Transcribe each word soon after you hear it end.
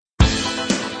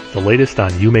The latest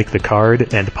on You Make the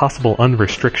Card and possible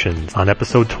unrestrictions on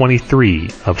episode 23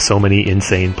 of So Many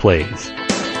Insane Plays.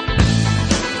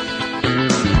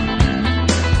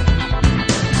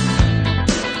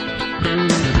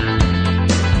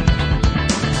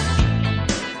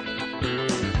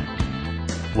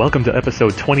 Welcome to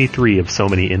episode 23 of So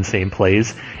Many Insane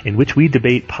Plays, in which we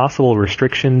debate possible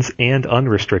restrictions and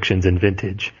unrestrictions in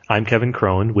Vintage. I'm Kevin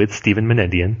Crone with Stephen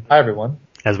Menendian. Hi, everyone.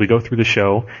 As we go through the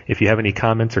show, if you have any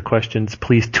comments or questions,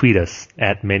 please tweet us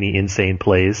at Many Insane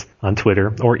Plays on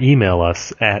Twitter or email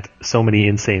us at So Many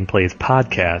Insane Plays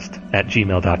Podcast at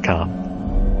gmail.com.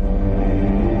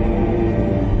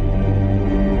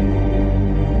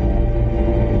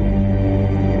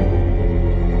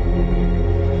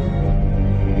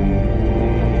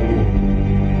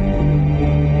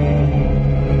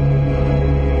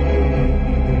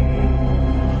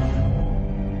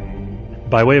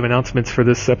 By way of announcements for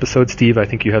this episode, Steve, I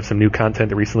think you have some new content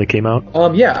that recently came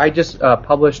out. Yeah, I just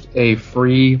published a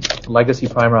free Legacy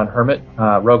primer on Hermit,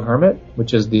 Rogue Hermit,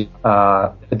 which is the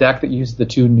deck that uses the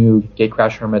two new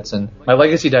Gatecrash Hermits. And my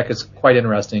Legacy deck is quite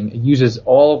interesting. It uses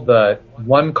all of the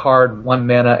one card, one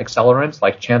mana accelerants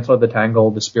like Chancellor of the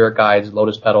Tangle, the Spirit Guides,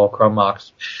 Lotus Petal, Chrome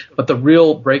Mox. But the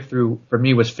real breakthrough for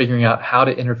me was figuring out how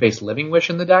to interface Living Wish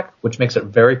in the deck, which makes it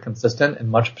very consistent and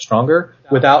much stronger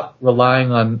without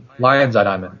relying on Lion's Eye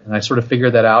Diamond. And I sort of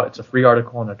figured that out. It's a free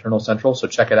article on Eternal Central, so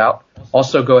check it out.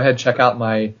 Also, go ahead, check out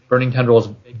my Burning Tendrils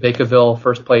Vacaville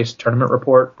first place tournament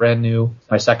report, brand new.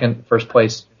 My second first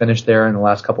place finish there in the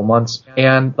last couple months.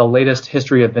 And the latest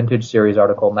History of Vintage series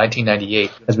article,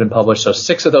 1998, has been published. So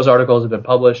 6 of those articles have been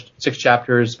published, 6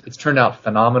 chapters. It's turned out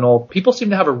phenomenal. People seem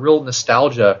to have a real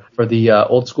nostalgia for the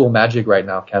old school Magic right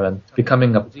now, Kevin.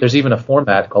 There's even a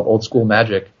format called Old School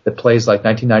Magic that plays like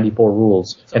 1994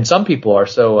 rules. And some people are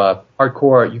so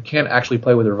hardcore, you can't actually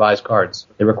play with revised cards.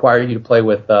 They require you to play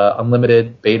with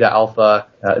unlimited, beta, alpha,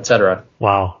 etc.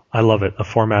 Wow, I love it. A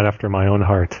format after my own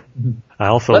heart. Mm-hmm.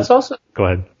 Go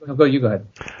ahead. No, you go ahead.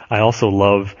 I also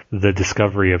love the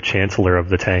discovery of Chancellor of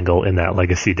the Tangle in that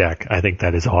Legacy deck. I think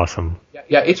that is awesome.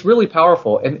 Yeah, it's really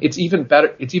powerful, and it's even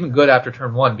better. It's even good after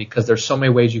turn 1 because there's so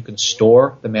many ways you can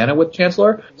store the mana with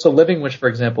Chancellor. So Living Wish, for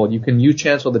example, you can use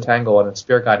Chancellor of the Tangle and a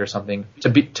Spirit Guide or something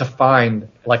to find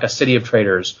like a City of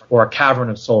Traders or a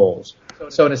Cavern of Souls.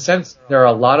 So in a sense, there are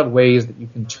a lot of ways that you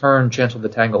can turn Chancellor of the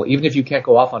Tangle, even if you can't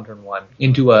go off on turn 1,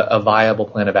 into a viable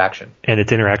plan of action. And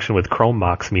its interaction with Chrome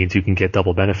Mox means you can get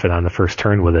double benefit on the first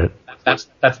turn with it.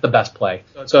 That's the best play.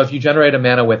 So if you generate a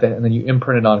mana with it and then you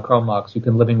imprint it on Chrome Mox, you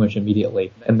can Living Wish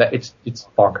immediately. And it's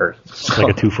bonkers. It's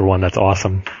like a 2-for-1. That's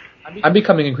awesome. I'm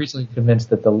becoming increasingly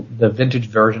convinced that the Vintage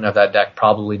version of that deck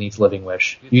probably needs Living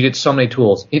Wish. You get so many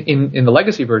tools. In the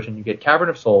Legacy version, you get Cavern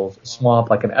of Souls, Swamp,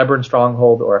 like an Eberron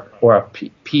Stronghold or a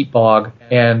Peat Bog,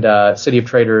 and City of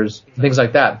Traders, things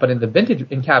like that. But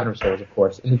in Cavern of Souls, of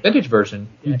course, in the Vintage version,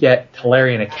 you get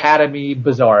Talarian Academy,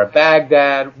 Bazaar of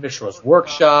Baghdad, Mishra's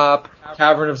Workshop,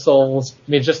 Cavern of Souls.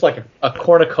 I mean, just like a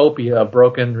cornucopia of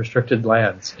broken, restricted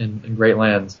lands in great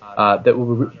lands that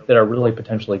are really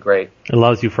potentially great. It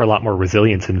allows you for a lot more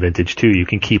resilience in Vintage, too. You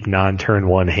can keep non-turn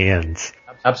 1 hands.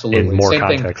 Absolutely. In more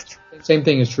context. Same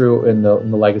thing is true in the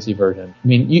Legacy version. I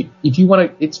mean, if you want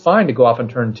to, it's fine to go off on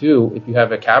turn 2 if you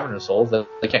have a Cavern of Souls that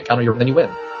they can't counter you, then you win.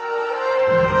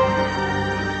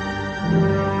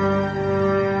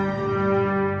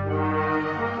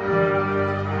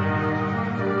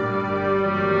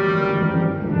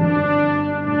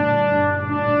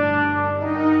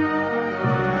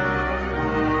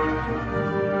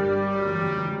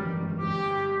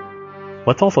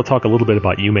 Let's also talk a little bit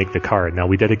about You Make the Card. Now,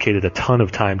 we dedicated a ton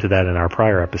of time to that in our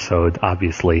prior episode,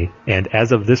 obviously. And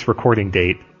as of this recording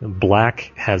date,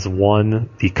 Black has won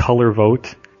the color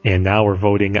vote, and now we're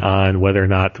voting on whether or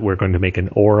not we're going to make an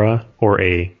aura or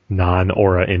a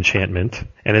non-aura enchantment.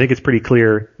 And I think it's pretty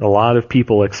clear a lot of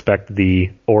people expect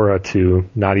the aura to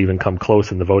not even come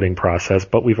close in the voting process,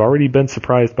 but we've already been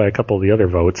surprised by a couple of the other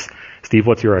votes. Steve,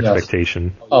 what's your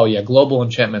expectation? Oh, yeah. Global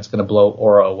Enchantment's going to blow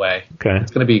aura away. Okay.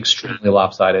 It's going to be extremely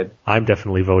lopsided. I'm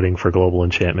definitely voting for Global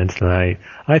Enchantment, and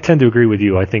I tend to agree with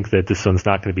you. I think that this one's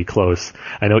not going to be close.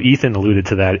 I know Ethan alluded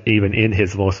to that even in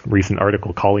his most recent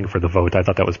article calling for the vote. I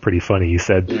thought that was pretty funny. He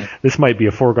said, This might be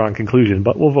a foregone conclusion,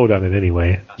 but we'll vote on it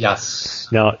anyway. Yes.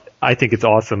 Now, I think it's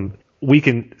awesome. We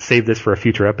can save this for a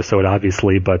future episode,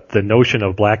 obviously, but the notion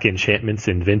of black enchantments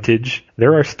in Vintage,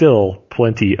 there are still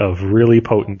plenty of really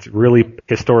potent, really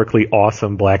historically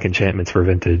awesome black enchantments for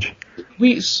Vintage.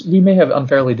 we may have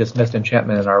unfairly dismissed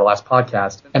enchantment in our last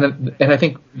podcast, and I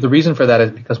think the reason for that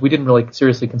is because we didn't really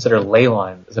seriously consider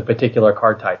leyline as a particular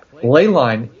card type.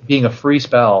 Leyline, being a free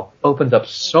spell, opens up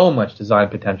so much design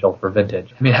potential for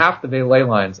Vintage. I mean,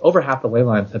 over half the ley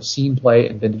lines have seen play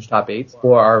in Vintage top 8s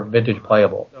or are Vintage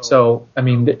playable. So, I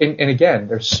mean, and again,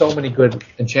 there's so many good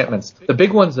enchantments. The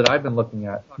big ones that I've been looking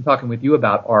at and talking with you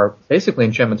about are basically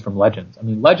enchantments from Legends. I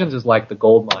mean, Legends is like the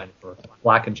gold mine for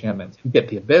black enchantments. You get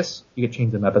the Abyss, you get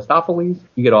Chains of Mephistopheles,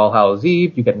 you get All Hallows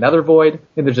Eve, you get Nether Void,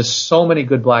 and there's just so many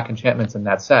good black enchantments in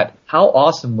that set. How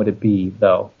awesome would it be,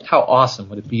 though? How awesome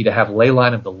would it be to have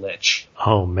Leyline of the Lich?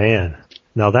 Oh, man.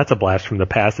 Now, that's a blast from the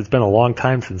past. It's been a long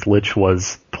time since Lich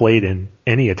was played in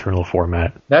any Eternal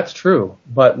format. That's true,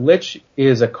 but Lich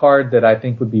is a card that I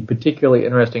think would be particularly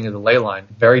interesting as a leyline.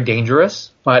 Very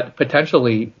dangerous, but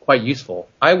potentially quite useful.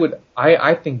 I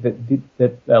think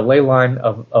that leyline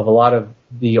of a lot of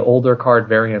the older card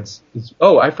variants is...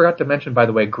 Oh, I forgot to mention, by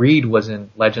the way, Greed was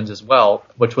in Legends as well,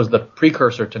 which was the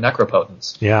precursor to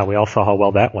Necropotence. Yeah, we all saw how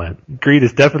well that went. Greed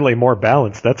is definitely more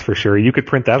balanced, that's for sure. You could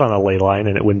print that on a leyline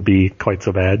and it wouldn't be quite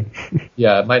so bad.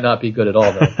 Yeah, it might not be good at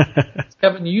all, though.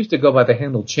 Kevin, you used to go by the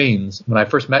handle Chains. When I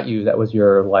first met you, that was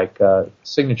your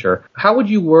signature. How would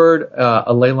you word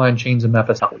a leyline Chains of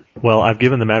Mephistopheles? Well, I've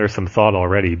given the matter some thought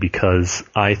already because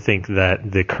I think that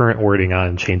the current wording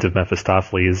on Chains of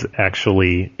Mephistopheles actually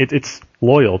it's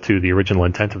loyal to the original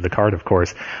intent of the card, of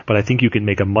course, but I think you can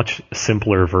make a much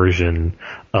simpler version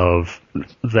of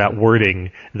that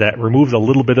wording that removes a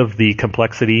little bit of the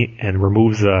complexity and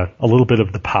removes a little bit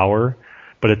of the power.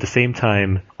 But at the same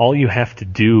time, all you have to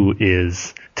do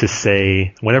is to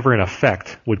say whenever an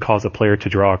effect would cause a player to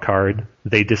draw a card,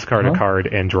 they discard a card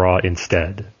and draw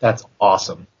instead. That's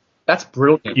awesome. That's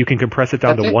brilliant. You can compress it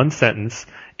down to one sentence,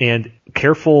 and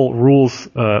careful rules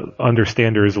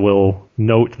understanders will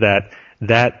note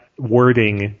that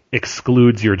wording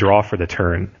excludes your draw for the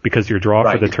turn, because your draw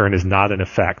for the turn is not an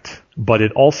effect. But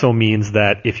it also means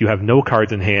that if you have no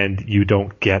cards in hand, you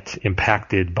don't get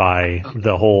impacted by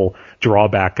the whole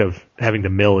drawback of having to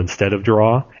mill instead of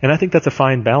draw. And I think that's a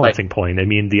fine balancing point. I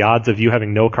mean, the odds of you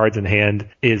having no cards in hand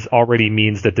already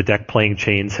means that the deck playing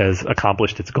Chains has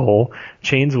accomplished its goal.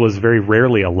 Chains was very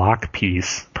rarely a lock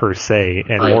piece per se,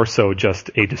 and more so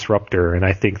just a disruptor. And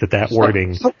I think that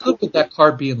wording... How good would that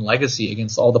card be in Legacy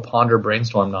against all the Ponder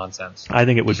Brainstorm nonsense? I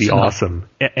think it would be awesome.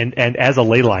 And as a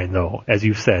leyline, though, as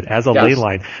you've said, as a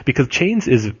leyline, because Chains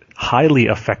is highly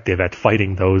effective at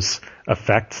fighting those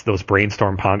effects, those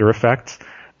Brainstorm Ponder effects,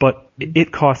 but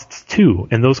it costs 2,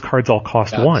 and those cards all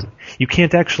cost 1. You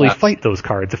can't actually fight those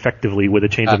cards effectively with a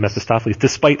Chains of Mephistopheles,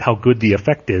 despite how good the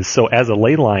effect is. So as a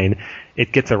leyline,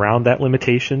 it gets around that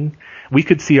limitation. We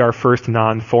could see our first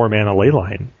non-4-mana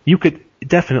leyline. You could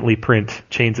definitely print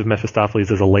Chains of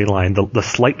Mephistopheles as a leyline. The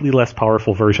slightly less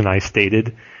powerful version I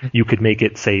stated, you could make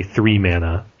it, say, 3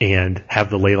 mana and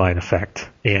have the leyline effect.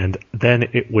 And then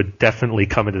it would definitely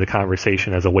come into the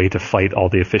conversation as a way to fight all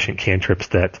the efficient cantrips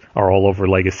that are all over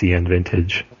Legacy and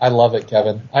Vintage. I love it,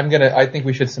 Kevin. I think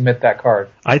we should submit that card.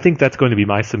 I think that's going to be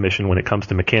my submission when it comes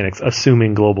to mechanics,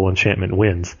 assuming Global Enchantment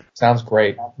wins. Sounds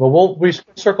great. Well, we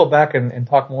circle back and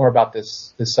talk more about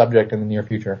this subject in the near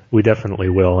future. We definitely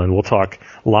will, and we'll talk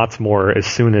lots more as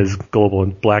soon as Global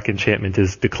and Black Enchantment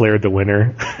is declared the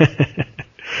winner.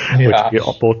 Which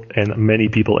both and many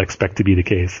people expect to be the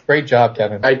case. Great job,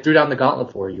 Kevin. I threw down the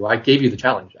gauntlet for you. I gave you the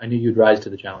challenge. I knew you'd rise to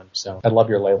the challenge, so I love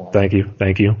your leyline.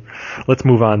 Thank you. Let's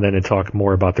move on then and talk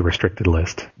more about the restricted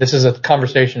list. This is a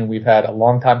conversation we've had a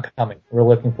long time coming. We're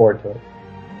looking forward to it.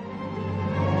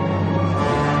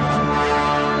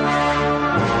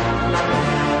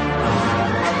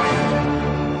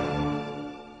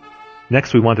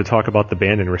 Next, we want to talk about the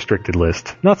banned and restricted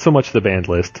list. Not so much the banned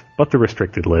list, but the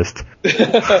restricted list.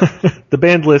 The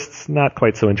banned list's not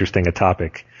quite so interesting a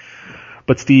topic.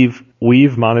 But Steve,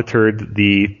 we've monitored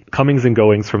the comings and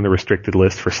goings from the restricted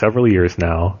list for several years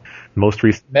now.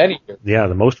 Many years. Yeah,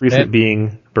 the most recent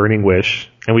being Burning Wish.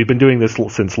 And we've been doing this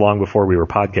since long before we were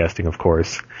podcasting, of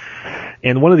course.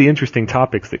 And one of the interesting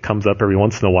topics that comes up every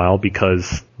once in a while,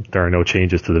 because there are no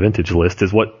changes to the Vintage list,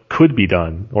 is what could be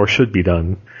done or should be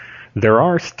done. There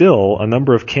are still a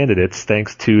number of candidates,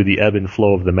 thanks to the ebb and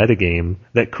flow of the metagame,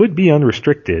 that could be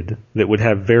unrestricted, that would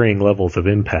have varying levels of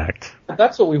impact.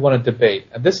 That's what we want to debate.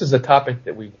 And this is a topic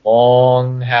that we've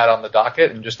long had on the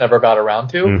docket and just never got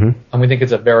around to. Mm-hmm. And we think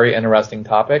it's a very interesting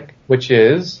topic, which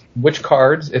is which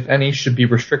cards, if any, should be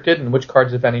restricted and which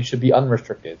cards, if any, should be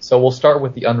unrestricted. So we'll start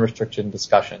with the unrestricted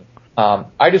discussion.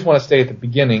 I just want to say at the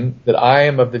beginning that I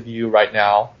am of the view right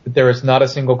now that there is not a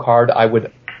single card I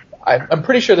would I'm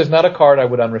pretty sure there's not a card I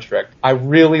would unrestrict. I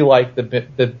really like the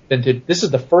vintage. This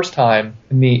is the first time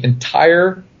in the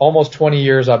entire almost 20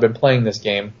 years I've been playing this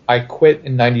game. I quit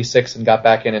in 96 and got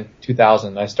back in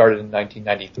 2000. I started in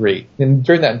 1993. And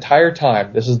during that entire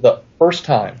time, this is the first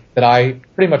time that I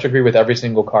pretty much agree with every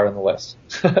single card on the list.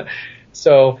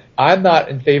 So I'm not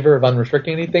in favor of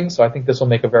unrestricting anything, so I think this will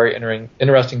make a very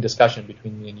interesting discussion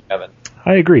between me and you, Evan.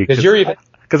 I agree.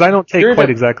 Because I don't take quite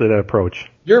exactly that approach.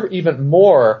 You're even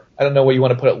more, I don't know what you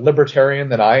want to put it, libertarian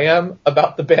than I am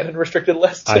about the banned and restricted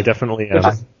list. I definitely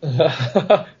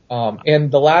am.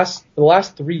 And the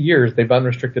last 3 years, they've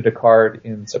unrestricted a card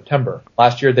in September.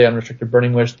 Last year, they unrestricted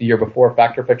Burning Wish. The year before,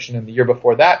 Fact or Fiction. And the year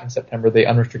before that, in September, they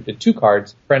unrestricted 2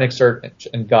 cards, Frantic Search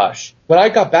and Gush. When I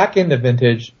got back into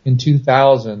Vintage in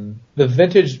 2000,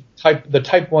 the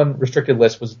Type 1 restricted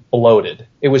list was bloated.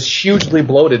 It was hugely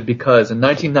bloated because in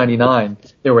 1999,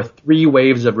 there were 3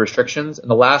 waves of restrictions,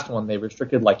 and the last one, they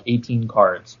restricted like 18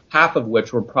 cards, half of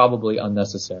which were probably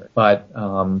unnecessary. But,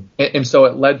 and so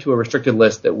it led to a restricted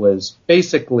list that was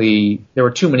basically, there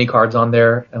were too many cards on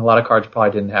there, and a lot of cards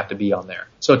probably didn't have to be on there.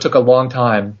 So it took a long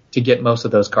time to get most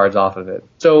of those cards off of it.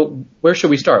 So where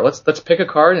should we start? Let's pick a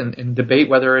card and debate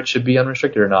whether it should be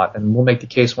unrestricted or not, and we'll make the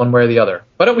case one way or the other.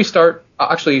 Why don't we start?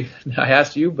 Actually, I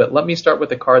asked you, but let me start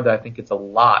with a card that I think it's a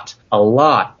lot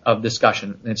of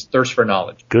discussion, and it's Thirst for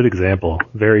Knowledge. Good example.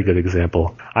 Very good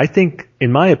example. I think,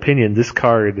 in my opinion, this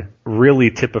card really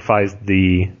typifies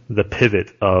the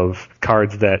pivot of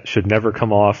cards that should never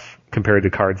come off compared to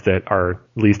cards that are at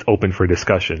least open for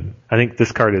discussion. I think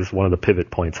this card is one of the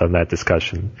pivot points on that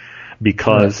discussion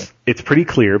because it's pretty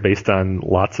clear based on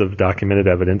lots of documented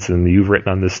evidence, and you've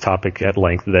written on this topic at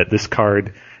length, that this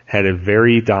card had a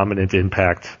very dominant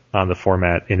impact on the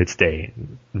format in its day.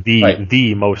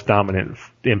 The most dominant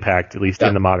impact, at least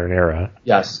in the modern era.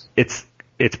 Yes.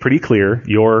 It's pretty clear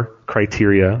your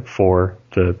criteria for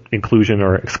the inclusion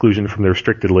or exclusion from the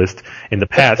restricted list in the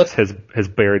past has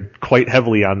bared quite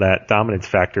heavily on that dominance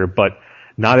factor, but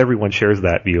not everyone shares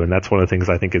that view, and that's one of the things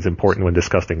I think is important when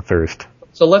discussing thirst.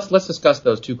 So let's discuss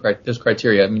those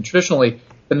criteria. I mean, traditionally,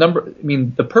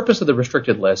 the purpose of the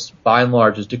restricted list, by and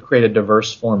large, is to create a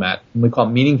diverse format, and we call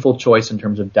meaningful choice in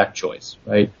terms of deck choice,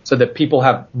 right? So that people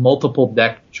have multiple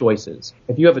deck choices.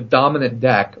 If you have a dominant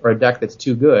deck or a deck that's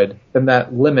too good, then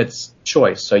that limits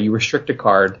choice. So you restrict a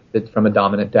card that's from a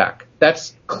dominant deck.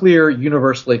 That's clear,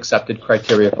 universally accepted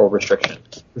criteria for restriction.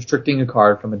 Restricting a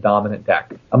card from a dominant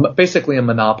deck. Basically a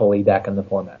monopoly deck in the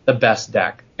format. The best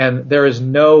deck. And there is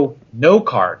no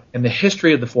card in the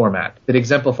history of the format that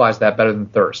exemplifies that better than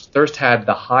Thirst. Thirst had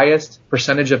the highest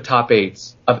percentage of top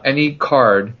 8s of any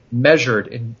card measured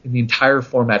in the entire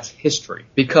format's history.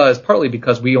 Partly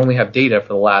because we only have data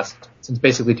for since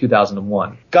basically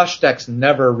 2001. Gush decks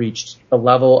never reached the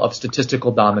level of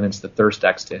statistical dominance that Thirst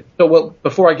decks did. So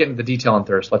before I get into the detail on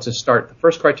Thirst, let's just start. The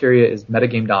first criteria is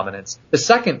metagame dominance. The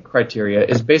second criteria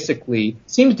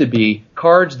seems to be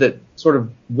cards that sort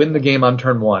of win the game on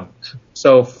turn 1.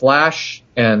 So Flash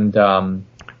and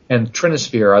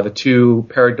Trinisphere are the 2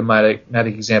 paradigmatic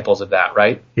examples of that,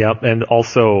 right? Yep, and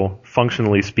also,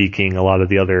 functionally speaking, a lot of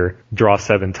the other draw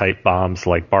 7 type bombs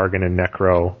like Bargain and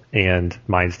Necro and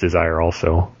Mind's Desire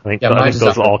also. I think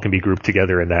those all can be grouped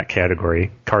together in that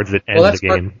category. Cards that end the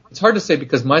game. It's hard to say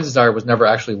because Mind's Desire was never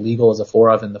actually legal as a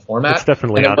 4-of in the format. It's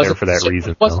definitely on there for that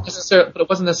reason. But it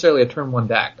wasn't necessarily a turn 1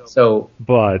 deck.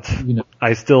 But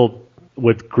I still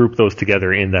would group those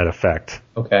together in that effect.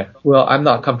 Okay. Well, I'm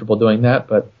not comfortable doing that,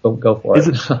 but go for it.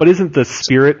 But isn't the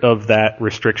spirit of that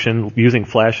restriction, using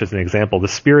Flash as an example, the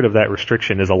spirit of that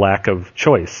restriction is a lack of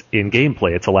choice in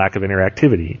gameplay. It's a lack of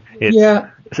interactivity.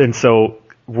 And so,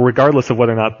 regardless of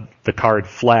whether or not the card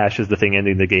Flash is the thing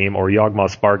ending the game or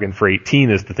Yawgmoth's Bargain for 18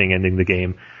 is the thing ending the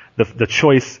game, the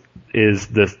choice is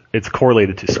it's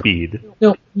correlated to speed.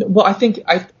 No, well,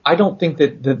 I don't think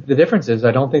that the difference is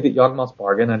I don't think that Yawgmoth's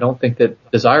Bargain, I don't think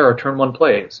that Desire are turn 1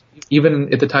 plays,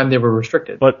 even at the time they were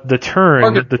restricted. But the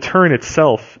turn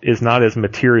itself is not as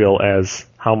material as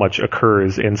how much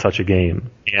occurs in such a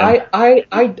game. And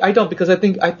I don't, because I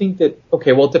think that,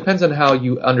 okay, well, it depends on how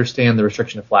you understand the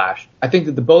restriction of Flash. I think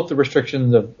that both the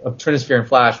restrictions of Trinisphere and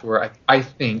Flash were, I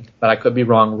think, but I could be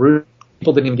wrong,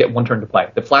 people didn't even get 1 turn to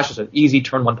play. The Flash is an easy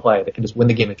turn 1 play that can just win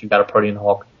the game if you've got a Protean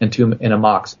Hulk and 2 in a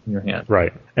Mox in your hand.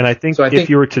 Right. And I think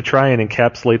if you were to try and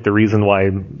encapsulate the reason why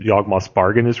Yawgmoth's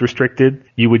Bargain is restricted,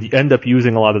 you would end up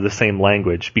using a lot of the same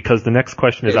language, because the next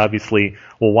question is obviously,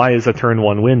 well, why is a turn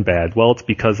 1 win bad? Well, it's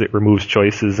because it removes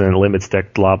choices and limits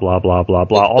deck blah, blah, blah, blah,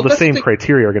 blah. All the same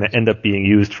criteria are going to end up being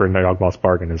used for Yawgmoth's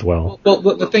Bargain as well. Well,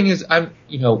 the thing is, what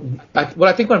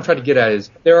I'm trying to get at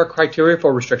is there are criteria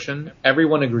for restriction.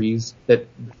 Everyone agrees that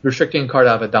restricting a card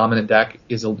out of a dominant deck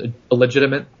is a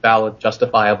legitimate, valid,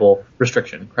 justifiable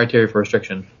restriction, criteria for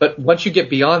restriction. But once you get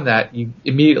beyond that, you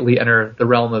immediately enter the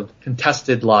realm of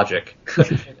contested logic.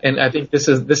 And I think this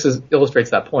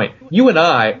illustrates that point. You and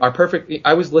I are perfect.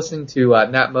 I was listening to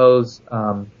Nat Mo's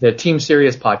the Team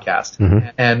Serious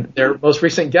podcast, and their most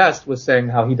recent guest was saying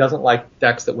how he doesn't like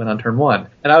decks that win on turn one.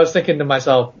 And I was thinking to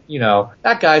myself,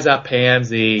 that guy's a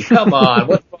pansy. Come on,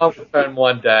 what's wrong with turn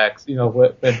one decks?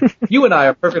 You and I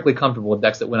are perfectly comfortable with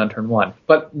decks that win on turn one,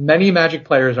 but many Magic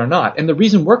players are not. And the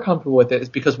reason we're comfortable with it is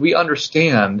because we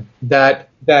understand that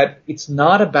it's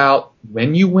not about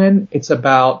when you win, it's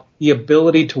about the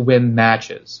ability to win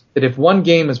matches. That if one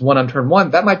game is won on turn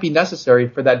one, that might be necessary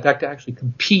for that deck to actually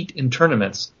compete in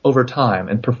tournaments over time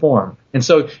and perform. And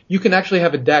so you can actually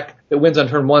have a deck that wins on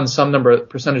turn one some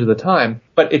percentage of the time,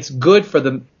 but it's good for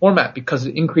the format because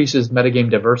it increases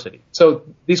metagame diversity. So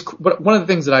one of the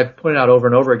things that I've pointed out over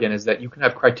and over again is that you can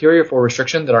have criteria for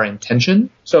restriction that are intention.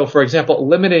 So for example,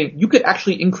 you could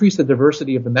actually increase the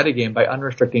diversity of the metagame by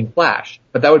unrestricting flash,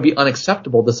 but that would be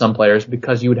unacceptable to some players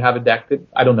because you would have a deck that,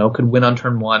 I don't know, could win on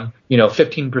turn one,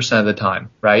 15% of the time,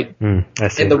 right? I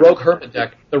see. And the Rogue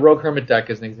Hermit deck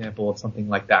is an example of something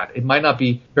like that. It might not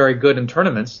be very good in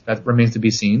tournaments, that remains to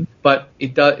be seen, but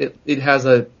it has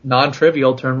a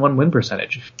non-trivial turn one win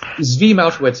percentage. Zvi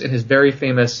Mauschwitz, in his very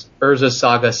famous Urza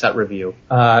Saga set review,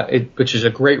 which is a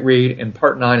great read, and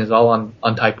part 9 is all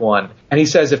on Type 1. And he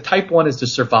says if Type 1 is to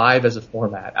survive as a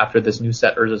format after this new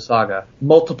set Urza Saga,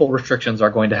 multiple restrictions are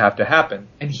going to have to happen.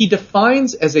 And he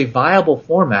defines as a viable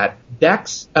format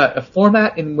decks, a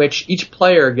format in which each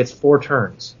player gets 4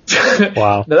 turns.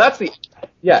 Wow. Now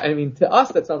to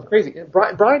us that sounds crazy.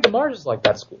 Brian DeMars is like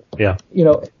that school. Yeah.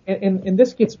 And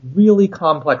this gets really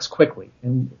complex quickly.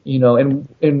 And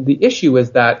the issue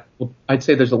is that, I'd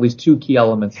say there's at least 2 key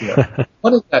elements here.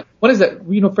 One is that,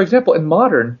 for example, in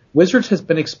Modern, Wizards has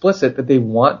been explicit that they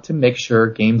want to make sure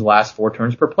games last 4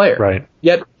 turns per player. Right.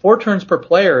 Yet 4 turns per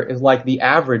player is like the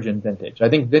average in Vintage. I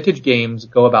think Vintage games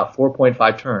go about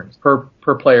 4.5 turns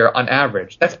per player on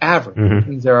average. That's average. It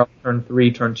means there are turn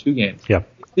 3, turn 2 games. Yeah.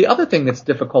 The other thing that's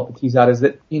difficult to tease out is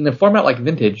that in a format like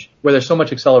Vintage, where there's so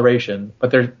much acceleration,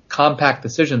 but there's compact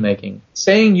decision making,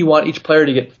 saying you want each player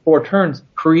to get 4 turns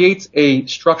creates a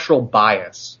structural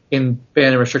bias in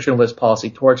ban and restriction list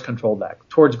policy towards control decks,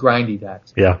 towards grindy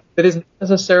decks. Yeah. That isn't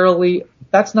necessarily,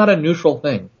 that's not a neutral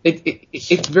thing.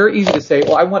 It's very easy to say,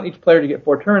 well, I want each player to get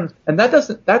 4 turns, and that's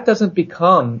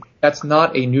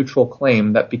not a neutral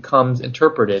claim that becomes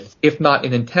interpreted, if not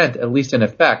in intent, at least in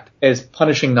effect, as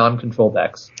punishing non-control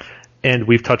decks. And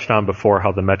we've touched on before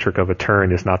how the metric of a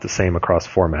turn is not the same across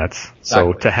formats. Exactly.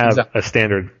 So to have a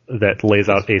standard that lays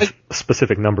out a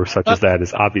specific number such as that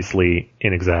is obviously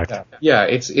inexact. Yeah,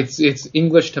 it's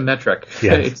English to metric.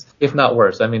 Yes. It's, if not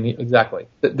worse. I mean, exactly.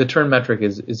 The turn metric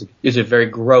is a very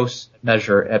gross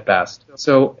measure at best.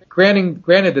 So granted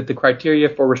that the criteria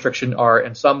for restriction are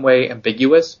in some way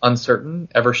ambiguous, uncertain,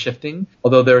 ever shifting,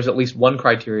 although there's at least one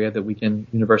criteria that we can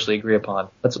universally agree upon.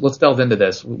 Let's delve into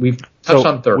this. We've touched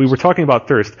on thirst. We were talking about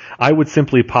thirst. I would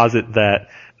simply posit that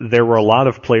there were a lot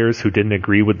of players who didn't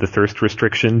agree with the thirst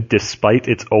restriction despite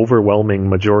its overwhelming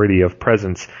majority of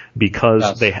presence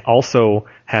because they also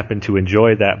happen to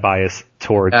enjoy that bias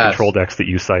toward control decks that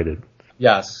you cited.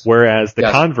 Yes. Whereas the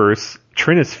converse,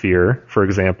 Trinisphere, for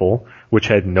example, which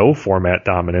had no format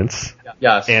dominance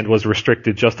and was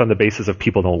restricted just on the basis of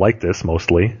people don't like this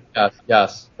mostly.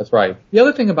 Yes, that's right. The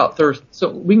other thing about thirst,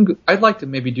 I'd like to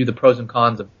maybe do the pros and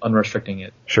cons of unrestricting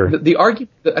it. Sure. The argument,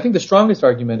 I think the strongest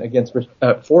argument against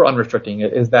for unrestricting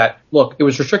it is that, look, it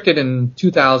was restricted in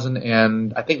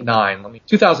 2009,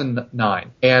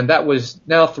 and that was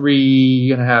now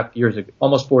 3.5 years ago,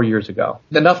 almost 4 years ago.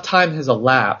 Enough time has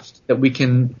elapsed that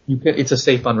it's a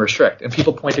safe unrestrict, and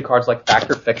people point to cards like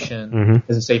Fact or Fiction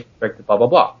as a safe unrestrict, blah blah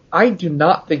blah. I do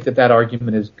not think that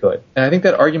argument is good, and I think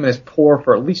that argument is poor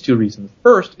for at least 2 reasons.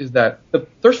 First is that the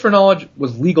thirst for knowledge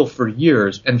was legal for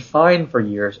years and fine for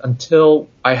years until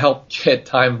I helped get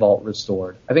Time Vault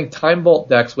restored. I think Time Vault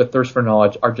decks with thirst for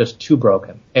knowledge are just too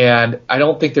broken, and I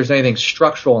don't think there's anything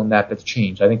structural in that's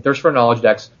changed. I think thirst for knowledge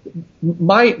decks.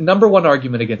 My number one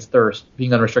argument against thirst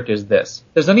being unrestricted is this: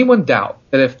 does anyone doubt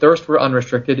that if thirst were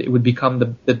unrestricted, it would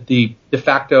become the de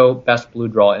facto best blue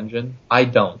draw engine? I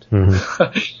don't.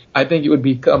 I think it would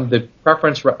become the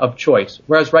preference of choice.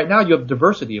 Whereas right now you have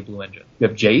diversity of blue engine. You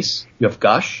have Jace, you have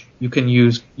Gush, you can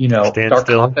use,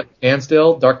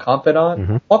 Standstill, Dark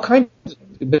Confidant, all kinds of.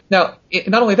 Now,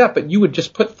 not only that, but you would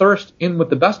just put Thirst in with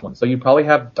the best ones. So you'd probably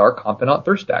have Dark Confidant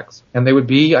Thirst decks. And they would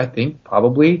be, I think,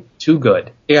 probably too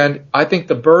good. And I think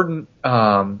the burden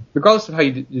regardless of how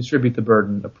you distribute the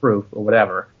burden of proof or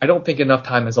whatever, I don't think enough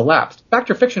time has elapsed. Fact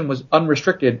or fiction was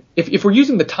unrestricted. If we're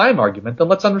using the time argument, then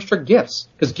let's unrestrict gifts,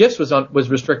 because gifts was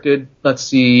restricted. Let's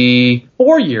see,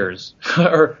 4 years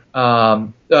or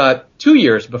 2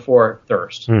 years before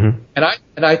Thirst. Mm-hmm.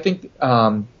 And I think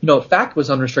fact was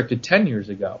unrestricted 10 years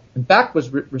ago. And fact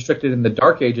was restricted in the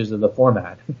dark ages of the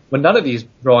format when none of these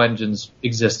draw engines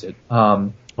existed.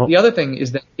 The other thing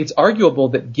is that it's arguable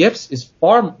that GIFs is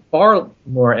far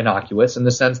more innocuous in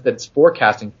the sense that it's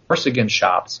forecasting first against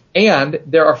shops, and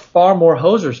there are far more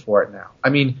hosers for it now. I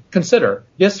mean, consider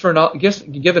GIFs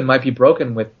given might be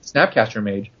broken with Snapcaster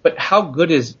Mage, but how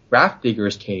good is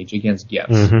Graphdigger's Cage against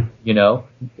GIFs?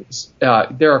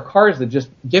 Mm-hmm. There are cards that just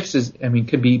GIFs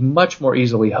could be much more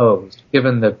easily hosed,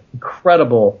 given the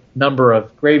incredible number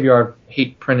of graveyard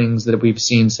hate printings that we've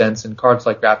seen since in cards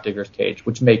like Graphdigger's Cage,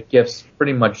 which make GIFs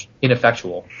pretty much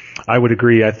ineffectual. I would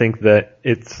agree. I think that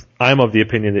I'm of the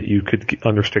opinion that you could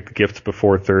unrestrict gifts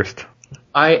before Thirst.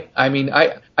 I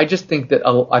just think that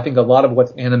I think a lot of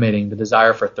what's animating the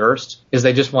desire for Thirst is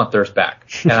they just want Thirst back.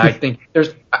 And I think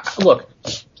look,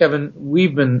 Kevin,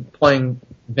 we've been playing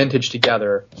Vintage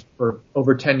together for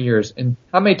over 10 years, and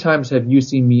how many times have you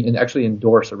seen me actually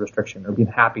endorse a restriction or been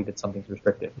happy that something's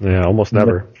restricted? Yeah, almost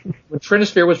never. When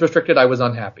Trinisphere was restricted, I was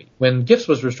unhappy. When Gifts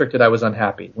was restricted, I was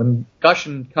unhappy. When Gush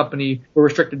and company were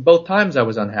restricted both times, I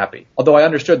was unhappy. Although I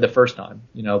understood the first time,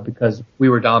 because we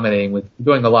were dominating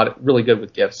doing a lot really good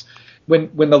with Gifts.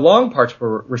 When the long parts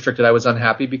were restricted, I was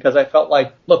unhappy because I felt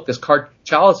like, look, this card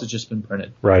Chalice has just been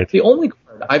printed. Right. The only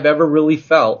card I've ever really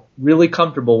felt really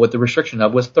comfortable with the restriction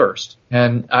of was Thirst.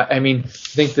 And I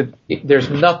think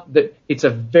that it's a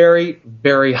very,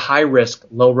 very high risk,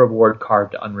 low reward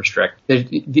card to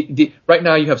unrestrict. Right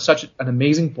now you have such an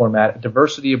amazing format, a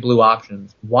diversity of blue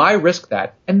options. Why risk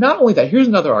that? And not only that, here's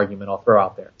another argument I'll throw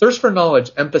out there. Thirst for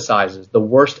Knowledge emphasizes the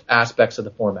worst aspects of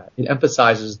the format. It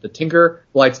emphasizes the Tinker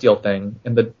Blightsteel thing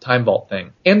and the Time Vault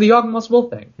thing and the Yawgmoth's Will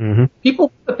thing. Mm-hmm.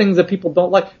 People, the things that people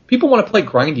don't like. People want to play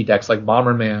grindy decks like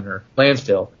Bomberman or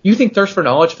Landstill. You think Thirst for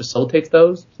Knowledge facilitates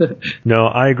those? No,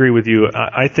 I agree with you.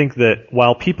 I think that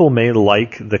while people may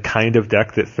like the kind of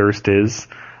deck that Thirst is,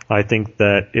 I think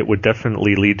that it would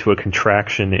definitely lead to a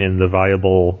contraction in the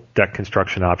viable deck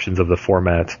construction options of the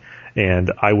format,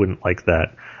 and I wouldn't like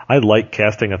that. I like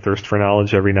casting a Thirst for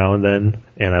Knowledge every now and then,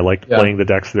 and I liked playing the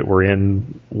decks that were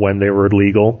in when they were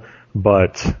legal,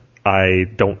 but I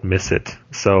don't miss it.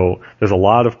 So there's a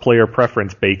lot of player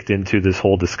preference baked into this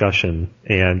whole discussion,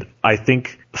 and I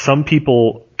think some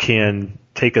people can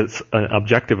take an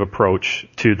objective approach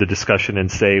to the discussion and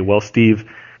say, well, Steve,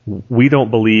 we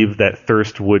don't believe that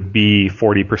Thirst would be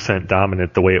 40%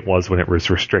 dominant the way it was when it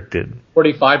was restricted.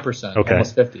 45%, okay.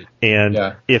 Almost 50.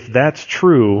 And if that's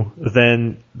true,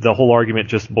 then the whole argument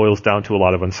just boils down to a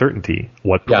lot of uncertainty.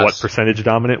 What percentage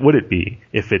dominant would it be?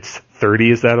 If it's 30,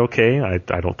 is that okay? I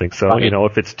don't think so. Right.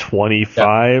 If it's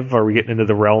 25, are we getting into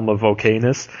the realm of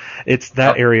okayness? It's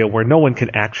that area where no one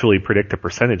can actually predict a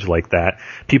percentage like that.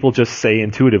 People just say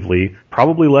intuitively,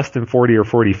 probably less than 40 or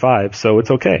 45, so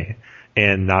it's okay.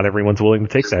 And not everyone's willing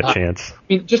to take that chance.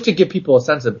 Just to give people a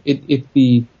sense of it,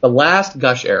 the last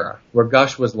Gush era, where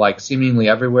Gush was like seemingly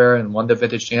everywhere and won the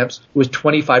Vintage Champs, it was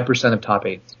 25% of top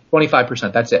 8s.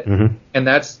 25%, that's it. Mm-hmm. And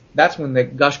that's when the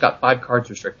Gush got 5 cards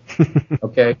restricted.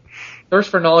 Okay? Thirst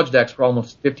for Knowledge decks were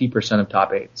almost 50% of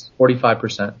top 8s.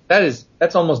 45%.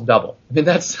 That's almost double.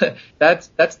 That's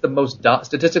the most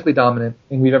statistically dominant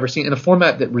thing we've ever seen in a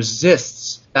format that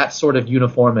resists that sort of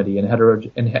uniformity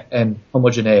and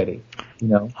homogeneity.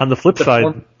 On the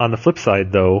flip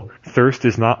side, though, Thirst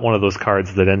is not one of those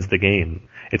cards that ends the game.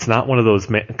 It's not one of those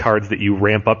cards that you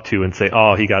ramp up to and say,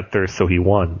 oh, he got Thirst, so he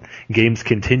won. Games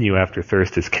continue after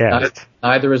Thirst is cast.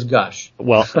 Neither is Gush.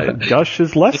 Well, Gush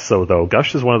is less so, though.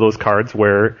 Gush is one of those cards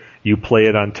where you play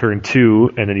it on turn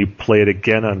 2, and then you play it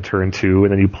again on turn 2,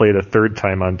 and then you play it a third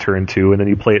time on turn 2, and then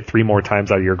you play it 3 more times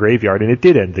out of your graveyard, and it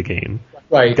did end the game.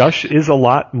 Right. Gush is a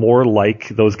lot more like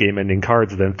those game-ending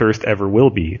cards than Thirst ever will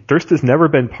be. Thirst has never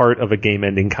been part of a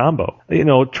game-ending combo,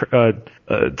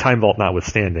 Time Vault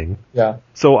notwithstanding. Yeah.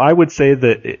 So I would say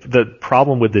that the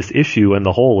problem with this issue and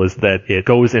the whole is that it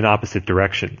goes in opposite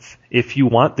directions. If you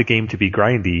want the game to be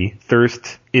grindy,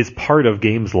 Thirst is part of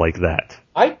games like that.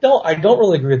 I don't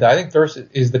really agree with that. I think Thirst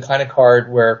is the kind of card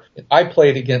where I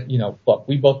played against, look,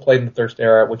 we both played in the Thirst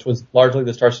era, which was largely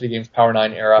the Star City Games Power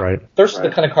 9 era. Right. Thirst is the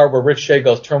kind of card where Rich Shea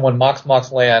goes turn 1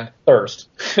 Mox Land, Thirst.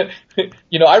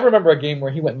 I remember a game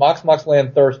where he went Mox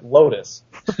Land, Thirst, Lotus.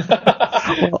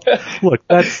 Well, look,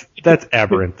 that's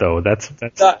aberrant though. That's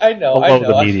I know, below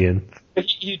the median.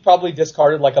 he probably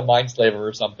discarded like a Mindslaver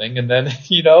or something, and then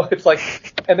it's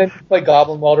like, and then play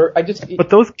Goblin Welder. But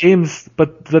those games,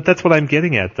 but that's what I'm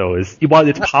getting at though, is while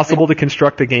it's possible to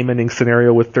construct a game-ending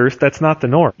scenario with Thirst, that's not the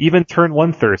norm. Even Turn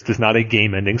 1 Thirst is not a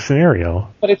game-ending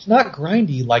scenario. But it's not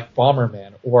grindy like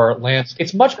Bomberman or Lance.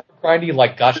 It's much more grindy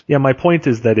like Gush. Yeah, my point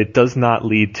is that it does not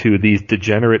lead to these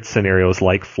degenerate scenarios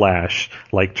like Flash,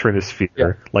 like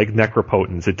Trinisphere, like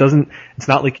Necropotence. It's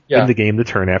not like in the game to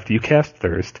turn after you cast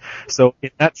Thirst. So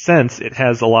in that sense, it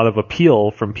has a lot of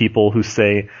appeal from people who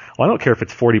say, well, I don't care if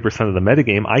it's 40% of the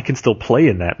metagame, I can still play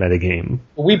in that metagame.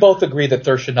 We both agree that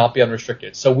Thirst should not be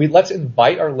unrestricted. So let's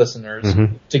invite our listeners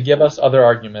to give us other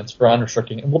arguments for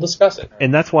unrestricting, and we'll discuss it.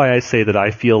 And that's why I say that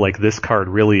I feel like this card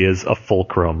really is a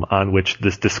fulcrum on which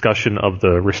this discussion of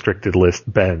the restricted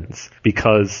list bends.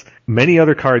 Because many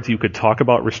other cards you could talk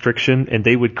about restriction, and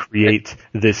they would create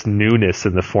this newness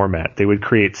in the format. They would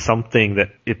create something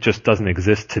that it just doesn't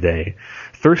exist today.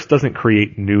 Thirst doesn't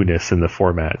create newness in the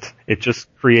format. It just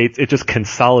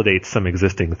consolidates some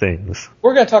existing things.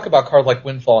 We're going to talk about a card like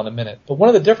Windfall in a minute, but one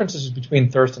of the differences between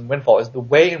Thirst and Windfall is the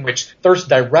way in which Thirst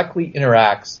directly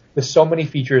interacts with so many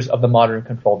features of the modern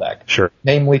control deck. Sure.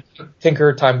 Namely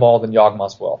Tinker, Time Vault, and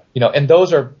Yawgmoth's Will. And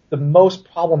those are the most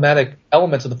problematic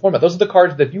elements of the format. Those are the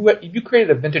cards that if you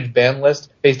created a vintage ban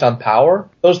list based on power,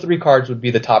 those three cards would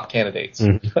be the top candidates.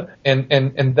 And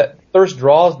that Thirst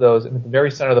draws those in the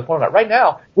very center of the format. Right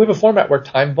now, we have a format where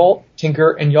Time Vault,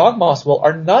 Tinker, and Yawgmoth's Will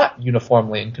are not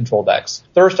uniformly in control decks.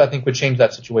 Thirst, I think, would change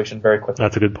that situation very quickly.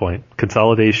 That's a good point.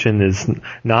 Consolidation is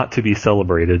not to be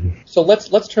celebrated. So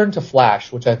let's turn to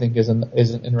Flash, which I think is an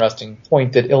interesting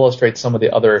point that illustrates some of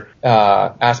the other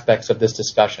aspects of this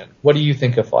discussion. What do you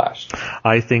think of Flash?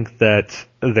 I think that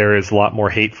there is a lot more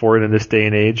hate for it in this day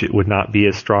and age. It would not be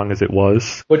as strong as it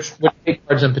was. Which hate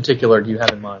cards in particular do you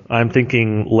have in mind? I'm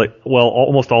thinking,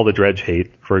 almost all the Dredge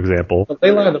hate, for example. The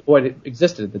Leyline of the Void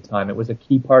existed at the time. It was a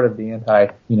key part of the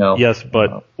Yes,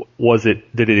 but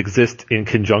did it exist in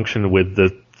conjunction with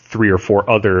the 3 or 4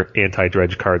 other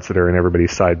anti-Dredge cards that are in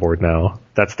everybody's sideboard now?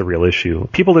 That's the real issue.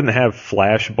 People didn't have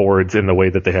Flash boards in the way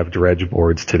that they have Dredge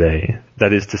boards today.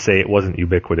 That is to say, it wasn't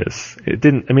ubiquitous. It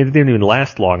didn't even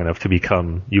last long enough to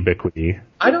become ubiquity.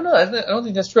 I don't know. I don't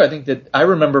think that's true. I think that I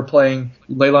remember playing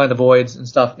Leyline of the Voids and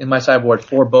stuff in my sideboard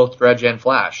for both Dredge and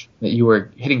Flash. That you were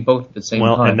hitting both at the same time.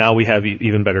 Well, and now we have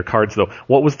even better cards, though.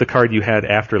 What was the card you had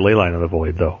after Leyline of the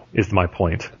Void, though, is my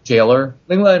point. Jailer.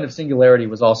 Leyline of Singularity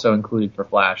was also included for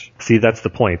Flash. See, that's the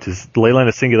point. Leyline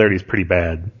of Singularity is pretty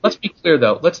bad. Let's be clear,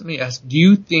 though. Let me ask, do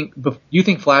you think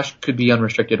Flash could be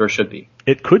unrestricted or should be?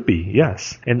 It could be,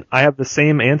 yes. And I have the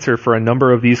same answer for a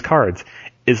number of these cards.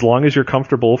 As long as you're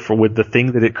comfortable with the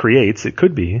thing that it creates, it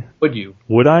could be. Would you?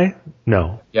 Would I?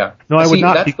 No. Yeah. No, I would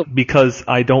not because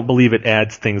I don't believe it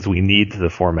adds things we need to the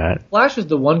format. Flash is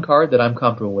the one card that I'm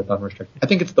comfortable with unrestricted. I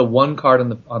think it's the one card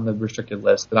on the restricted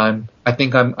list that I'm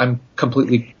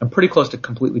pretty close to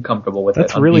completely comfortable with.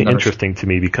 That's really interesting to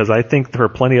me because I think there are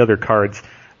plenty of other cards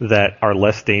that are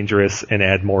less dangerous and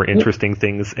add more interesting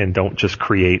things and don't just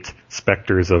create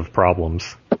specters of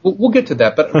problems. We'll get to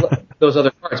that, but those other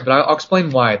cards. But I'll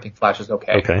explain why I think Flash is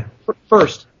okay. Okay.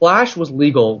 First, Flash was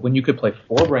legal when you could play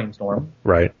 4 Brainstorm,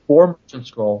 right, 4 Merchant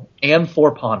Scroll, and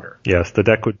 4 Ponder. Yes, the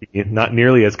deck would be not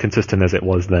nearly as consistent as it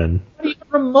was then. Not even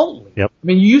remotely. Yep. I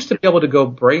mean, you used to be able to go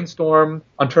Brainstorm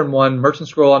on turn 1, Merchant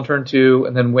Scroll on turn 2,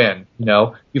 and then win.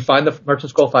 You find the Merchant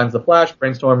Scroll finds the Flash,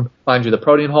 Brainstorm finds you the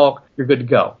Protean Hulk, you're good to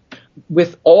go.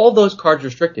 With all those cards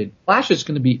restricted, Flash is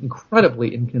going to be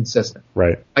incredibly inconsistent.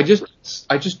 Right. I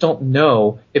just don't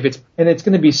know if it's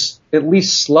going to be at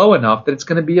least slow enough that it's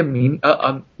going to be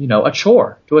a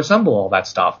chore to assemble all that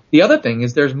stuff. The other thing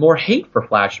is there's more hate for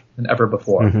Flash than ever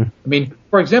before. Mm-hmm. I mean,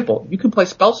 for example, you can play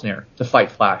Spell Snare to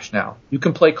fight Flash now. You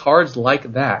can play cards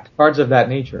like that, cards of that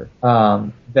nature,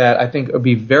 that I think would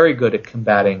be very good at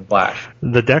combating Flash.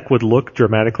 The deck would look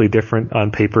dramatically different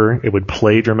on paper. It would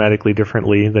play dramatically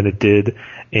differently than it did,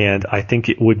 and I think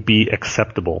it would be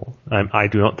acceptable.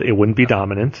 It wouldn't be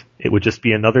dominant. It would just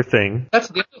be another thing. That's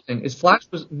the other thing, is Flash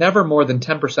was never more than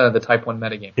 10% of the Type 1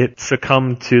 metagame. It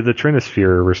succumbed to the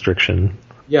Trinisphere restriction.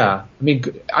 Yeah. I mean,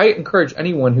 I encourage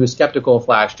anyone who is skeptical of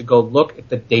Flash to go look at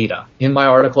the data in my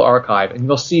article archive, and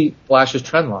you'll see Flash's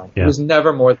trend line. Yeah. It was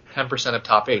never more than 10% of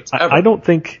top 8s, ever. I don't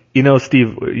think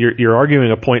Steve, you're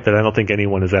arguing a point that I don't think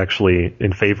anyone is actually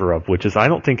in favor of, which is I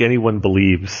don't think anyone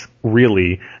believes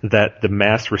really that the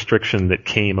mass restriction that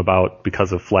came about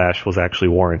because of Flash was actually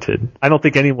warranted. I don't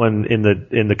think anyone in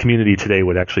the community today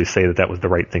would actually say that was the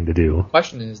right thing to do. The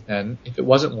question is then, if it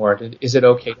wasn't warranted, is it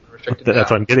okay to restrict it now? That's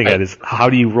what I'm getting at, is how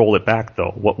do you roll it back,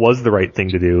 though? What was the right thing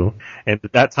to do? And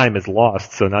that time is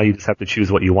lost, so now you just have to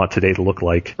choose what you want today to look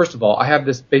like. First of all, I have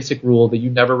this basic rule that you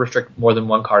never restrict more than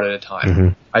one card at a time. Mm-hmm.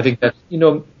 I think that,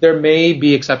 there may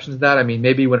be exceptions to that. I mean,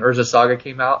 maybe when Urza Saga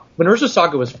came out, when Urza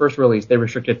Saga was first released, they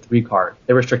restricted 3 cards.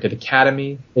 They restricted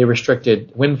Academy, they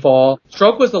restricted Windfall.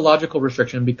 Stroke was the logical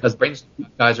restriction because Brain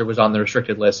Geyser was on the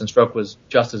restricted list and Stroke was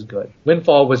just as good.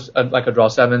 Windfall was like a draw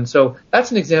 7. So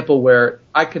that's an example where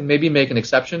I can maybe make an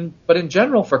exception, but in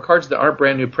general, for cards that aren't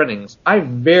brand new printings, I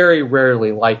very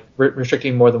rarely like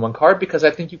restricting more than one card because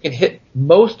I think you can hit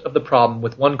most of the problem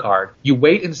with one card. You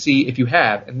wait and see if you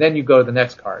have, and then you go to the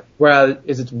next card. Whereas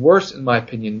it's worse, in my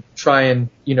opinion, try and,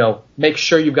 make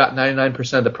sure you've got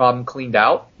 99% of the problem cleaned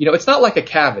out. It's not like a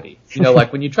cavity.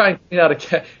 Like when you try and clean out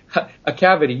a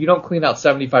cavity, you don't clean out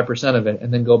 75% of it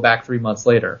and then go back 3 months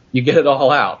later. You get it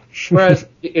all out. Whereas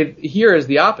here is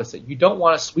the opposite. You don't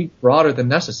want to sweep broader than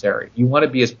necessary. You want to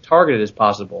be as targeted as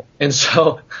possible. And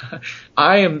so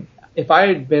if I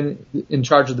had been in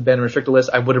charge of the ban and restricted list,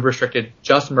 I would have restricted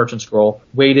just Merchant Scroll,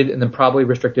 waited, and then probably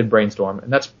restricted Brainstorm.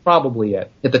 And that's probably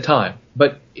it at the time.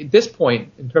 But at this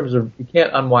point, in terms of you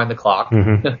can't unwind the clock,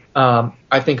 mm-hmm.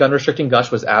 I think unrestricting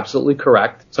Gush was absolutely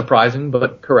correct. Surprising,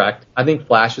 but correct. I think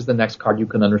Flash is the next card you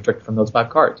can unrestrict from those 5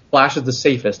 cards. Flash is the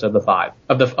safest of the 5,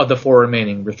 of the 4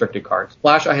 remaining restricted cards.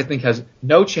 Flash, I think, has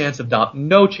no chance of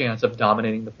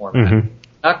dominating the format. Mm-hmm.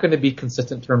 Not going to be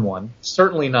consistent turn 1.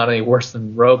 Certainly not any worse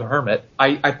than Rogue Hermit.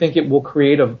 I think it will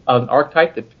create an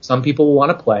archetype that some people will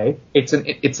want to play.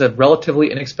 It's a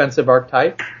relatively inexpensive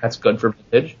archetype. That's good for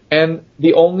vintage. And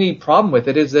the only problem with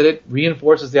it is that it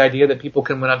reinforces the idea that people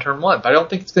can win on turn 1. But I don't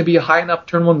think it's going to be a high enough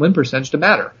turn 1 win percentage to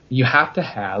matter. You have to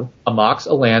have a Mox,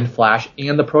 a land, Flash,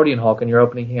 and the Protean Hulk in your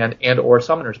opening hand and or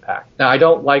Summoner's Pact. Now, I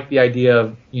don't like the idea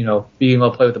of, being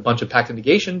able to play with a bunch of Pact and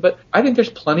Negation, but I think there's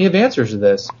plenty of answers to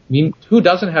this. I mean, who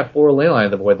doesn't have 4 Leyline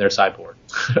of the Void in their sideboard?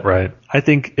 Right. I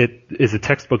think it is a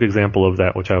textbook example of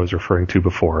that, which I was referring to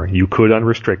before. You could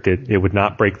unrestrict it. It would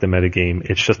not break the metagame.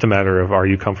 It's just a matter of, are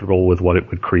you comfortable with what it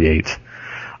would create?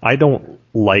 I don't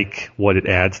like what it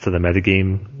adds to the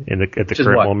metagame at the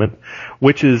current moment,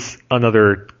 which is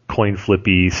another coin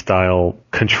flippy style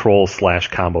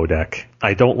control/combo deck.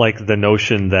 I don't like the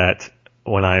notion that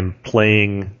when I'm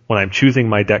choosing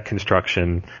my deck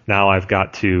construction, now I've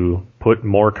got to put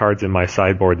more cards in my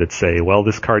sideboard that say, well,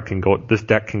 this deck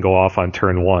can go off on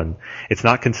turn 1. It's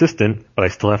not consistent, but I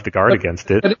still have to guard against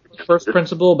it. First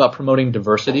principle about promoting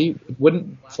diversity,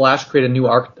 wouldn't Flash create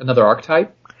another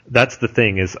archetype? That's the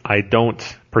thing, is I don't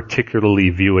particularly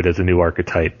view it as a new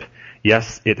archetype.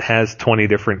 Yes, it has 20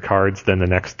 different cards than the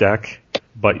next deck,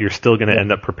 but you're still going to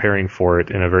end up preparing for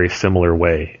it in a very similar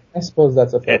way. I suppose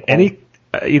that's a fair point.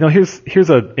 Here's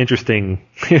an interesting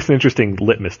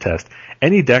litmus test.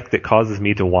 Any deck that causes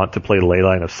me to want to play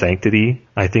Leyline of Sanctity,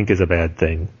 I think is a bad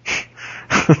thing.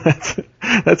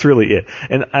 That's really it.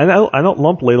 And I don't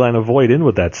lump Leyline of Void in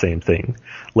with that same thing.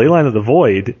 Leyline of the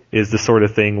Void is the sort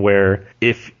of thing where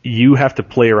if you have to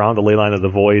play around the Leyline of the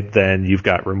Void, then you've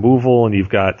got removal and you've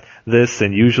got this,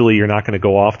 and usually you're not going to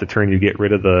go off the turn you get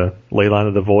rid of the Leyline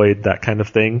of the Void, that kind of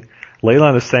thing.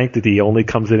 Leyline of Sanctity only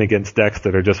comes in against decks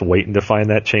that are just waiting to find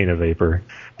that Chain of Vapor.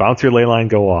 Bounce your Leyline,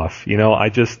 go off.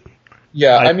 That's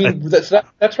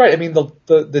right. I mean,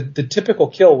 the typical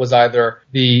kill was either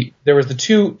there was the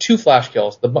two Flash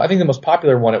kills. I think the most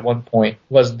popular one at one point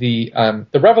was the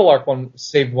Revelark one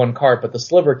saved 1 card, but the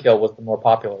Sliver kill was the more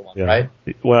popular one, right?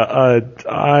 Well,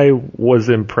 I was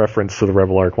in preference to the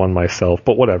Revelark one myself,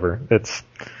 but whatever. That's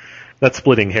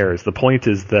splitting hairs. The point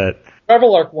is that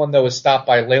Revelark one, though, was stopped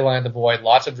by Leyline the Void,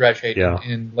 lots of Dredge Hate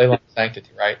in Leyline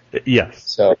Sanctity, right? Yes.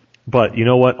 So, but you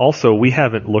know what? Also, we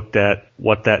haven't looked at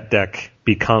what that deck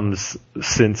becomes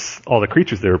since all the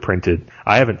creatures that were printed.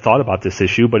 I haven't thought about this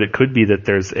issue, but it could be that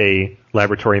there's a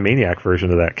Laboratory Maniac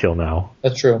version of that kill now.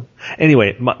 That's true.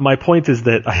 Anyway, my point is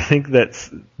that I think that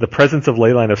the presence of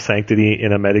Leyline of Sanctity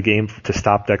in a metagame to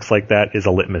stop decks like that is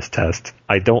a litmus test.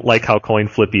 I don't like how coin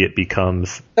flippy it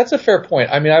becomes. That's a fair point.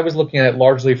 I mean, I was looking at it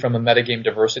largely from a metagame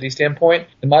diversity standpoint,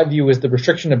 and my view is the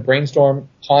restriction of Brainstorm,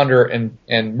 Ponder,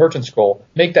 and Merchant Scroll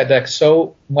make that deck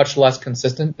so much less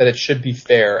consistent that it should be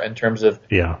fair in terms of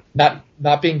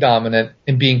not being dominant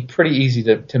and being pretty easy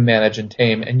to manage and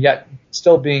tame, and yet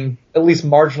still being at least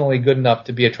marginally good enough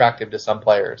to be attractive to some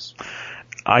players.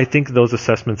 I think those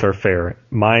assessments are fair.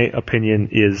 My opinion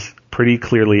is pretty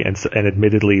clearly and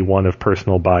admittedly one of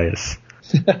personal bias.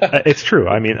 It's true.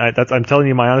 I mean, I'm telling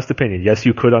you my honest opinion. Yes,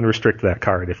 you could unrestrict that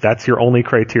card. If that's your only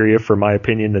criteria for my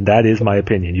opinion, then that is my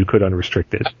opinion. You could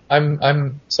unrestrict it.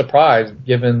 I'm surprised,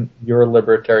 given your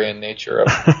libertarian nature.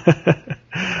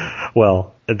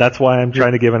 Well, that's why I'm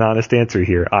trying to give an honest answer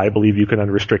here. I believe you can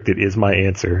unrestrict it is my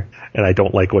answer, and I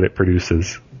don't like what it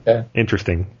produces. Okay.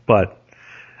 Interesting. But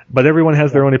everyone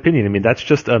has their own opinion. I mean, that's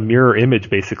just a mirror image,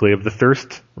 basically, of the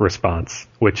thirst response,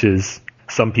 which is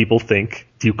some people think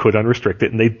you could unrestrict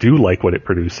it, and they do like what it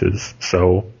produces.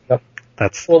 So yep.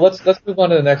 That's... Well, let's move on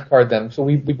to the next card then. So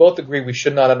we both agree we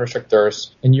should not unrestrict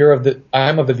thirst, and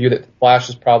I'm of the view that Flash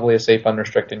is probably a safe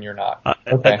unrestrict, and you're not.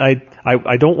 Okay.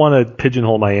 I don't want to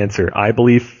pigeonhole my answer. I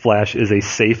believe Flash is a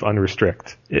safe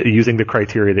unrestrict, using the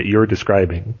criteria that you're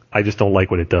describing. I just don't like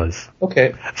what it does.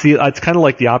 Okay. See, it's kind of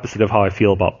like the opposite of how I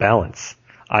feel about balance.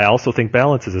 I also think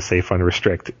balance is a safe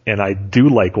unrestrict, and I do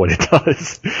like what it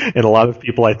does. And a lot of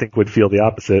people, I think, would feel the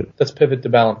opposite. Let's pivot to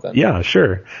balance then. Yeah,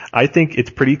 sure. I think it's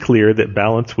pretty clear that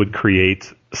balance would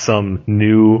create some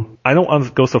new, I don't want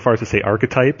to go so far as to say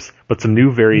archetypes, but some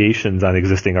new variations on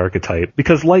existing archetype.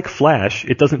 Because like Flash,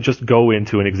 it doesn't just go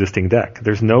into an existing deck.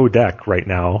 There's no deck right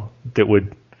now that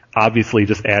would obviously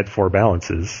just add 4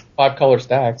 balances. 5 color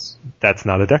stacks. That's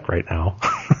not a deck right now.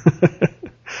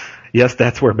 Yes,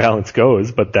 that's where balance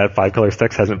goes, but that 5 color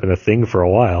stacks hasn't been a thing for a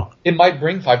while. It might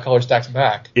bring 5 color stacks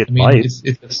back. It might.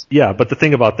 Yeah, but the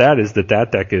thing about that is that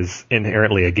deck is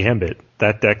inherently a gambit.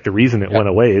 That deck, the reason it went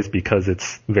away is because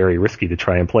it's very risky to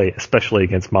try and play, especially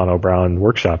against mono brown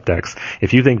workshop decks.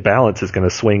 If you think balance is going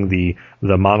to swing the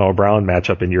mono brown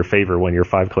matchup in your favor when you're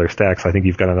 5 color stacks, I think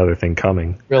you've got another thing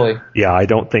coming. Really? Yeah, I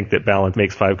don't think that balance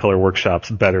makes 5 color workshops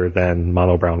better than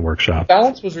mono brown workshop.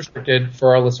 Balance was restricted,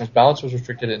 for our listeners, balance was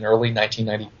restricted in early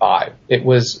 1995. It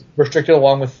was restricted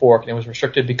along with Fork, and it was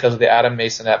restricted because of the Adam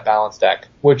Masonette balance deck,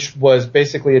 which was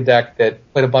basically a deck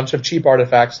that played a bunch of cheap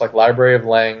artifacts like Library of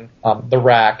Leng, the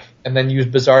Rack, and then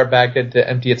used Bizarre Baghdad to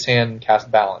empty its hand and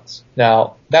cast balance.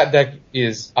 Now, that deck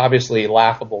is obviously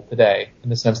laughable today in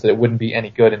the sense that it wouldn't be any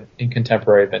good in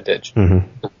contemporary vintage. Mm-hmm.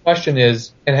 The question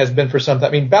is, and has been for some time,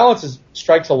 I mean, balance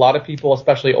strikes a lot of people,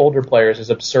 especially older players, as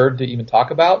absurd to even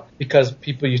talk about because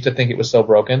people used to think it was so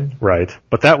broken. Right.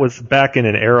 But that was back in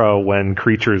an era when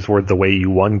creatures were the way you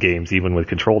won games, even with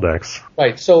control decks.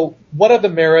 Right. So what are the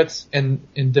merits and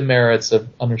demerits of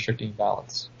unrestricting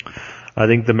balance? I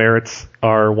think the merits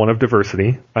are one of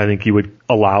diversity. I think you would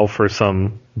allow for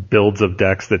some builds of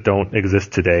decks that don't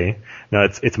exist today. Now,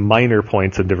 it's minor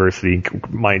points of diversity,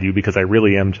 mind you, because I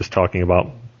really am just talking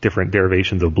about different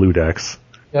derivations of blue decks.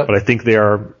 Yep. But I think they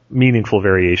are meaningful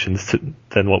variations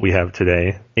than what we have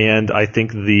today. And I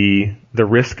think the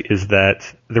risk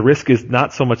is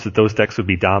not so much that those decks would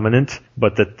be dominant,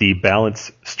 but that the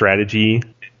balance strategy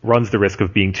runs the risk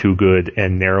of being too good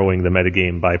and narrowing the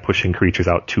metagame by pushing creatures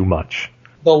out too much.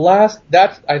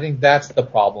 I think that's the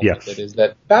problem yes. with it, is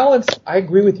that balance, I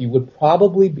agree with you, would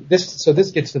probably be, this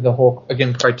gets to the whole,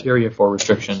 again, criteria for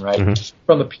restriction, right? Mm-hmm.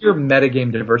 From a pure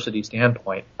metagame diversity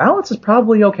standpoint, balance is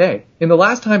probably okay. In the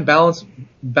last time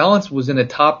balance was in a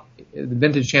top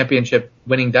vintage championship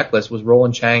winning deck list was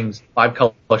Roland Chang's 5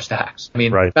 color stacks. I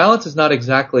mean, right. Balance is not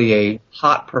exactly a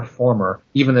hot performer,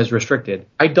 even as restricted.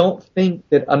 I don't think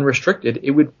that unrestricted,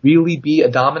 it would really be a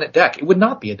dominant deck. It would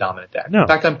not be a dominant deck. No. In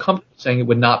fact, I'm comfortable saying it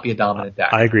would not be a dominant deck.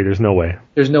 I agree. There's no way.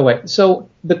 There's no way. So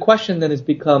the question then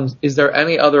becomes, is there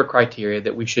any other criteria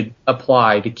that we should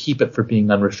apply to keep it from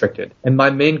being unrestricted? And my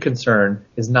main concern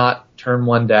is not turn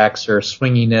 1 decks or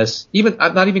swinginess.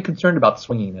 I'm not even concerned about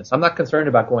swinginess. I'm not concerned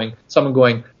about someone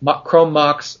going Chrome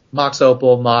Mox, Mox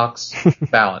Opal, Mox,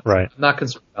 Balance. Right. I'm not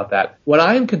concerned about that. What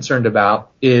I am concerned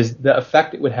about is the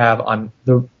effect it would have on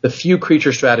the few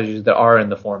creature strategies that are in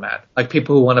the format. Like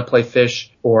people who want to play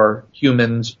fish or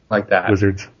humans like that.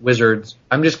 Wizards.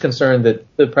 I'm just concerned that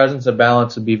the presence of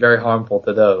balance would be very harmful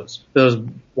to those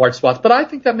white spots. But I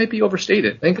think that may be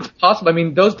overstated. I think it's possible. I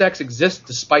mean, those decks exist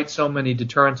despite so many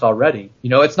deterrents already. You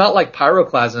know, it's not like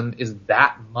Pyroclasm is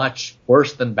that much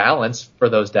worse than balance for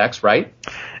those decks, right?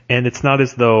 And it's not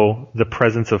as though the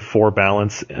presence of 4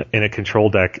 balance in a control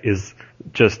deck is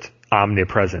just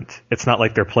omnipresent. It's not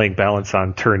like they're playing balance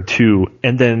on turn 2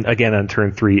 and then again on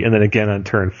turn 3 and then again on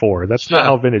turn 4. That's not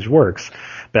how Vintage works.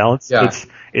 Balance,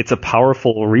 it's a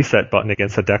powerful reset button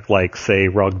against a deck like, say,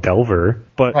 Rug Delver,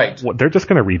 but they're just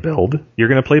going to rebuild. You're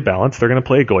going to play balance. They're going to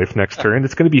play Goyf next turn.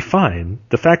 It's going to be fine.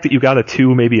 The fact that you got a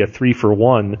 2, maybe a 3 for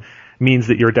 1 means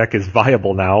that your deck is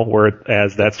viable now,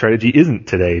 whereas that strategy isn't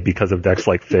today because of decks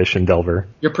like Fish and Delver.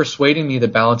 You're persuading me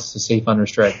that balance is a safe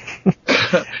unrestrict.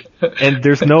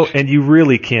 And you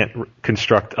really can't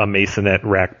construct a Masonette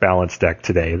rack balance deck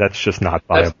today. That's just not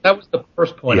viable. That was the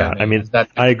first point. Yeah, I mean,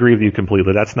 I agree with you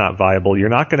completely. That's not viable. You're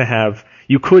not going to have.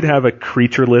 You could have a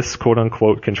creatureless, quote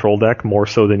unquote, control deck more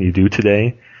so than you do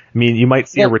today. I mean, you might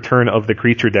see a return of the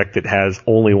creature deck that has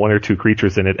only 1 or 2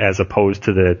 creatures in it, as opposed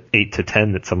to the 8 to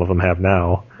 10 that some of them have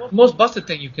now. The most busted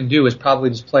thing you can do is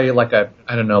probably just play like a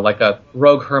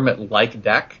Rogue Hermit-like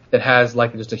deck that has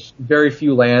like just very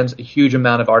few lands, a huge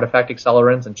amount of artifact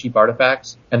accelerants and cheap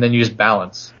artifacts, and then you just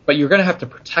balance. But you're going to have to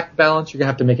protect balance. You're going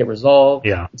to have to make it resolve.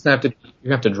 Yeah. You're going to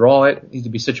have to draw it. It needs to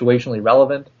be situationally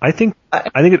relevant. I think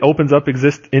it opens up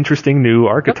interesting new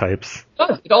archetypes. It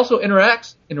does. It also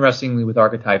interacts interestingly with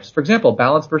archetypes. For example,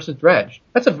 balance versus dredge.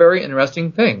 That's a very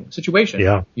interesting situation.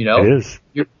 Yeah, it is.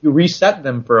 You reset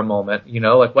them for a moment,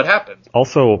 like what happens?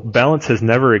 Also, balance has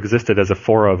never existed as a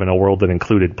fora in a world that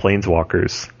included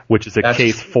planeswalkers, which is a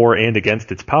case for and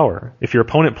against its power. If your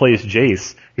opponent plays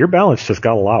Jace, your balance just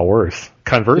got a lot worse.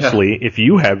 Conversely, if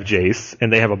you have Jace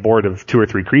and they have a board of 2 or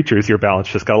 3 creatures, your balance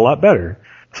just got a lot better.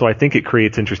 So I think it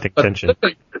creates interesting tension.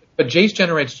 But Jace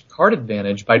generates card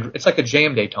advantage it's like a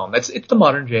Jayemdae tome. It's the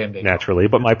modern Jayemdae tome. Naturally,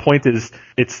 but my point is,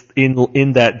 it's in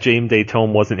that Jayemdae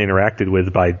tome wasn't interacted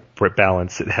with by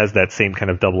balance. It has that same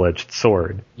kind of double-edged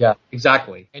sword. Yeah,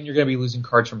 exactly. And you're going to be losing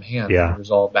cards from hand to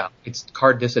resolve balance. It's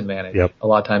card disadvantage a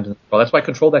lot of times. Well, that's why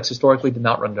control decks historically did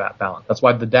not run balance. That's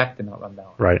why the deck did not run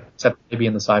balance. Right. Except maybe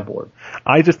in the sideboard.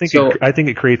 I just think I think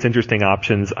it creates interesting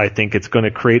options. I think it's going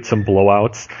to create some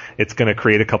blowouts. It's going to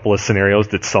create a couple of scenarios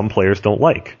that some players don't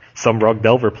like. Some Rug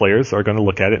Delver players are going to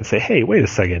look at it and say, hey, wait a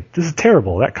second, this is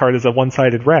terrible. That card is a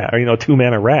one-sided wrath, or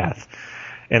 2-mana wrath.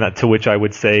 And to which I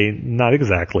would say, not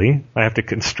exactly. I have to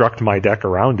construct my deck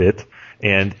around it,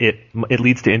 and it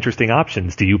leads to interesting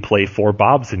options. Do you play 4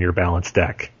 Bobs in your balance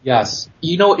deck? Yes.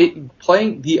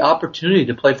 Playing the opportunity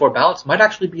to play 4 balance might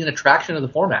actually be an attraction of the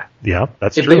format. Yeah,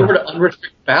 that's true. If they were to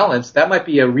unrestrict balance, that might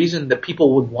be a reason that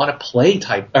people would want to play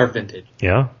Vintage.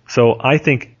 Yeah. So I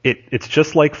think it's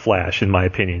just like Flash, in my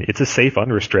opinion. It's a safe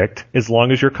unrestrict as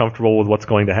long as you're comfortable with what's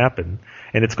going to happen.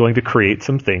 And it's going to create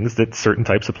some things that certain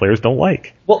types of players don't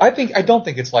like. Well, I don't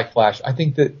think it's like Flash. I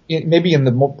think that maybe in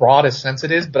the broadest sense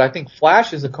it is, but I think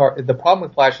Flash is a card. The problem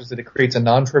with Flash is that it creates a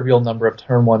non-trivial number of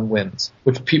turn 1 wins,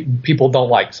 which people don't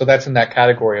like. So that's in that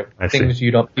category of things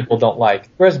people don't like.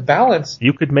 Whereas balance,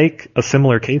 you could make a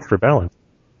similar case for balance.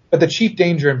 But the chief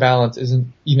danger in balance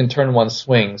isn't even turn 1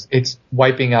 swings. It's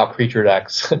wiping out creature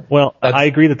decks. Well, I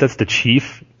agree that that's the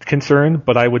chief concern,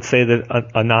 but I would say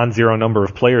that a non-zero number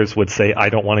of players would say, I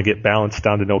don't want to get balanced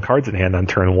down to no cards in hand on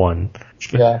turn 1.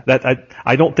 Yeah.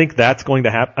 I don't think that's going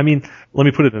to happen. I mean, let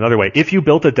me put it another way. If you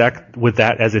built a deck with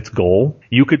that as its goal,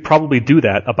 you could probably do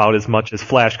that about as much as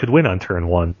Flash could win on turn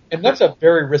 1. And that's a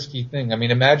very risky thing. I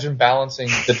mean, imagine balancing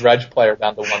the dredge player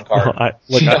down to 1 card.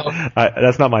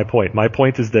 That's not my point. My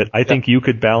point is that I think you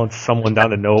could balance someone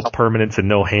down to no permanence and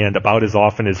no hand about as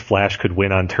often as Flash could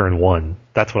win on turn 1.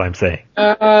 That's what I'm saying.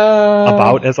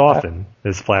 About as often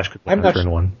as Flash could win on turn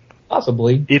 1.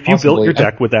 Possibly. If you built your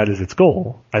deck with that as its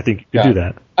goal, I think you could do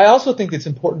that. I also think it's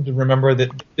important to remember that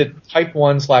Type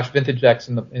 1/Vintage decks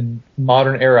in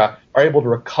modern era are able to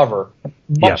recover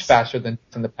much faster than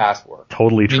in the past were.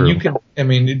 Totally true.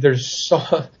 There's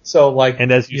so like.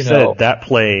 And as you said, that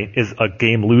play is a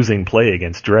game-losing play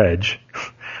against Dredge.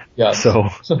 Yeah. So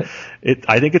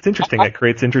I think it's interesting. It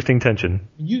creates interesting tension.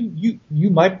 You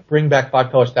might bring back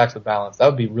 5-color stacks of balance. That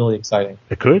would be really exciting.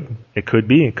 It could. It could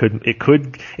be. It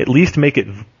could at least make it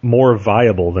more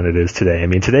viable than it is today. I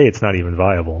mean, today it's not even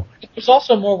viable. There's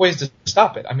also more ways to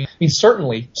stop it. I mean,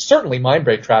 certainly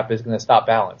Mindbreak Trap is going to stop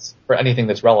balance for anything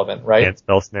that's relevant, right? And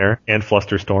Spell Snare and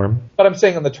Flusterstorm. But I'm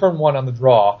saying on the turn 1 on the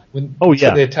draw, when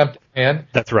the attempt to hand,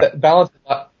 that's right. Balance is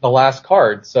not the last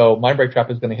card, so Mindbreak Trap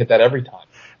is going to hit that every time.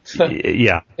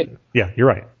 Yeah, you're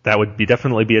right. That would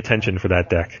definitely be a tension for that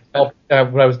deck. What I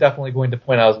was definitely going to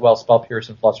point out as well, Spell Pierce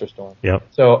and Flusterstorm. Yep.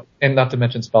 So, and not to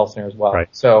mention Spell Snare as well. Right.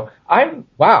 So I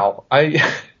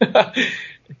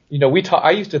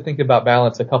used to think about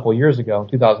balance a couple years ago in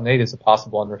 2008 as a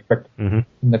possible unrestricted in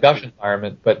the Gush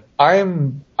environment, but I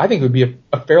think it would be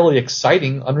a fairly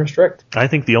exciting unrestrict. I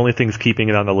think the only things keeping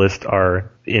it on the list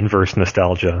are inverse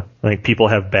nostalgia. I think people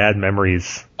have bad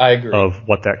memories of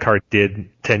what that card did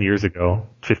 10 years ago,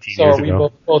 15 years ago. So are we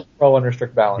both pro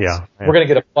unrestrict balance? Yeah. We're going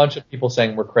to get a bunch of people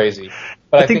saying we're crazy.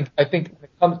 But I think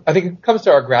it comes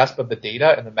to our grasp of the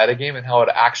data and the metagame and how it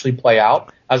actually play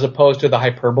out, as opposed to the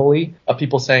hyperbole of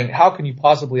people saying saying, how can you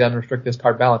possibly unrestrict this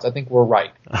card balance? I think we're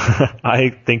right. I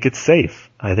think it's safe.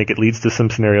 I think it leads to some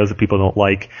scenarios that people don't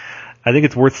like. I think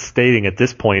it's worth stating at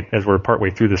this point, as we're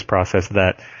partway through this process,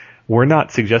 that we're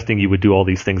not suggesting you would do all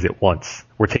these things at once.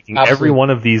 We're taking every one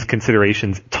of these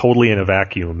considerations totally in a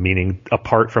vacuum, meaning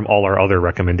apart from all our other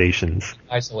recommendations.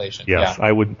 Isolation. Yes,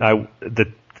 yeah.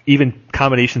 Even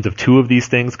combinations of two of these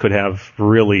things could have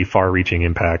really far-reaching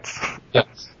impacts.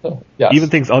 Yes. Yes. Even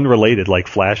things unrelated like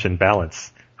flash and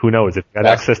balance. Who knows? If you got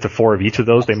access to 4 of each of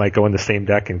those, they might go in the same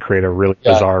deck and create a really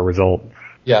bizarre result.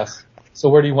 Yes. So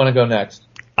where do you want to go next?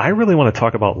 I really want to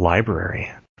talk about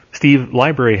library. Steve,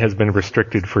 library has been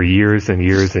restricted for years and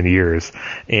years and years,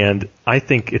 and I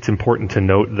think it's important to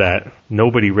note that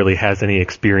nobody really has any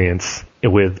experience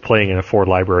with playing in a 4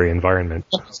 library environment.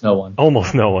 Almost no one.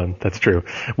 Almost no one, that's true.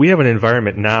 We have an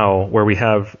environment now where we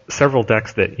have several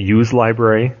decks that use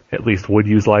library, at least would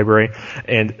use library,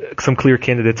 and some clear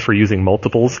candidates for using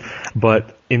multiples,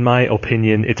 but in my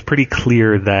opinion, it's pretty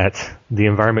clear that the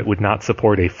environment would not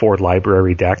support a 4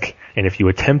 library deck, and if you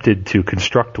attempted to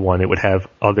construct one, it would have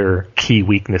other key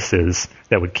weaknesses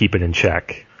that would keep it in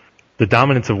check. The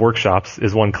dominance of workshops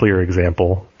is one clear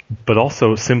example, but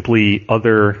also simply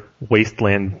other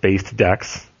wasteland-based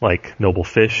decks like Noble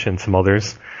Fish and some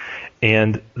others,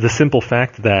 and the simple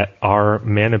fact that our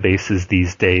mana bases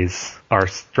these days are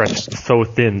stretched so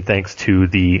thin thanks to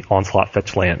the Onslaught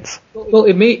fetch lands. Well,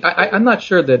 it may. I'm not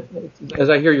sure that, as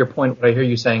I hear your point, what I hear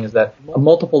you saying is that a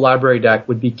multiple library deck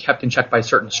would be kept in check by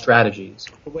certain strategies.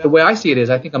 The way I see it is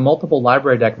I think a multiple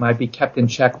library deck might be kept in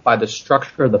check by the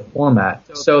structure of the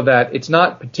format, so that it's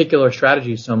not particular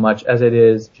strategies so much as it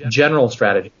is general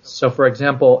strategies. So, for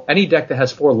example, any deck that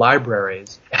has 4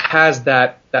 libraries has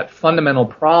that fundamental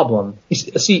problem.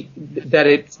 See, that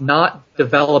it's not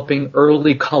developing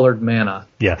early colored mana.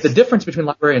 Yes. The difference between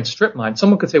library and strip mine,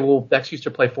 someone could say, well, decks used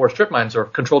to play 4 strip mines or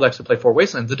control decks to play 4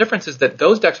 wastelands. The difference is that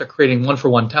those decks are creating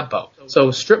 1-for-1 tempo.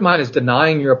 So strip mine is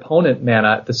denying your opponent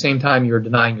mana at the same time you're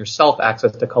denying yourself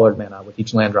access to colored mana with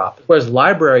each land drop. Whereas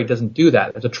library doesn't do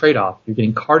that. There's a trade-off. You're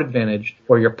getting card advantage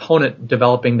for your opponent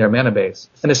developing their mana base.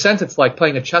 In a sense, it's like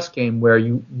playing a chess game where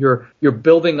you're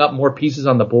building up more pieces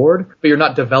on the board, but you're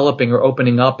not developing or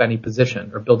opening up any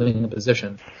position or building a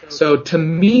position. So to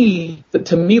me,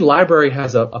 library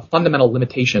has a fundamental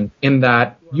limitation in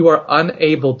that you are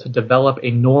unable to develop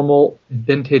a normal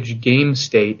vintage game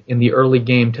state in the early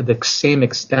game to the same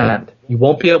extent. You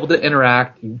won't be able to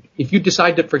interact. If you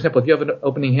decide to, for example, if you have an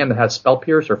opening hand that has Spell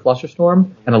Pierce or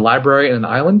Flusterstorm and a library and an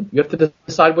island, you have to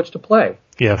decide which to play.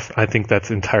 Yes, I think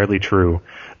that's entirely true.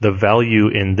 The value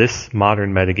in this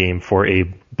modern metagame for a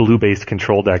blue-based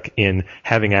control deck in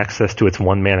having access to its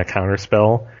 1-mana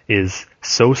counterspell is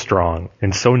so strong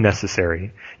and so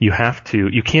necessary. You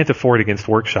can't afford against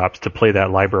workshops to play that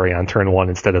library on turn 1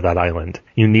 instead of that island.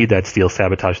 You need that Steel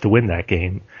Sabotage to win that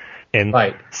game. And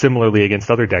Similarly against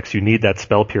other decks, you need that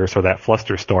Spell Pierce or that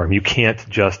Flusterstorm. You can't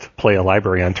just play a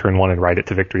library on turn 1 and ride it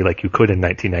to victory like you could in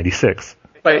 1996.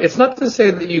 Right. It's not to say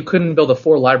that you couldn't build a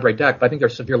 4 library deck, but I think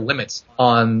there's severe limits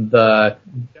on the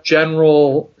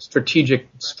general strategic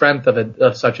strength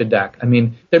of such a deck. I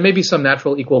mean, there may be some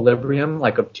natural equilibrium,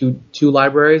 like of two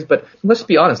libraries, but let's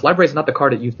be honest, library is not the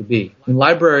card it used to be. I mean,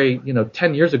 library,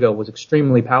 10 years ago was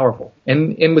extremely powerful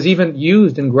and was even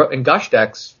used in Gush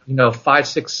decks, 5,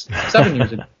 6, 7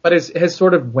 years ago, but it has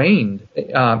sort of waned.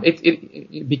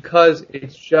 Because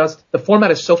it's just, the format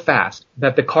is so fast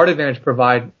that the card advantage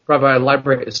provided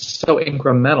library is so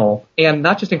incremental, and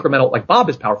not just incremental like Bob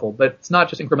is powerful, but it's not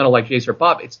just incremental like Jace or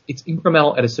Bob. It's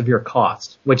incremental at a severe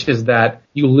cost, which is that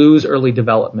you lose early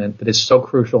development that is so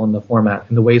crucial in the format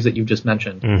in the ways that you just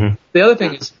mentioned. Mm-hmm. The other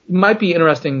thing is, it might be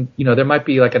interesting, there might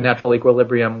be like a natural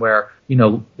equilibrium where,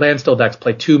 Landstill decks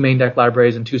play 2 main deck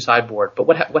libraries and 2 sideboard. But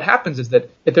what happens is that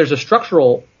if there's a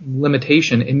structural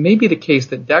limitation, it may be the case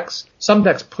that some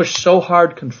decks push so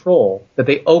hard control that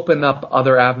they open up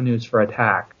other avenues for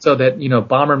attack. So that,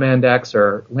 Bomberman decks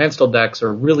or Landstill decks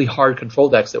or really hard control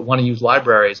decks that want to use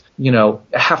libraries,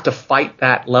 have to fight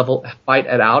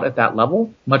it out at that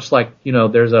level. Much like,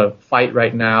 there's a fight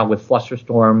right now with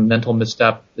Flusterstorm, Mental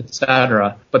Misstep,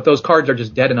 etc. But those cards are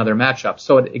just dead in other matchups.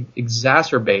 So it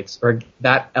exacerbates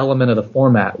that element of the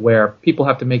format where people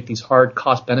have to make these hard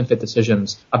cost-benefit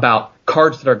decisions about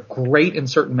cards that are great in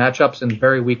certain matchups and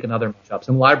very weak in other matchups.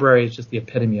 And library is just the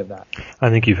epitome of that.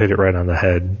 I think you've hit it right on the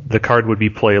head. The card would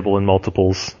be playable in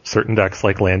multiples. Certain decks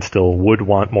like Landstill would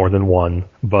want more than one,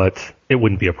 but it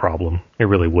wouldn't be a problem. It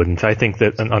really wouldn't. I think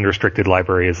that an unrestricted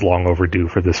library is long overdue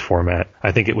for this format.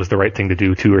 I think it was the right thing to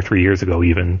do 2 or 3 years ago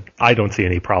even. I don't see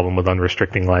any problem with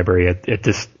unrestricting library at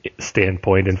this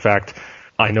standpoint. In fact,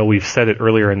 I know we've said it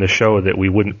earlier in the show that we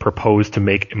wouldn't propose to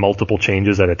make multiple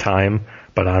changes at a time,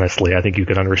 but honestly, I think you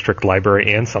could unrestrict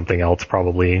library and something else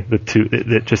probably, the two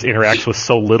that just interacts with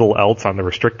so little else on the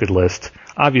restricted list.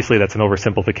 Obviously, that's an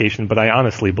oversimplification, but I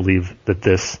honestly believe that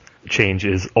this change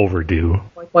is overdue.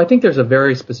 Well, I think there's a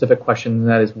very specific question, and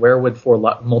that is where would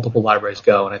multiple libraries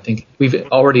go? And I think we've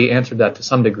already answered that to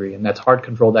some degree, and that's hard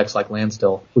control decks like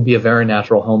Landstill would be a very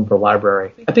natural home for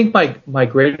library. I think my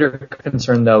greater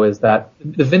concern, though, is that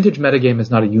the vintage metagame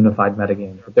is not a unified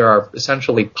metagame. There are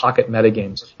essentially pocket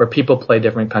metagames where people play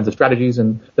different kinds of strategies,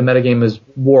 and the metagame is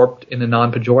warped in a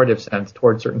non-pejorative sense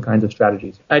towards certain kinds of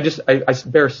strategies. I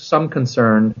bear some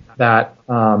concern that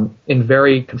in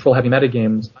very control-heavy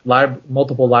metagames,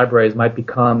 multiple libraries might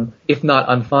become, if not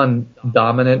unfun,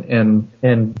 dominant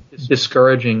and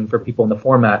discouraging for people in the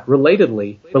format.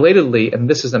 Relatedly, and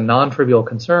this is a non-trivial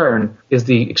concern, is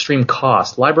the extreme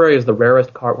cost. Library is the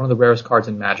rarest card, one of the rarest cards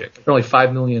in Magic. There are only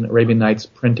 5 million Arabian Nights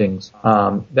printings.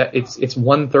 That it's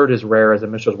 1/3 as rare as a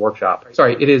Mishra's Workshop. There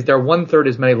are 1/3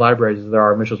 as many libraries as there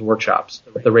are Mishra's Workshops.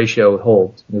 If the ratio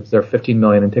holds, there are 15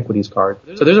 million Antiquities cards.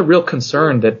 So there's a real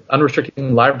concern that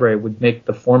unrestricting library would make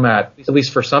the format, at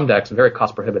least for some decks, very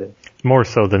cost prohibitive. More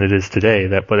so than it is today,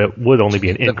 but it would only be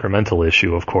an incremental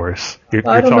issue, of course. You're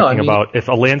talking about if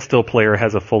a Landstill player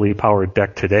has a fully powered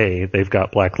deck today, they've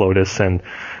got Black Lotus and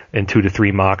 2 to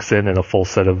 3 Moxen and a full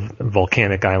set of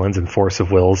Volcanic Islands and Force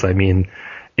of Wills. I mean,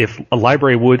 if a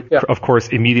library would, of course,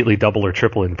 immediately double or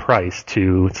triple in price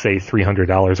to, say,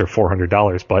 $300 or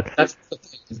 $400, but that's the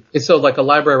thing. So like a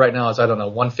library right now is, I don't know,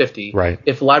 $150. Right.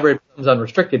 If a library becomes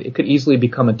unrestricted, it could easily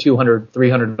become a $200,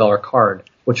 $300 card,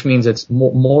 which means it's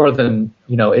more than,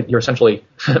 you're essentially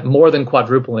more than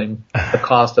quadrupling the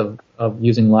cost of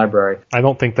using library. I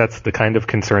don't think that's the kind of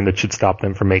concern that should stop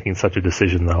them from making such a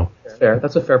decision, though. Fair.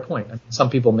 That's a fair point. Some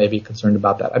people may be concerned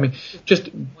about that. I mean, just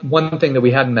one thing that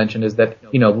we hadn't mentioned is that,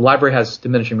 the library has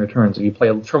diminishing returns. If you play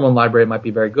a turn 1 library, it might be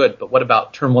very good, but what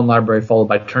about turn 1 library followed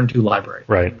by turn 2 library?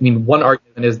 Right. I mean, one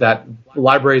argument is that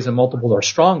libraries and multiples are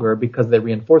stronger because they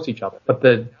reinforce each other. But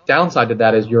the downside to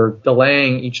that is you're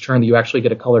delaying each turn that you actually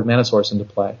get a colored mana source into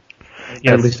play.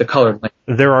 Yes. At least a colored lane.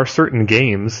 There are certain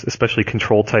games, especially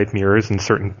control-type mirrors and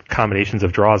certain combinations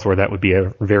of draws where that would be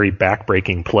a very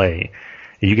back-breaking play.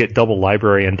 You get double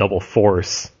library and double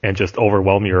force and just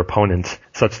overwhelm your opponent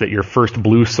such that your first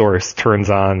blue source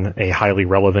turns on a highly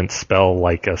relevant spell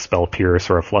like a Spell Pierce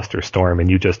or a Flusterstorm,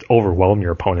 and you just overwhelm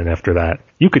your opponent after that.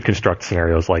 You could construct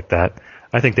scenarios like that.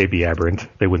 I think they'd be aberrant.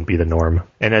 They wouldn't be the norm.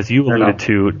 And as you alluded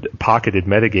to, pocketed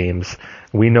metagames,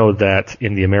 we know that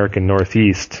in the American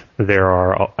Northeast, there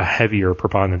are a heavier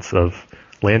preponderance of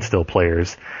Landstill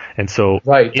players. And so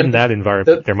in that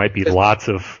environment, there might be lots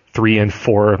of 3 and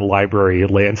 4 library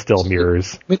Landstill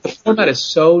mirrors. I mean, the format is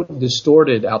so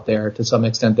distorted out there to some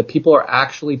extent that people are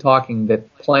actually talking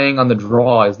that playing on the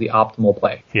draw is the optimal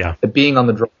play. Yeah. That being on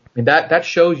the draw. I mean, that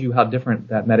shows you how different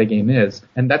that metagame is.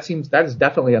 And that is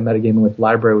definitely a metagame in which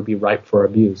library would be ripe for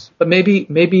abuse. But maybe,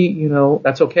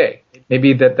 that's okay.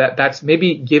 Maybe that's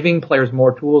maybe giving players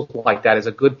more tools like that is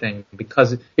a good thing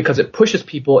because it pushes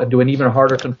people into an even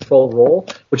harder control role,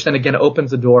 which then again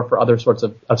opens the door for other sorts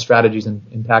of strategies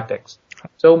and tactics.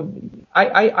 So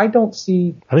I don't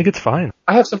see. I think it's fine.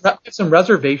 I have some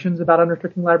reservations about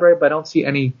unrestricting library, but I don't see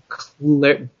any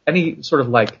sort of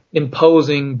like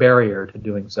imposing barrier to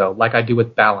doing so, like I do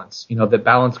with balance. That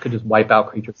balance could just wipe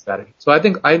out creature strategy. So I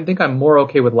think I'm more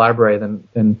okay with library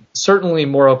than certainly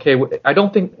more okay with. I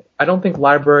don't think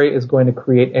library is going to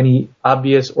create any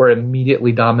obvious or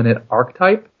immediately dominant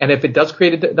archetype. And if it does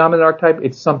create a dominant archetype,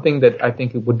 it's something that I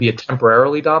think it would be a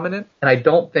temporarily dominant. And I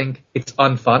don't think it's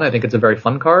unfun. I think it's a very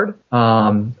fun card.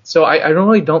 So I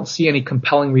really don't see any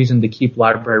compelling reason to keep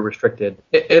library restricted.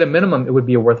 At a minimum, it would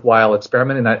be a worthwhile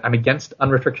experiment. And I'm against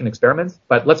unrestriction experiments.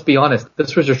 But let's be honest,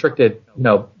 this was restricted,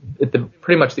 at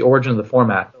pretty much the origin of the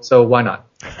format. So why not?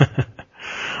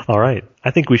 All right.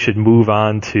 I think we should move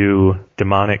on to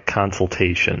Demonic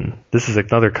Consultation. This is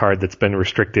another card that's been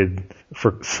restricted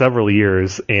for several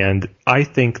years, and I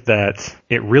think that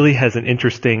it really has an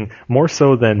interesting, more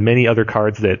so than many other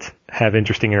cards that have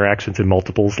interesting interactions in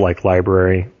multiples like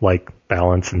Library, like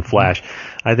Balance and Flash.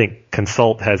 I think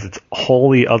Consult has its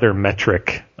wholly other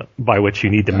metric by which you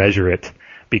need to measure it,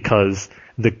 because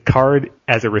the card,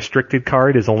 as a restricted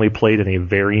card, is only played in a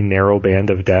very narrow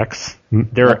band of decks.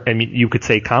 You could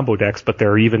say combo decks, but there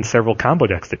are even several combo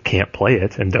decks that can't play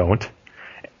it and don't.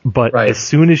 But as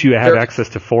soon as you have access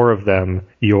to 4 of them,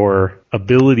 your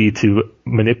ability to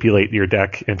manipulate your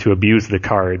deck and to abuse the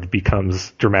card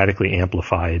becomes dramatically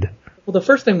amplified. Well, the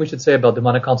first thing we should say about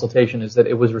demonic consultation is that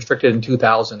it was restricted in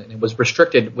 2000, and it was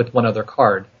restricted with one other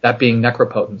card, that being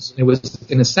Necropotence. It was,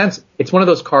 in a sense, it's one of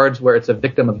those cards where it's a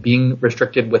victim of being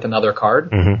restricted with another card.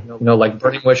 Mm-hmm. Like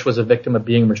Burning Wish was a victim of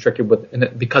being restricted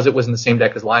because it was in the same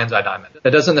deck as Lion's Eye Diamond.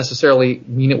 That doesn't necessarily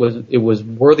mean it was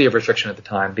worthy of restriction at the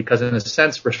time, because in a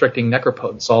sense, restricting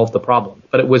Necropotence solved the problem.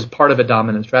 But it was part of a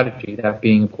dominant strategy, that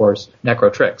being, of course,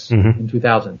 Necrotrix in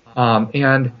 2000.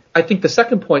 And I think the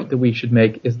second point that we should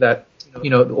make is that,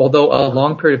 although a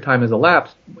long period of time has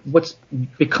elapsed, what's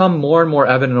become more and more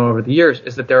evident over the years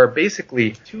is that there are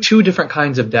basically two different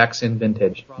kinds of decks in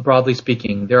Vintage, broadly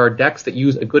speaking. There are decks that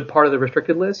use a good part of the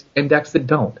restricted list and decks that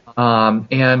don't.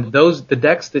 And the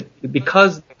decks that,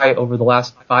 because over the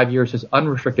last 5 years has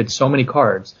unrestricted so many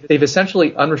cards, they've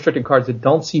essentially unrestricted cards that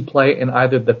don't see play in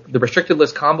either the restricted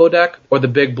list combo deck or the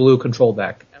big blue control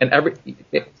deck. And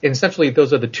essentially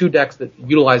those are the two decks that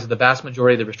utilize the vast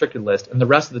majority of the restricted list, and the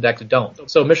rest of the decks don't.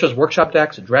 So Mishra's Workshop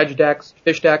decks, Dredge decks,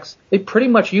 Fish decks, they pretty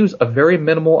much use a very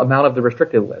minimal amount of the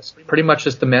restricted list. Pretty much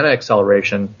just the mana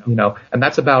acceleration, and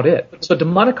that's about it. So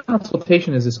Demonic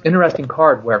Consultation is this interesting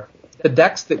card where the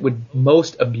decks that would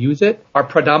most abuse it are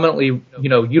predominantly,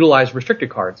 utilize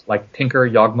restricted cards like Tinker,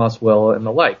 Yawgmoth's Will, and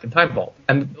the like, and Time Vault.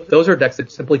 And those are decks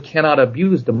that simply cannot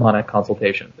abuse Demonic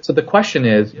Consultation. So the question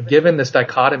is, given this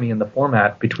dichotomy in the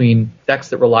format between decks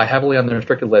that rely heavily on the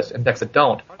restricted list and decks that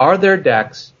don't, are there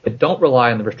decks that don't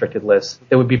rely on the restricted list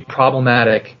that would be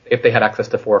problematic if they had access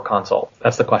to 4 console?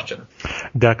 That's the question.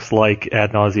 Decks like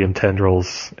Ad Nauseam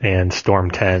Tendrils and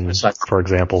Storm 10, Precisely. For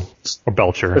example, or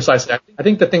Belcher. Precisely. I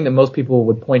think the thing that most people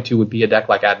would point to would be a deck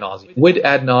like Ad Nauseam. Would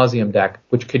Ad Nauseam deck,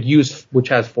 which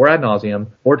has 4 Ad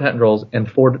Nauseam, 4 Tendrils, and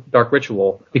 4 Dark Ritual,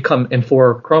 and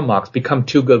 4 Chrome Mox, become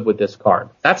too good with this card?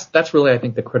 That's really, I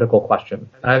think, the critical question.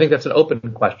 And I think that's an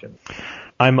open question.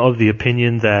 I'm of the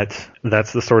opinion that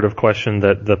that's the sort of question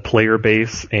that the player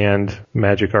base and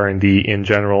Magic R&D in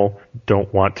general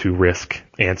don't want to risk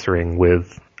answering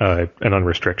with an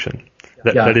unrestriction.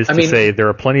 That is to say, there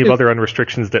are plenty of other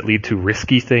unrestrictions that lead to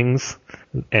risky things,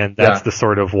 and that's the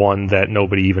sort of one that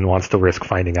nobody even wants to risk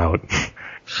finding out.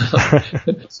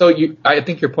 So I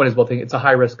think your point is well taken. It's a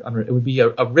high risk. It would be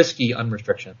a risky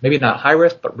unrestriction. Maybe not high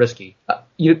risk, but risky.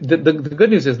 The good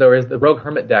news is though is the Rogue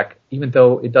Hermit deck, even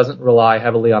though it doesn't rely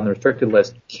heavily on the restricted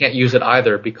list, can't use it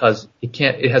either because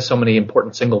it has so many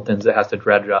important singletons it has to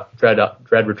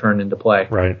dread return into play.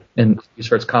 Right. And use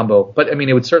for its combo. But I mean,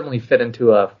 it would certainly fit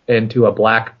into a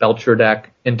black Belcher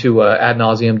deck, into a Ad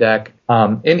Nauseam deck.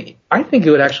 And I think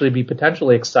it would actually be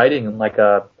potentially exciting in like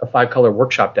a 5-color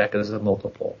Workshop deck as a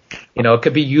multiple. It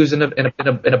could be used in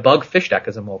a Bug Fish deck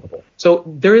as a multiple. So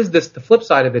there is the flip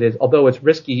side of it is, although it's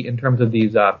risky in terms of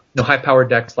these, high-powered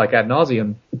decks like Ad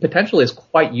Nauseam, it potentially is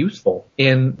quite useful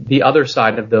in the other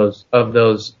side of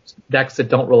those decks that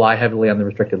don't rely heavily on the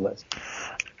restricted list.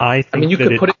 You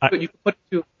could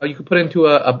put it into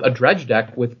a Dredge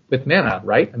deck with mana,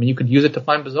 right? I mean, you could use it to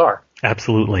find Bazaar.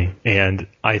 Absolutely. And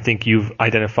I think you've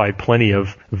identified plenty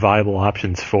of viable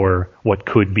options for what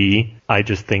could be. I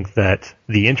just think that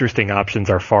the interesting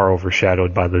options are far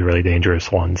overshadowed by the really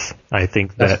dangerous ones. I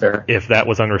think that if that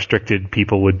was unrestricted,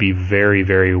 people would be very,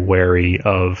 very wary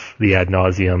of the Ad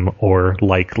Nauseam or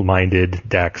like-minded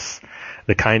decks.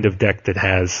 The kind of deck that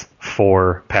has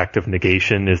 4 Pact of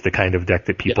Negation is the kind of deck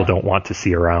that people don't want to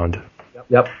see around.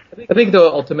 Yep. I think, though,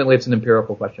 ultimately it's an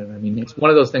empirical question. I mean, it's one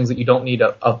of those things that you don't need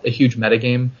a huge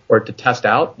metagame or to test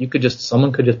out.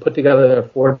 Someone could just put together a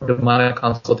 4 Demonic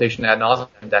Consultation Ad Nauseam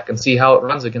deck and see how it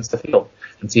runs against the field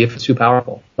and see if it's too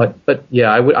powerful. But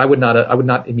yeah, I would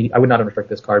not restrict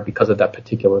this card because of that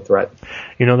particular threat.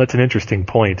 That's an interesting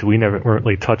point. We never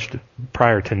really touched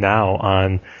prior to now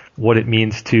on what it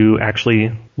means to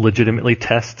actually legitimately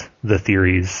test the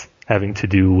theories having to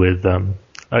do with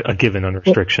a given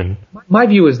unrestriction. My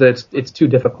view is that it's too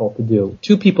difficult to do.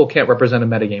 2 people can't represent a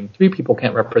metagame. 3 people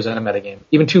can't represent a metagame.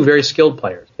 Even 2 very skilled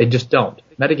players. They just don't.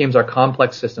 Metagames are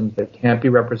complex systems that can't be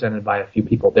represented by a few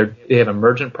people. They have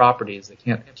emergent properties that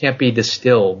can't be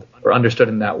distilled or understood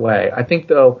in that way. I think,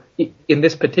 though, in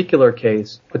this particular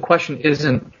case, the question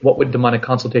isn't what would Demonic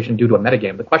Consultation do to a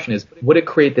metagame. The question is, would it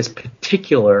create this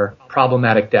particular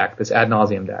problematic deck, this Ad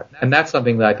Nauseam deck? And that's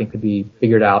something that I think could be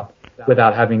figured out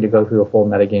without having to go through a full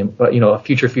metagame, but a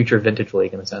future Vintage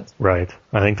League in a sense. Right.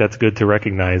 I think that's good to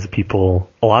recognize. A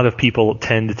lot of people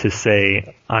tend to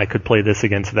say, I could play this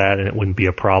against that and it wouldn't be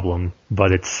a problem,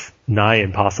 but it's nigh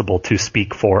impossible to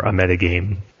speak for a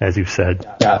metagame, as you've said.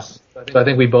 Yes. So I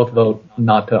think we both vote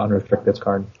not to unrestrict this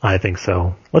card. I think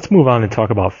so. Let's move on and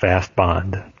talk about Fast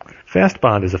Bond. Fast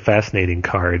Bond is a fascinating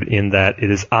card in that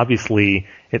it is obviously,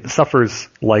 it suffers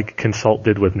like Consult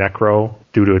did with Necro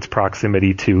due to its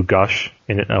proximity to Gush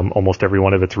in almost every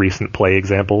one of its recent play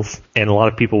examples. And a lot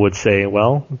of people would say,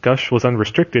 well, Gush was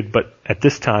unrestricted, but at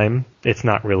this time, it's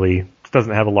not really, it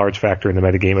doesn't have a large factor in the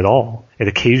metagame at all. It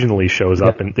occasionally shows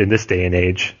up in this day and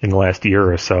age, in the last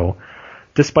year or so,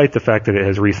 despite the fact that it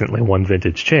has recently won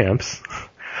Vintage Champs.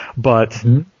 But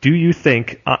do you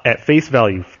think, at face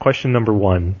value, question number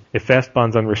one, if Fast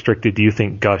Bond's unrestricted, do you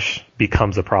think Gush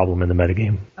becomes a problem in the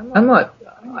metagame?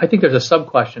 I think there's a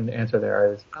sub-question to answer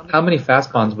there is, how many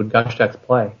Fast Bonds would Gush decks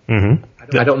play?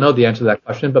 Mm-hmm. I don't know the answer to that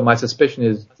question, but my suspicion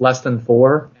is less than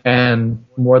 4 and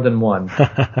more than 1.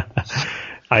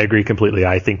 I agree completely.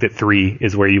 I think that 3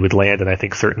 is where you would land, and I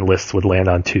think certain lists would land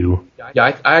on 2.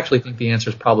 Yeah, I actually think the answer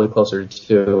is probably closer to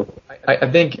 2.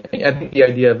 I think the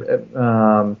idea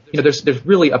of there's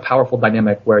really a powerful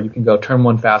dynamic where you can go turn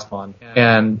 1 Fast Bond,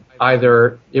 and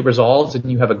either it resolves and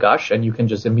you have a Gush and you can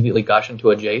just immediately Gush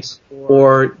into a Jace,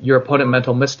 or your opponent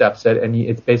mental missteps it and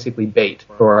it's basically bait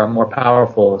for a more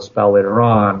powerful spell later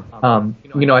on.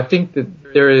 I think that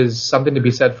there is something to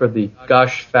be said for the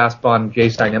Gush, Fast Bond,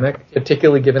 Jace dynamic,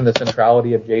 particularly given the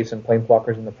centrality of Jace and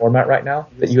Planeswalkers in the format right now,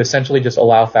 that you essentially just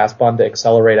allow Fast Bond to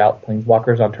accelerate out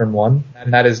Planeswalkers on turn 1,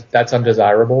 and that's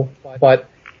undesirable. But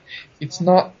it's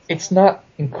not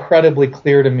incredibly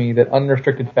clear to me that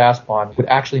unrestricted Fast Bond would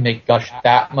actually make Gush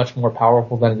that much more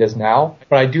powerful than it is now,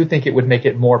 but I do think it would make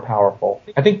it more powerful.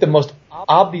 I think the most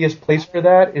obvious place for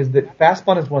that is that Fast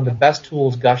Bond is one of the best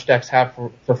tools Gush decks have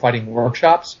for fighting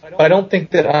workshops, but I don't think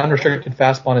that unrestricted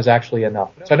Fast Bond is actually enough.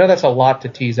 So I know that's a lot to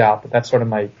tease out, but that's sort of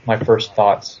my first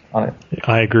thoughts on it.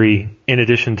 I agree. In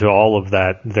addition to all of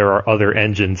that, there are other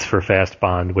engines for Fast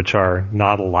Bond which are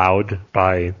not allowed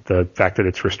by the fact that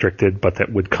it's restricted, but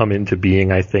that would come into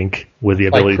being, I think, with the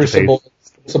ability to face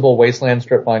Crucible, Wasteland,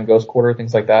 Stripline, Ghost Quarter,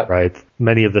 things like that. Right.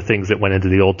 Many of the things that went into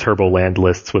the old Turbo Land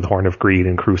lists with Horn of Greed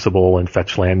and Crucible and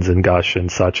Fetch Lands and Gush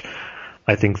and such,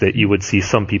 I think that you would see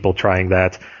some people trying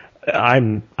that.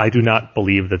 I do not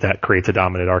believe that creates a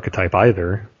dominant archetype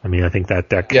either. I mean, I think that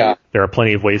deck, there are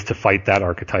plenty of ways to fight that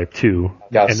archetype too.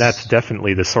 Yes. And that's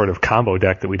definitely the sort of combo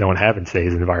deck that we don't have in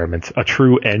today's environment. A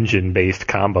true engine-based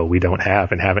combo we don't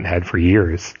have and haven't had for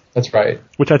years. That's right.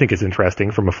 Which I think is interesting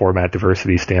from a format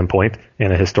diversity standpoint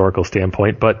and a historical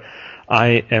standpoint, but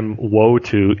I am woe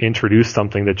to introduce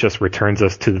something that just returns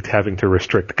us to having to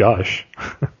restrict Gush.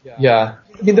 Yeah.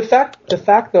 I mean, the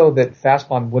fact though that Fast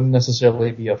Bond wouldn't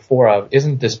necessarily be a 4 of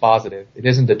isn't dispositive. It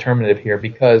isn't determinative here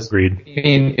because, Agreed. I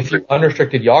mean, if you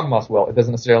unrestricted Yawgmoth's Will, it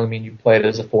doesn't necessarily mean you play it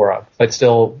as a 4 of. It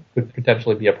still could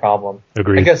potentially be a problem.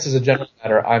 Agreed. I guess as a general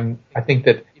matter, I think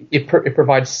that it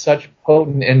provides such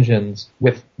potent engines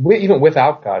even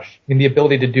without Gush, and the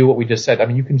ability to do what we just said. I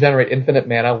mean, you can generate infinite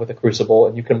mana with a Crucible,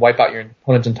 and you can wipe out your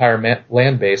opponent's entire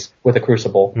land base with a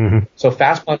Crucible. Mm-hmm. So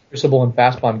Fast Bond Crucible and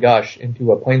Fast Bond Gush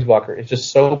into a Planeswalker is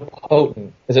just so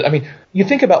potent. I mean, you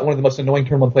think about one of the most annoying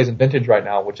turn 1 plays in Vintage right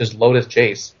now, which is Lotus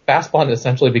Jace. Fast Bond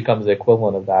essentially becomes the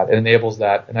equivalent of that. It enables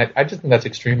that, and I just think that's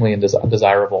extremely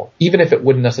undesirable. Even if it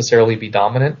wouldn't necessarily be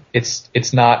dominant,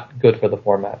 it's not good for the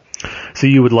format. So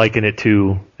you would liken it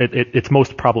to its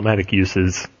most problematic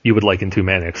uses. You would liken to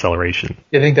mana acceleration.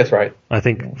 I think that's right. I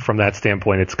think from that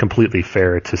standpoint, it's completely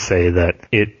fair to say that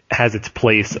it has its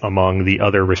place among the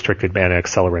other restricted mana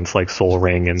accelerants like Soul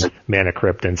Ring and Mana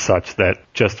Crypt and such that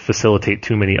just facilitate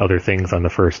too many other things on the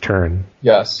first turn.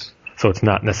 Yes. So it's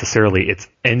not necessarily its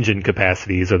engine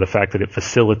capacities or the fact that it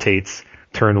facilitates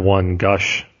turn 1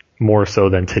 Gush more so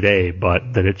than today,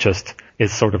 but that it just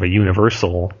is sort of a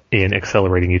universal in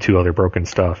accelerating you to other broken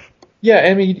stuff. Yeah,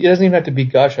 I mean, it doesn't even have to be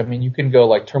Gush. I mean, you can go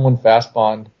like turn 1 Fast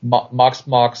Bond, Mox,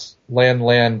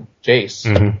 Land, Jace.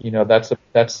 Mm-hmm. You know,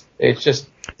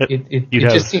 You'd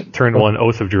have turn 1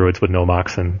 Oath of Druids with no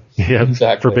Moxen. Yeah,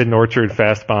 exactly. Forbidden Orchard,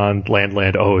 Fast Bond,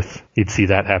 Land, Oath. You'd see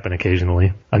that happen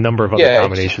occasionally. A number of other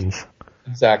combinations.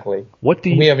 Exactly. What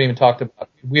do you? We haven't even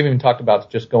talked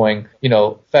about just going,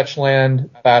 fetch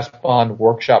land, Fast Bond,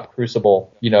 Workshop,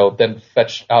 Crucible, then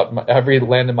fetch out every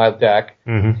land in my deck,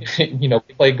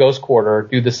 mm-hmm. Play Ghost Quarter,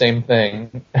 do the same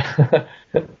thing, yep.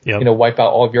 Wipe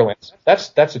out all of your lands.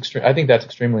 That's extreme. I think that's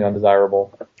extremely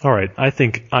undesirable. All right. I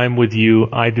think I'm with you.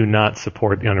 I do not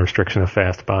support the unrestriction of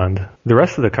Fast Bond. The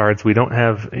rest of the cards we don't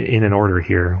have in an order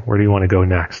here. Where do you want to go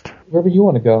next? Wherever you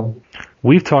want to go.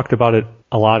 We've talked about it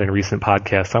a lot in recent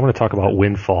podcasts. I want to talk about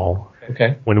Windfall.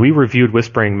 Okay. When we reviewed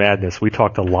Whispering Madness, we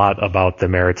talked a lot about the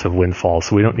merits of Windfall,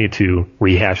 so we don't need to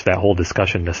rehash that whole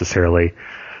discussion necessarily.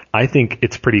 I think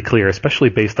it's pretty clear, especially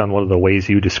based on one of the ways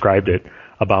you described it,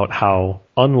 about how,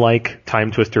 unlike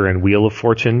Time Twister and Wheel of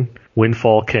Fortune,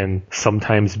 Windfall can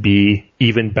sometimes be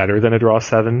even better than a draw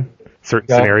 7. Certain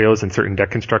scenarios and certain deck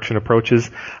construction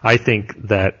approaches. I think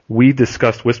that we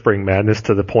discussed Whispering Madness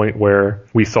to the point where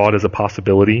we saw it as a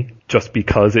possibility just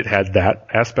because it had that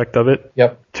aspect of it.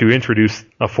 Yep. To introduce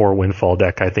a 4 Windfall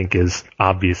deck, I think is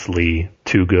obviously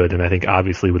too good, and I think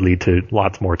obviously would lead to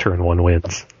lots more turn 1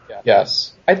 wins.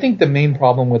 Yes. I think the main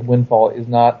problem with Windfall is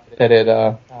not that it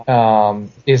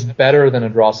is better than a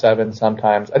draw 7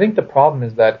 sometimes. I think the problem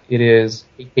is that it is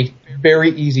a very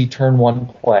easy turn 1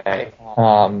 play,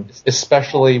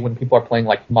 especially when people are playing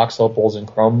like Mox Opals and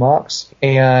Chrome Mox.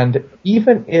 And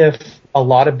even if a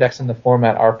lot of decks in the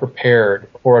format are prepared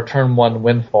for a turn 1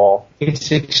 Windfall,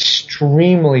 it's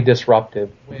extremely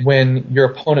disruptive when your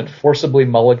opponent forcibly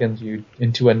mulligans you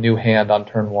into a new hand on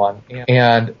turn 1.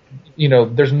 And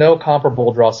there's no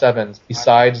comparable draw 7s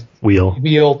besides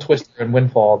Wheel, Twister, and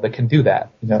Windfall that can do that.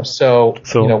 So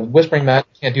Whispering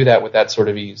Madness can't do that with that sort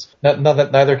of ease.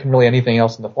 Neither can really anything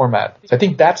else in the format. So I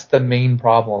think that's the main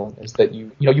problem, is that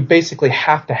you basically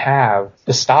have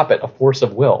to stop it, a Force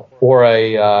of Will or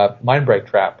a Mindbreak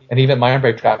Trap. And even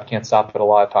Mindbreak Trap can't stop it a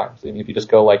lot of times. I mean, if you just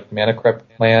go like Mana Crypt,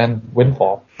 Land,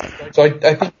 Windfall. So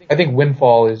I think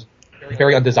Windfall is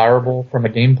very undesirable from a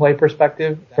gameplay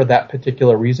perspective for that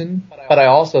particular reason. But I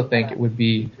also think it would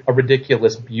be a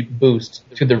ridiculous boost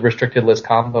to the restricted list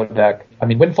combo deck. I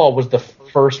mean, Windfall was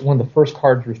one of the first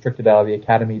cards restricted out of the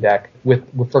Academy deck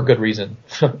for good reason.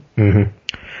 Mm-hmm.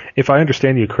 If I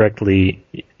understand you correctly,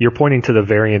 you're pointing to the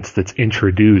variance that's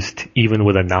introduced even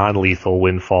with a non-lethal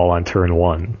Windfall on turn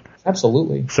 1.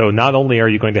 Absolutely. So not only are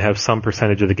you going to have some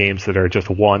percentage of the games that are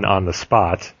just 1 on the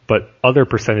spot, but other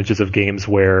percentages of games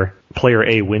where player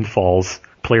A windfalls,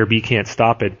 player B can't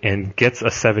stop it, and gets a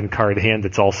 7-card hand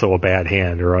that's also a bad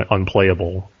hand or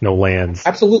unplayable, no lands.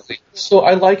 Absolutely. So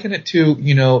I liken it to,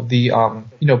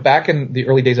 back in the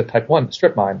early days of Type 1,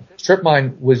 Strip Mine. Strip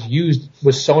Mine was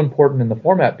so important in the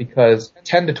format because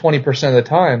 10 to 20% of the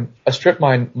time, a Strip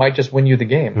Mine might just win you the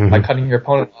game by cutting your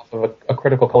opponent off of a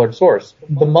critical colored source.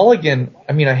 The mulligan,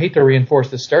 I hate to reinforce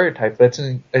this stereotype, but it's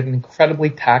an incredibly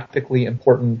tactically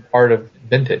important part of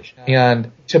Vintage. And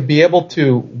to be able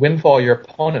to windfall your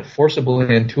opponent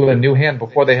forcibly into a new hand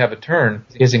before they have a turn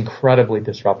is incredibly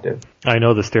disruptive. I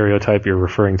know the stereotype you're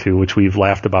referring to, which we've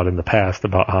laughed about in the past,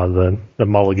 about how the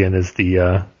mulligan is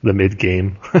the mid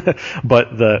game.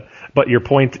 But your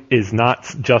point is not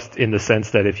just in the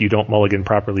sense that if you don't mulligan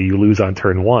properly, you lose on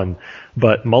turn 1.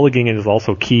 But mulliganing is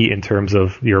also key in terms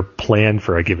of your plan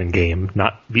for a given game,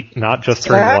 not just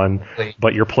turn 1,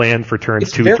 but your plan for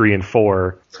turns 2, 3, and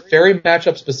 4. It's very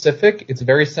matchup specific. It's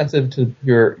very sensitive to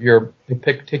your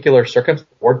particular circumstance,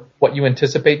 or what you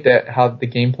anticipate how the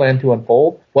game plan to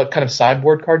unfold, what kind of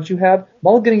sideboard cards you have.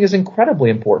 Mulliganing is incredibly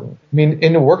important. I mean,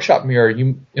 in a workshop mirror,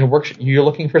 you're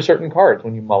looking for certain cards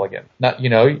when you mulligan, not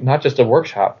just a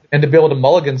workshop. And to be able to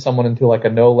mulligan someone into like a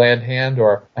no land hand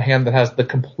or a hand that has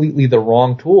completely the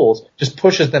wrong tools just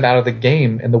pushes them out of the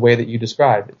game in the way that you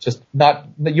described. It's just you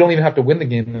don't even have to win the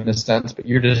game in a sense, but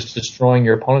you're just destroying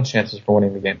your opponent's chances for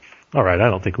winning the game. All right, I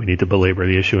don't think we need to belabor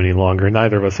the issue any longer.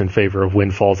 Neither of us in favor of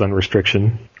Windfall's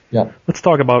Unrestriction. Yeah. Let's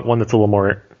talk about one that's a little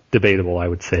more debatable, I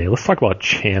would say. Let's talk about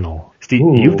Channel. Steve,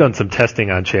 Ooh. You've done some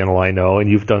testing on Channel, I know, and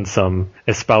you've done some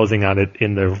espousing on it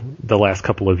in the last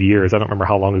couple of years. I don't remember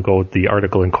how long ago the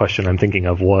article in question I'm thinking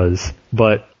of was,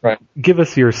 but right. Give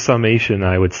us your summation,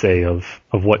 I would say, of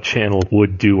what Channel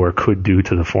would do or could do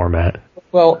to the format.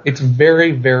 Well, it's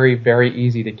very, very, very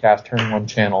easy to cast turn 1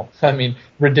 Channel. I mean,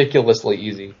 ridiculously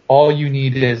easy. All you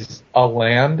need is a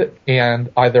land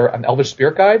and either an Elvish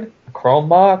Spirit Guide, a Chrome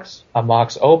Mox, a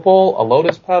Mox Opal, a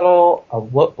Lotus Petal, a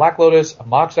Black Lotus, a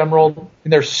Mox Emerald.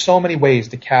 And there's so many ways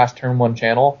to cast turn 1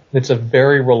 Channel. It's a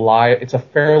fairly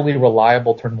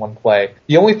reliable turn 1 play.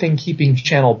 The only thing keeping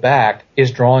Channel back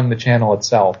is drawing the channel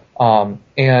itself.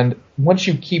 And once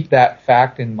you keep that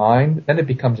fact in mind, then it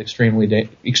becomes extremely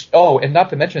dangerous. Oh, and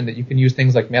not to mention that you can use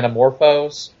things like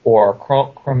Manamorphose or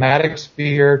Chromatic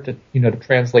Sphere to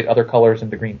translate other colors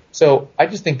into green. So I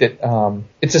just think that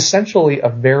it's essentially a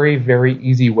very, very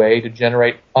easy way to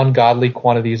generate ungodly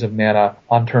quantities of mana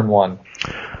on turn 1.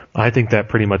 I think that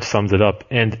pretty much sums it up.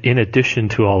 And in addition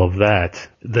to all of that,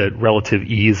 the relative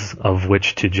ease of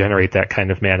which to generate that kind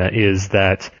of mana is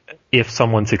that if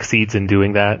someone succeeds in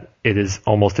doing that, it is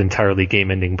almost entirely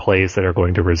game-ending plays that are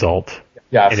going to result.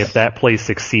 Yes. And if that play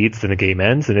succeeds, then the game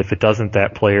ends. And if it doesn't,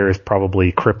 that player is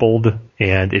probably crippled,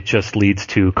 and it just leads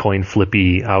to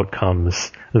coin-flippy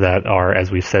outcomes that are,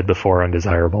 as we've said before,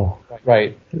 undesirable.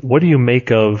 Right. What do you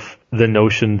make of the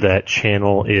notion that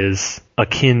Channel is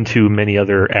akin to many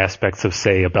other aspects of,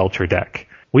 say, a Belcher deck?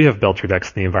 We have Belcher decks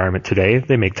in the environment today.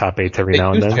 They make top 8s every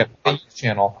now and then. They use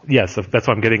channel. Yes, that's what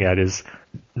I'm getting at is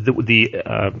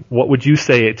what would you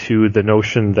say to the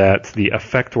notion that the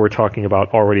effect we're talking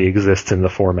about already exists in the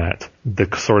format? The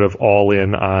sort of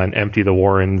all-in on empty the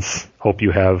warrens, hope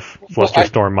you have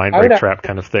Flusterstorm, Mindbreak Trap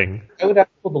kind of thing. I would ask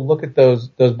people to look at those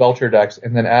Belcher decks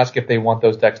and then ask if they want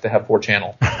those decks to have 4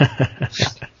 channel.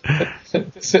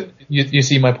 You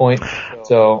see my point?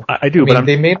 So I do,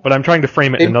 but I'm trying to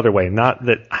frame it in another way. Not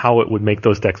that how it would make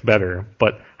those decks better,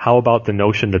 but how about the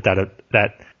notion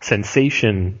that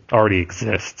sensation already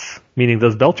exists? Meaning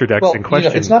those Belcher decks in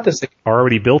question it's not the same. Are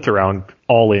already built around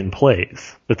all-in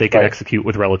plays that they can execute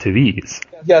with relative ease.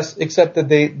 Yes, except that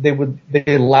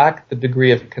they lack the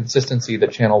degree of consistency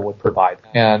that channel would provide.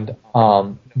 And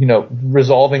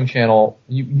resolving channel,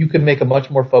 you could make a much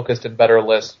more focused and better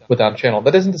list without channel.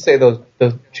 That isn't to say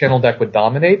the channel deck would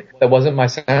dominate. That wasn't my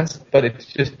sense, but it's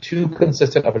just too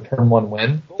consistent of a turn 1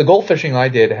 win. The gold fishing I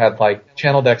did had like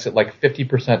channel decks at like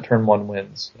 50% turn 1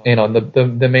 wins.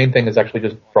 The main thing is actually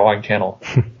just drawing channel.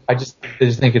 I just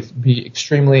think it'd be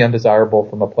extremely undesirable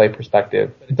from a play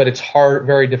perspective, but it's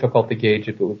very difficult to gauge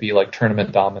if it would be like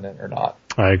tournament dominant or not.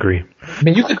 I agree.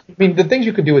 The things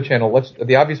you could do with channel,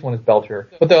 the obvious one is Belcher,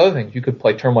 but the other things, you could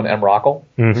play turn 1 Emrakul.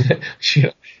 Mm-hmm.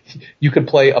 You could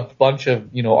play a bunch of,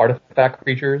 artifact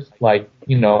creatures, like,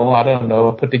 I don't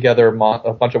know, put together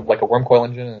a bunch of like a Wormcoil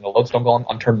Engine and a Lodestone Golem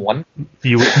on turn 1.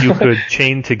 You could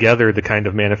chain together the kind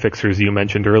of mana fixers you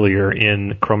mentioned earlier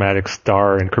in Chromatic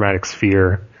Star and Chromatic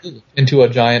Sphere. Into a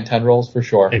giant tendrils, for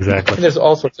sure. Exactly. And there's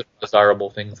all sorts of desirable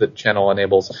things that channel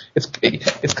enables. It's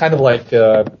kind of like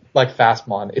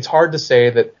Fastmon. It's hard to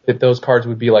say that those cards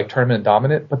would be like tournament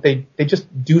dominant, but they just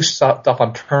do stuff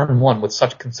on turn 1 with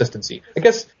such consistency. I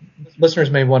guess listeners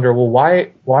may wonder, well,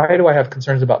 why do I have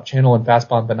concerns about channel and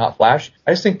Fastmon but not Flash?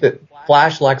 I just think that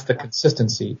Flash lacks the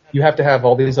consistency. You have to have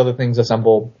all these other things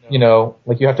assembled,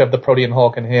 like you have to have the Protean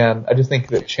Hulk in hand. I just think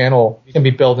that channel can be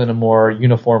built in a more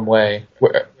uniform way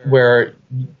where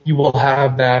you will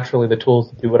have naturally the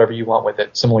tools to do whatever you want with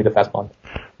it, similarly to Fastmon.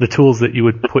 The tools that you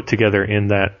would put together in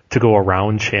that to go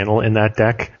around channel in that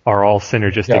deck are all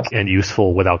synergistic and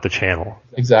useful without the channel.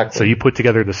 Exactly. So you put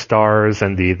together the stars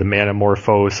and the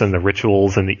Manamorphose and the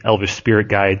rituals and the Elvish Spirit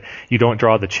Guide. You don't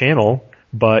draw the channel,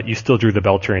 but you still drew the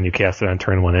Belcher and you cast it on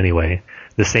turn 1 anyway.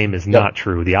 The same is not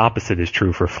true. The opposite is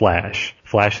true for Flash.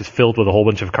 Flash is filled with a whole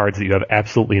bunch of cards that you have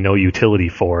absolutely no utility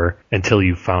for until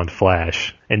you've found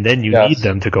Flash. And then you need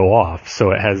them to go off.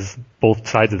 So it has both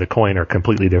sides of the coin are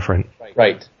completely different.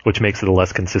 Right. Which makes it a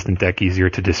less consistent deck, easier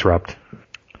to disrupt.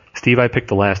 Steve, I picked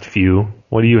the last few.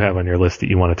 What do you have on your list that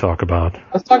you want to talk about?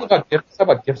 Let's talk about Gifts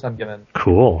Ungiven.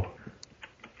 Cool.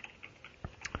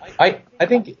 I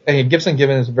think Gifts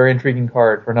Ungiven is a very intriguing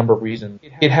card for a number of reasons.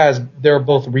 There are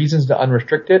both reasons to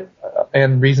unrestrict it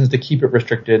and reasons to keep it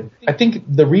restricted. I think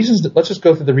let's just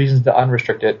go through the reasons to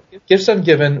unrestrict it. Gifts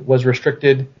Ungiven was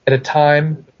restricted at a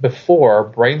time before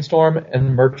Brainstorm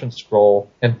and Merchant Scroll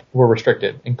were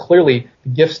restricted. And clearly, the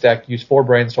Gifts deck used 4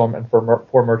 Brainstorm and 4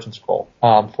 Merchant Scroll.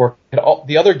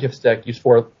 The other Gifts deck used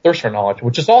 4 Thirst for Knowledge,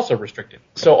 which is also restricted.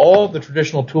 So all of the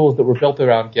traditional tools that were built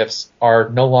around Gifts are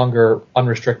no longer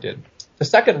unrestricted. The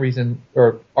second reason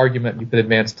or argument you could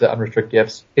advance to unrestrict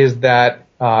Gifts is that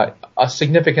a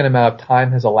significant amount of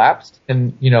time has elapsed,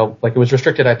 and like it was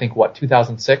restricted, I think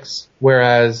 2006,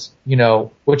 whereas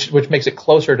which makes it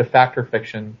closer to Factor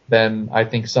Fiction than I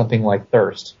think something like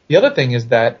Thirst. The other thing is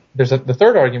that the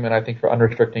third argument I think for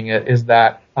unrestricting it is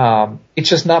that it's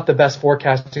just not the best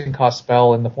forecasting cost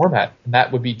spell in the format, and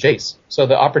that would be Jace. So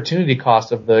the opportunity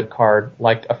cost of the card,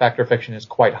 like a Factor Fiction, is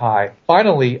quite high.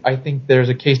 Finally, I think there's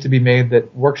a case to be made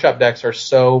that workshop decks are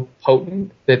so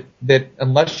potent that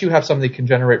unless you have something that can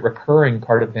generate recurring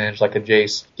card advantage like a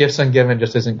Jace, Gifts Ungiven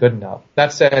just isn't good enough.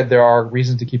 That said, there are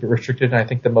reasons to keep it restricted, and I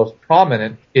think the most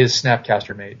prominent is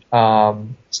Snapcaster Mage.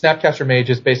 Snapcaster Mage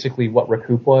is basically what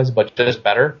Recoup was, but just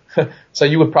better. So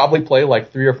you would probably play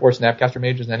like 3 or 4 Snapcaster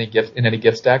Mages in any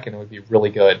Gifts deck, and it would be really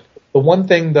good. The one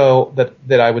thing, though,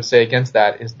 that I would say against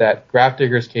that is that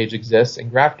Grafdigger's Cage exists,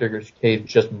 and Grafdigger's Cage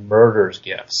just murders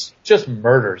Gifts. Just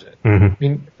murders it. Mm-hmm. I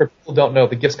mean, for people who don't know,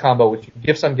 the Gifts combo, which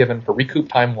Gifts Ungiven for Recoup,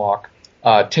 Time Lock,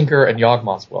 Tinker, and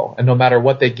Yawgmoth's Will. And no matter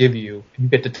what they give you, you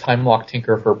get to Time Lock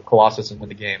Tinker for Colossus and win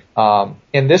the game.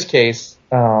 In this case,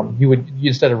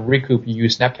 instead of Recoup, you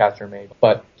use Snapcaster Mage.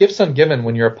 But Gifts Ungiven,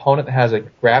 when your opponent has a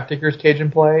Grafdigger's Cage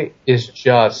in play, is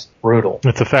just brutal.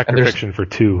 It's a Factor Fiction for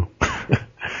 2.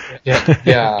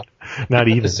 Yeah. Not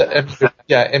even.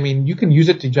 Yeah, I mean, you can use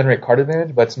it to generate card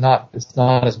advantage, but it's not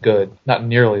as good. Not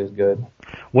nearly as good.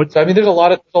 What? So I mean, there's a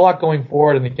lot going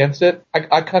forward and against it.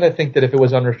 I kind of think that if it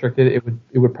was unrestricted,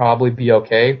 it would probably be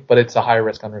okay, but it's a high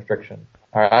risk unrestriction.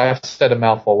 All right, I've said a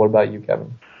mouthful. What about you,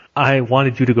 Kevin? I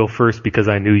wanted you to go first because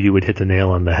I knew you would hit the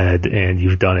nail on the head, and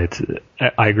you've done it.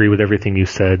 I agree with everything you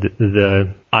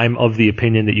said. I'm of the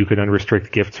opinion that you could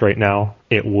unrestrict gifts right now.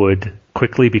 It would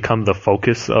quickly become the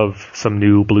focus of some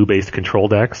new blue-based control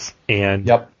decks.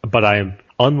 But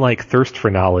unlike Thirst for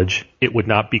Knowledge, it would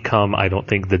not become, I don't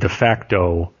think, the de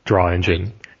facto draw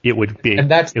engine. It would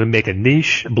make a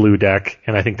niche blue deck,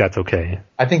 and I think that's okay.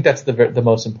 I think that's the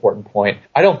most important point.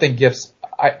 I don't think gifts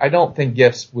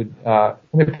would.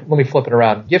 Let me flip it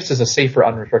around. Gifts is a safer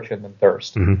unrestriction than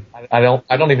Thirst. Mm-hmm. I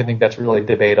don't even think that's really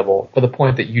debatable for the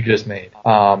point that you just made.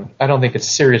 I don't think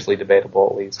it's seriously debatable,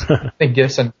 at least. I think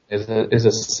Gifts is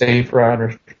a safer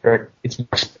unrestrict. It's more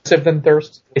expensive than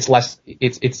Thirst.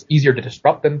 It's easier to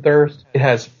disrupt than Thirst. It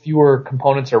has fewer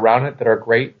components around it that are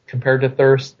great compared to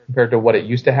Thirst, compared to what it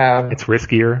used to have. It's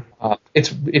riskier. It's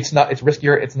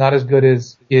riskier. It's not as good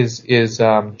as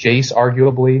Jace,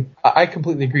 arguably. I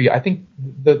completely agree. I think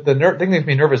the thing that makes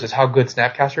me nervous is how good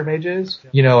Snapcaster Mage is,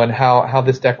 and how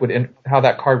this deck how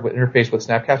that card would interface with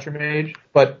Snapcaster Mage.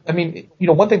 But I mean,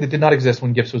 one thing that did not exist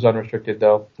when Gifts was unrestricted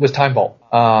though was Time Vault.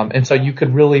 And so you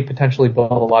could really potentially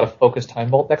build a lot of focused Time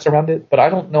Vault decks around it. But I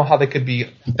don't know how they could be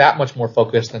that much more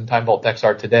focused than Time Vault decks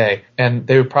are today. And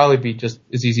they would probably be just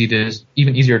as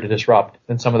even easier to disrupt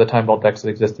than some of the Time Vault decks that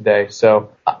exist today.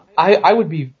 So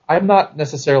I'm not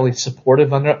necessarily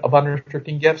supportive of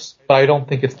unrestricting Gifts, but I don't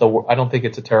think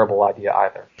it's a terrible idea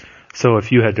either. So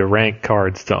if you had to rank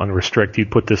cards to unrestrict,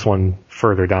 you'd put this one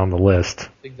further down the list.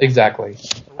 Exactly.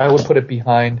 I would put it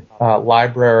behind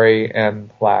Library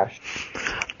and Flash.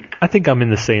 I think I'm in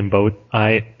the same boat.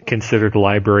 I consider the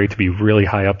Library to be really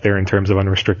high up there in terms of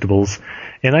unrestrictables,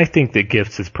 and I think that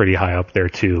Gifts is pretty high up there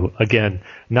too. Again,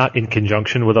 not in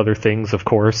conjunction with other things, of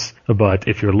course, but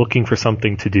if you're looking for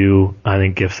something to do, I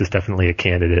think Gifts is definitely a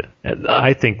candidate.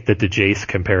 I think that the Jace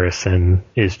comparison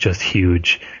is just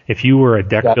huge. If you were a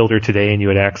deck builder today and you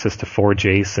had access to 4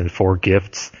 Jace and 4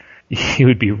 Gifts, you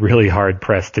would be really hard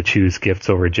pressed to choose Gifts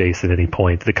over Jace at any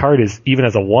point. The card is, even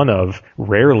as a one of,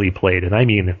 rarely played, and I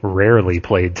mean rarely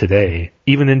played today.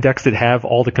 Even in decks that have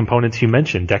all the components you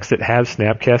mentioned, decks that have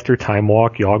Snapcaster, Time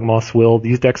Walk, Yawgmoth's Will,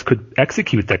 these decks could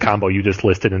execute the combo you just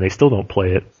listed and they still don't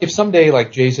play it. If someday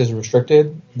like Jace is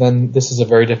restricted, then this is a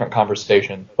very different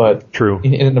conversation. But true.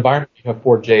 In an environment you have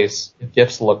 4 Jace,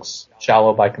 Gifts looks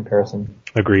shallow by comparison.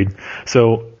 Agreed.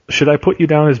 So should I put you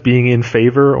down as being in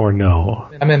favor or no?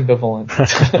 I'm ambivalent.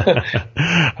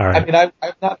 All right. I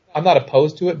mean, I'm not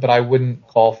opposed to it, but I wouldn't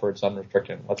call for its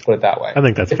unrestriction. Let's put it that way. I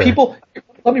think that's fair.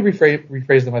 Let me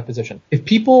rephrase my position. If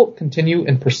people continue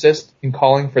and persist in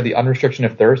calling for the unrestriction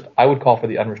of Thirst, I would call for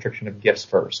the unrestriction of Gifts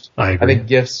first. I agree. I think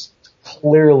Gifts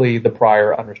clearly the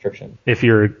prior unrestriction. If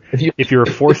you're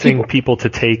forcing people to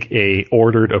take a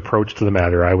ordered approach to the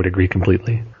matter, I would agree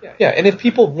completely. Yeah, and if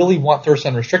people really want Thirst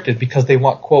unrestricted because they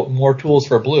want, quote, more tools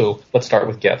for blue, let's start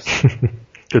with Gifts.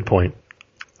 Good point.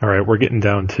 All right, we're getting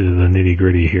down to the nitty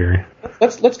gritty here.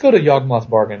 Let's go to Yawgmoth's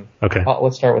Bargain. Okay.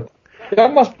 Let's start with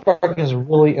Yawgmoth's Bargain is a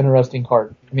really interesting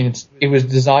card. I mean, it was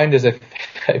designed as a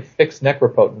fixed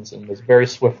necropotence and was very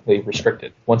swiftly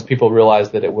restricted once people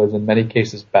realized that it was in many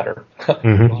cases better.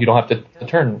 Mm-hmm. You don't have to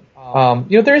turn.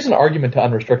 There is an argument to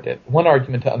unrestrict it. One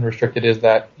argument to unrestrict it is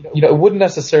that, it wouldn't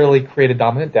necessarily create a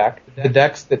dominant deck. The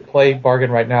decks that play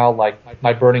Bargain right now, like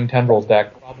my Burning Tendrils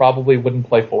deck, probably wouldn't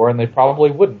play 4, and they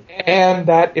probably wouldn't. And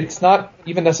that it's not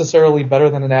even necessarily better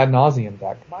than an Ad Nauseam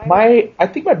deck. I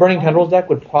think my Burning Tendrils deck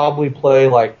would probably play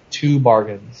like 2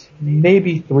 Bargains.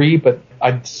 Maybe 3, but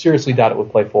I seriously doubt it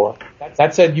would play 4.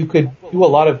 That said, you could do a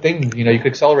lot of things. You could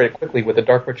accelerate it quickly with a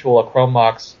Dark Ritual, a Chrome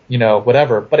Mox,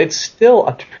 whatever. But it's still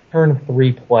a turn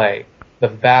 3 play the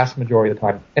vast majority of the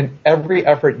time. And every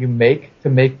effort you make to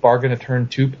make Bargain a turn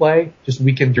 2 play just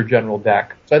weakens your general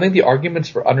deck. So I think the arguments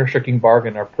for unrestricting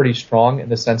Bargain are pretty strong in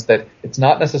the sense that it's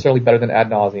not necessarily better than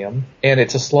Ad Nauseam, and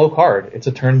it's a slow card. It's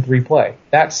a turn 3 play.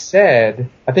 That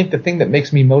said, I think the thing that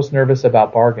makes me most nervous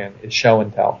about Bargain is Show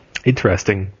and Tell.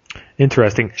 Interesting.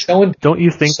 Don't you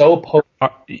think so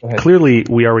clearly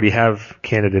we already have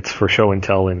candidates for Show and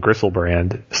Tell in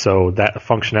Gristlebrand, so that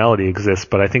functionality exists,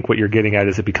 but I think what you're getting at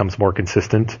is it becomes more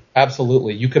consistent.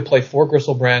 Absolutely. You could play 4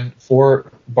 Gristlebrand,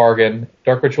 4 Bargain,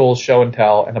 Dark Rituals, Show and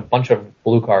Tell, and a bunch of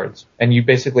blue cards. And you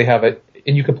basically have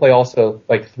and you could play also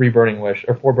like 3 Burning Wish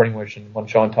or 4 Burning Wish and 1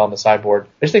 Show and Tell on the sideboard.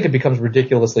 I just think it becomes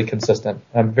ridiculously consistent.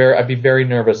 I'd be very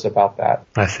nervous about that.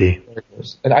 I see.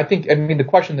 And the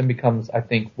question then becomes, I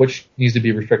think, which needs to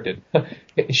be restricted?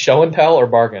 Show and Tell or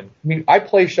Bargain? I mean, I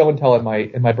play Show and Tell in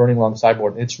my Burning Long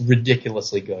sideboard, and it's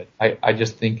ridiculously good. I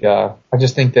just think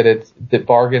that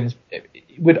Bargains, it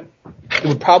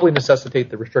would probably necessitate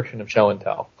the restriction of Show and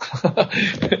Tell.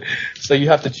 So you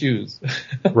have to choose.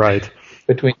 Right.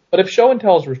 But if Show and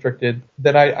Tell is restricted,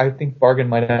 then I think Bargain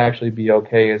might actually be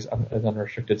okay as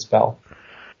unrestricted spell.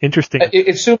 Interesting.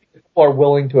 Assuming people are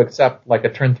willing to accept like a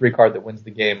turn 3 card that wins the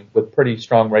game with pretty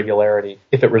strong regularity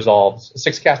if it resolves. A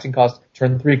 6 casting cost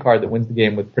turn 3 card that wins the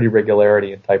game with pretty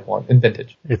regularity in Type 1, in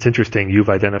Vintage. It's interesting. You've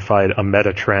identified a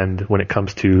meta trend when it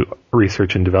comes to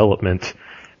research and development.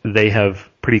 They have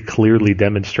pretty clearly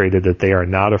demonstrated that they are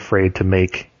not afraid to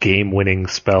make game-winning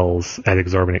spells at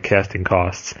exorbitant casting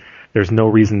costs. There's no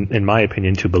reason, in my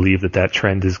opinion, to believe that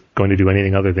trend is going to do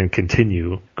anything other than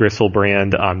continue.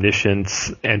 Gristlebrand,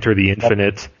 Omniscience, Enter the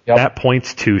Infinite, Yep. That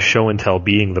points to Show and Tell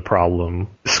being the problem,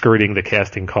 skirting the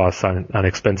casting costs on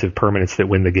expensive permanents that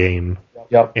win the game.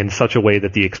 Yep. In such a way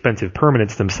that the expensive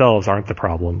permanents themselves aren't the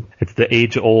problem. It's the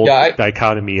age-old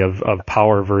dichotomy of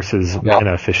power versus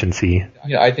mana efficiency.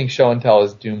 I think Show and Tell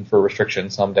is doomed for restriction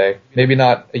someday. Maybe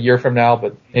not a year from now,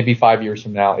 but maybe 5 years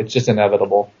from now. It's just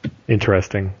inevitable.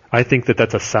 Interesting. I think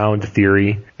that's a sound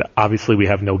theory. Obviously, we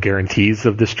have no guarantees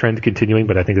of this trend continuing,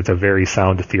 but I think it's a very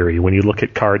sound theory. When you look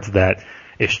at cards that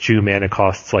eschew mana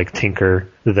costs like Tinker,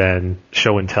 then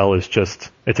Show and Tell is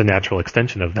just, it's a natural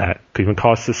extension of that. It could even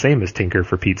cost the same as Tinker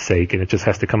for Pete's sake, and it just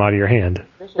has to come out of your hand.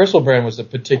 Gristlebrand was a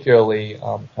particular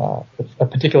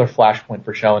flashpoint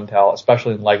for Show and Tell,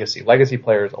 especially in Legacy. Legacy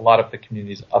players, a lot of the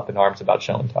community's up in arms about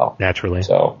Show and Tell. Naturally.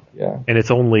 So, yeah. And it's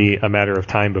only a matter of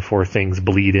time before things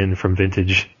bleed in from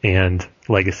Vintage and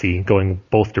Legacy, going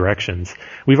both directions.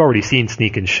 We've already seen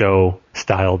Sneak and Show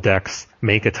style decks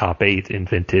make a top 8 in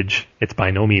Vintage. It's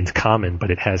by no means common, but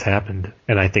it has happened.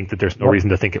 And I think that there's no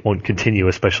reason to think it won't continue,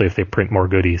 especially if they print more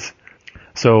goodies.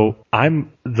 So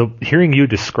hearing you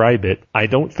describe it, I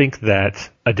don't think that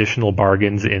additional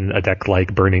bargains in a deck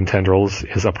like Burning Tendrils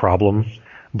is a problem,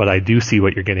 but I do see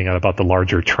what you're getting at about the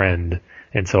larger trend.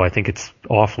 And so I think it's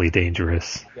awfully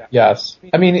dangerous. Yes.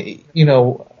 I mean,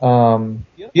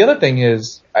 the other thing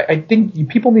is, I think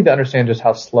people need to understand just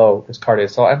how slow this card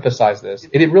is. So I'll emphasize this.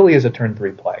 It really is a turn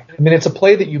 3 play. I mean, it's a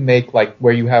play that you make like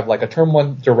where you have like a turn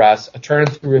 1 duress, a turn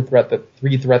 3 threat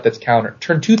that's countered,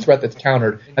 turn 2 threat that's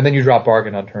countered, and then you drop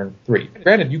Bargain on turn 3.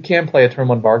 Granted, you can play a turn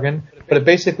 1 Bargain, but it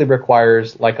basically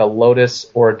requires like a Lotus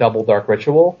or a double Dark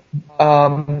Ritual.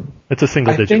 It's a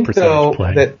single-digit percentage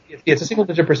play. It's a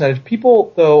single-digit percentage.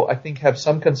 People, though, I think have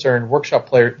some concern. Workshop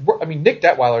players. I mean, Nick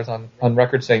Detweiler's on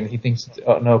record saying that he thinks it's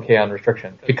an okay on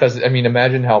restriction because, I mean,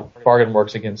 imagine how Bargain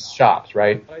works against shops,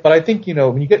 right? But I think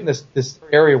when you get in this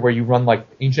area where you run like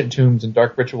Ancient Tombs and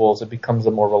Dark Rituals, it becomes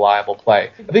a more reliable play.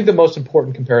 I think the most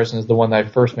important comparison is the one that I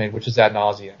first made, which is Ad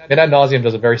Nauseam. And Ad Nauseam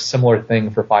does a very similar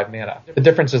thing for 5 mana. The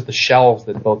difference is the shelves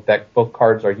that both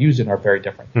cards are used in are very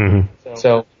different. Mm-hmm.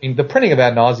 So, I mean, the printing of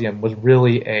Ad Nauseam was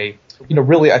really I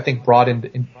think brought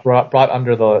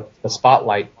under the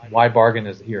spotlight why Bargain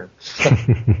is here.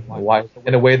 Why,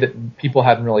 in a way that people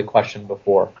hadn't really questioned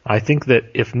before. I think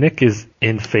that if Nick is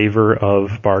in favor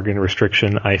of bargain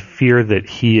restriction, I fear that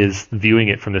he is viewing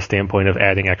it from the standpoint of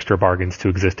adding extra bargains to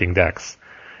existing decks.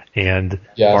 And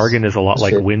Bargain is a lot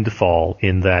like Windfall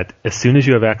in that as soon as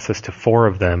you have access to 4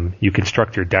 of them, you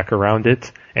construct your deck around it,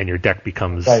 and your deck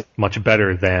becomes much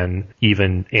better than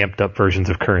even amped up versions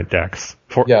of current decks.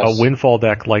 For a Windfall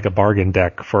deck like a Bargain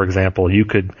deck, for example, you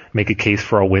could make a case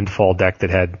for a Windfall deck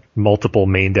that had multiple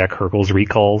main deck Hurkyl's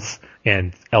Recalls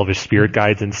and Elvish Spirit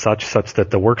Guides and such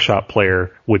that the Workshop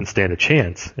player wouldn't stand a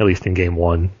chance, at least in Game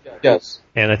 1. Yes.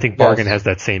 And I think Bargain has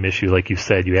that same issue, like you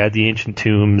said. You add the Ancient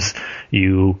Tombs,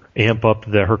 you amp up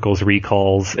the Hurkyl's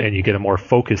Recalls, and you get a more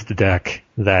focused deck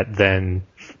that then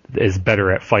is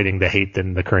better at fighting the hate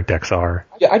than the current decks are.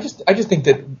 Yeah, I just think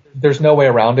that there's no way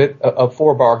around it. A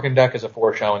 4 Bargain deck is a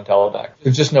 4 Show and Tell deck.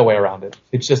 There's just no way around it.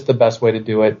 It's just the best way to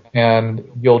do it, and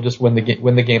you'll just win the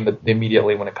game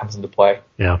immediately when it comes into play.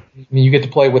 Yeah. I mean, you get to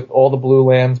play with all the blue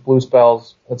lands, blue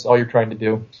spells. That's all you're trying to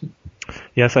do.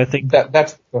 Yes, I think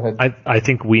that's. Go ahead. I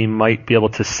think we might be able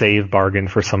to save Bargain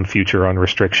for some future on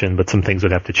restriction, but some things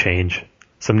would have to change.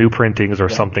 Some new printings or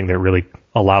something that really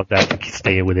allowed that to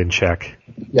stay within check.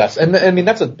 Yes, and I mean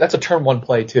that's a turn 1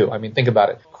 play too. I mean, think about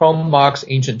it: Chrome Mox,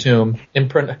 Ancient Tomb,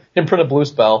 imprint a blue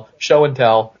spell, Show and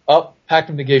Tell, up, Pact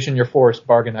of Negation, you're forced,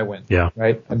 bargain, I win. Yeah.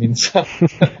 Right? I mean, so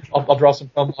I'll draw some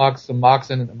Pro Mox, some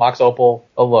Moxen, Mox Opal.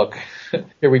 Oh, look.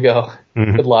 Here we go.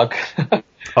 Mm-hmm. Good luck.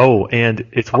 Oh, and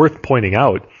it's worth pointing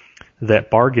out that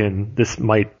bargain,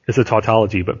 it's a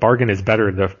tautology, but bargain is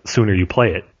better the sooner you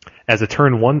play it. As a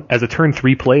turn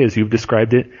 3 play, as you've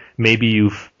described it, maybe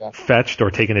you've fetched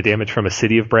or taken a damage from a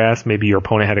City of Brass, maybe your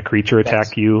opponent had a creature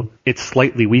attack you. It's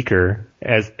slightly weaker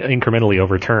as incrementally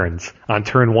over turns. On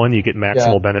turn 1, you get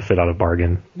maximal benefit out of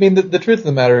bargain. I mean, the truth of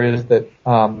the matter is that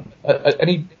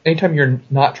anytime you're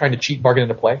not trying to cheat bargain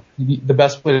into play, the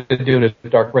best way to do it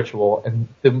is Dark Ritual, and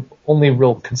the only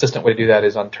real consistent way to do that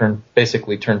is on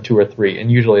basically turn 2 or 3, and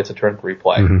usually it's a turn 3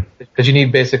 play. Because you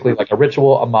need basically like a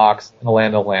Ritual, a Mox, and a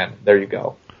land. There you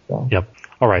go. So. Yep.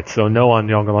 All right, so no on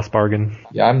Yawgmoth's bargain.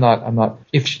 Yeah, I'm not.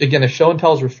 If Show and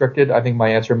Tell is restricted, I think my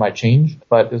answer might change.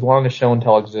 But as long as Show and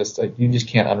Tell exists, you just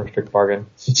can't unrestrict bargain.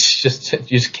 You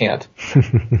just can't.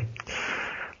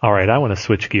 All right, I want to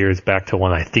switch gears back to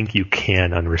one I think you can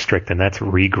unrestrict, and that's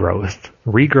regrowth.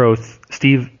 Regrowth,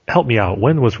 Steve, help me out.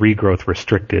 When was regrowth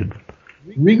restricted?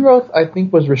 Regrowth, I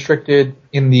think, was restricted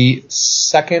in the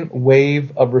second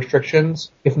wave of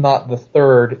restrictions, if not the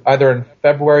third, either in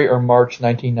February or March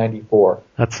 1994.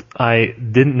 I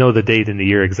didn't know the date and the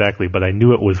year exactly, but I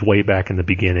knew it was way back in the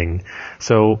beginning.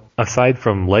 So aside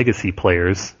from legacy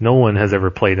players, no one has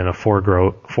ever played in a four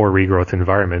regrowth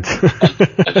environment.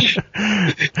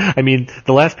 I mean,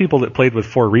 the last people that played with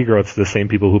 4 regrowths are the same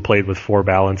people who played with 4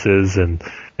 balances and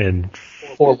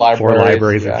 4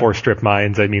 libraries and 4 strip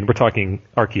mines. I mean, we're talking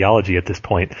archaeology at this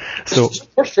point. So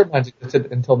 4 strip mines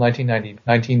existed until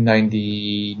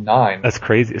 1999. That's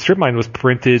crazy. Strip mine was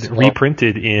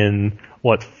reprinted in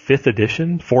what,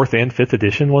 4th and 5th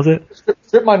edition, was it?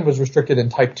 Strip mine was restricted in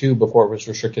Type 2 before it was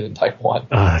restricted in Type 1.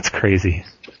 That's crazy.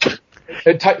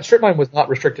 Strip mine was not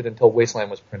restricted until Wasteland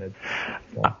was printed.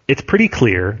 So. It's pretty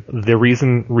clear the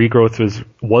reason regrowth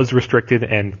was restricted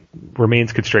and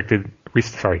remains restricted,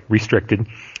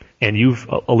 and you've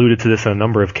alluded to this on a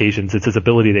number of occasions. It's its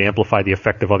ability to amplify the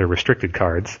effect of other restricted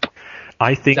cards.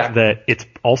 I think that it's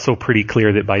also pretty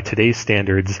clear that by today's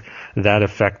standards, that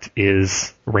effect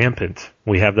is rampant.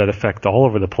 We have that effect all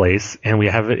over the place, and we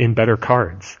have it in better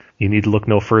cards. You need to look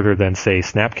no further than, say,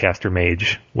 Snapcaster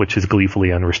Mage, which is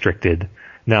gleefully unrestricted.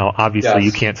 Now, obviously,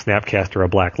 you can't Snapcaster a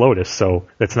Black Lotus, so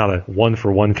that's not a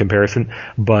one-for-one comparison,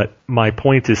 but my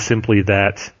point is simply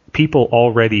that people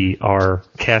already are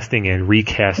casting and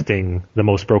recasting the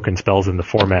most broken spells in the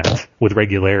format with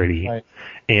regularity. Right.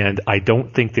 And I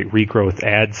don't think that regrowth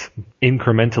adds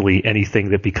incrementally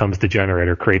anything that becomes degenerate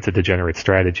or creates a degenerate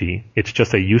strategy. It's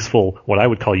just a useful, what I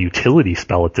would call utility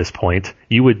spell at this point.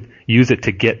 You would use it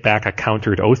to get back a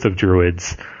countered Oath of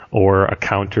Druids or a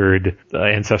countered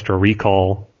Ancestral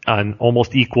Recall on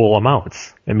almost equal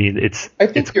amounts. I mean, it's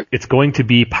going to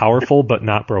be powerful but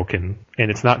not broken, and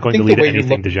it's not going to lead to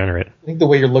anything degenerate. I think the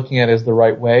way you're looking at it is the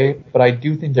right way, but I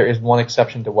do think there is one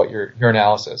exception to what your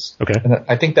analysis. Okay. And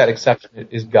I think that exception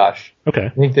is Gush. Okay. I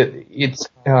think that it's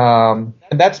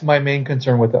and that's my main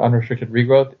concern with the unrestricted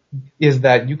regrowth, is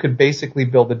that you could basically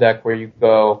build a deck where you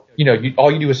go,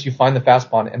 all you do is you find the fast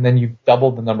pawn and then you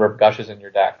double the number of Gushes in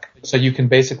your deck. So you can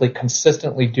basically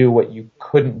consistently do what you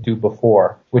couldn't do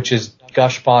before, which is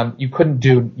Gush pawn. You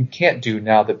can't do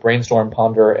now that Brainstorm,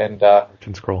 Ponder, and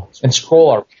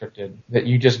Scroll are restricted. That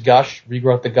you just Gush,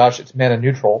 regrowth the Gush. It's mana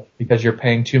neutral because you're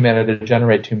paying 2 mana to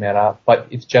generate 2 mana, but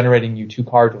it's generating you 2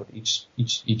 cards with each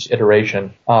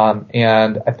iteration.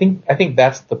 And I think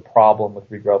that's the problem with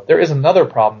regrowth. There is another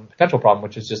potential problem,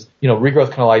 which is just,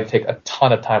 regrowth can allow you to take a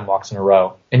ton of time walks in a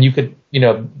row. And you could,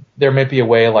 there may be a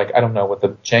way, like, I don't know, with a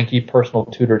janky personal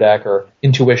tutor deck or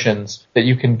intuitions that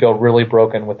you can go really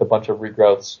broken with a bunch of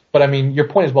regrowths. But I mean, your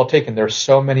point is well taken. There's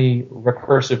so many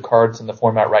recursive cards in the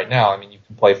format right now. I mean, you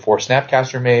can play 4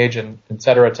 Snapcaster Mage and et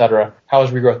cetera, et cetera. How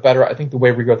is regrowth better? I think the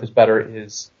way regrowth is better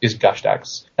is Gush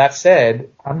decks. That said,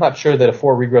 I'm not sure that a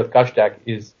 4 regrowth Gush deck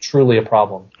is truly a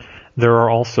problem. There are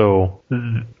also,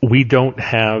 we don't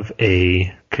have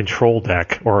a control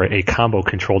deck or a combo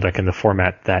control deck in the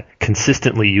format that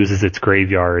consistently uses its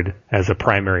graveyard as a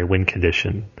primary win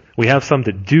condition. We have some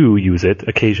that do use it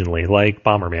occasionally, like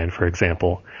Bomberman, for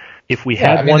example. If we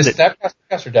had one that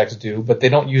Snapcaster decks do, but they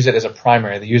don't use it as a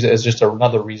primary. They use it as just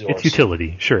another resource. It's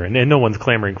utility, sure, and no one's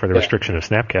clamoring for the restriction of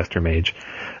Snapcaster Mage.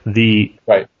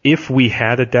 If we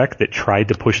had a deck that tried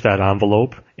to push that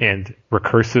envelope and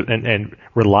recursive and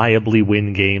reliably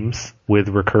win games with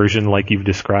recursion like you've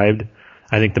described,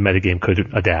 I think the metagame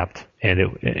could adapt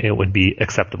and it would be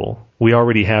acceptable. We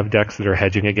already have decks that are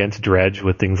hedging against dredge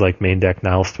with things like main deck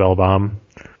Nile Spellbomb.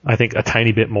 I think a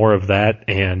tiny bit more of that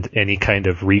and any kind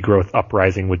of regrowth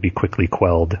uprising would be quickly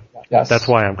quelled. Yes. That's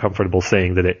why I'm comfortable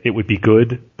saying that it would be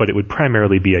good, but it would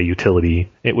primarily be a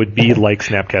utility. It would be like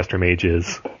Snapcaster Mage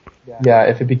is. Yeah,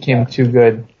 if it became too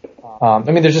good.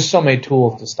 There's just so many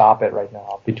tools to stop it right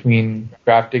now between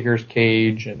Gravedigger's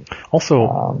Cage and...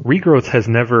 Also, regrowth has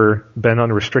never been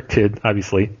unrestricted,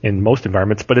 obviously, in most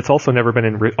environments, but it's also never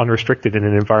been unrestricted in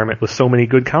an environment with so many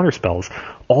good counterspells.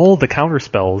 All the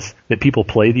counterspells that people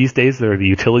play these days that are the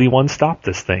utility ones stop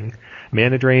this thing.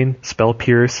 Mana Drain, Spell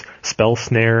Pierce, Spell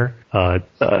Snare,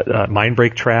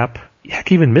 Mindbreak Trap,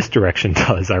 heck, even Misdirection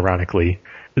does, ironically.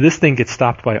 This thing gets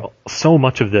stopped by so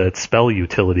much of the spell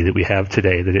utility that we have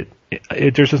today that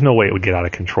there's just no way it would get out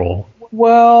of control.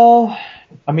 Well,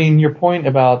 your point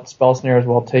about Spell Snare is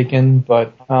well taken,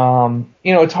 but,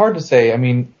 it's hard to say.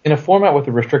 In a format with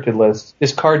a restricted list,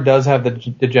 this card does have the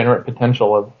degenerate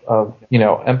potential of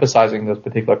emphasizing those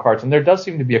particular cards, and there does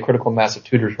seem to be a critical mass of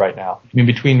tutors right now.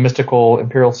 Between Mystical,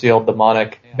 Imperial Seal,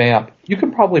 Demonic, Vamp, you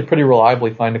can probably pretty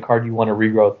reliably find a card you want to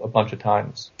regrowth a bunch of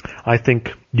times. I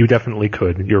think you definitely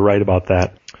could. You're right about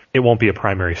that. It won't be a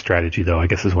primary strategy, though, I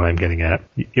guess is what I'm getting at.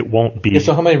 It won't be... Yeah,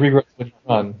 so how many regrowths would you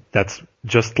run? That's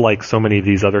just like so many of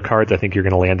these other cards, I think you're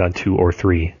going to land on 2 or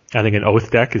 3. I think an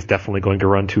Oath deck is definitely going to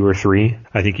run 2 or 3.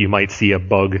 I think you might see a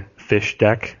Bug Fish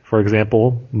deck, for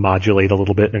example, modulate a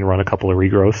little bit and run a couple of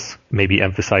regrowths. Maybe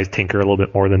emphasize Tinker a little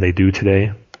bit more than they do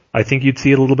today. I think you'd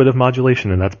see a little bit of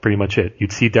modulation, and that's pretty much it.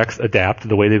 You'd see decks adapt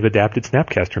the way they've adapted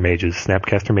Snapcaster Mages.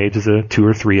 Snapcaster Mage is a 2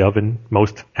 or 3 of in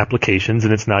most applications,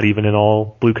 and it's not even in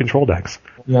all blue control decks.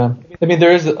 Yeah.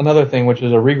 There is another thing, which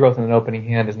is a regrowth in an opening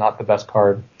hand is not the best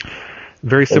card.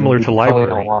 Very similar to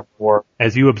Library.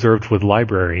 As you observed with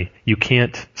Library,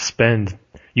 turn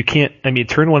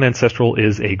 1 Ancestral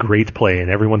is a great play,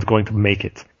 and everyone's going to make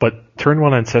it. But turn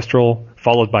 1 Ancestral,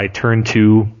 followed by turn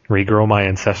 2, regrow my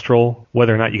Ancestral,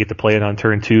 whether or not you get to play it on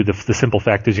turn 2, the simple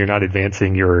fact is you're not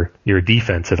advancing your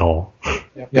defense at all.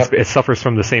 Yep. It suffers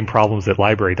from the same problems that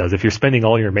Library does. If you're spending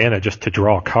all your mana just to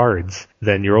draw cards,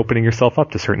 then you're opening yourself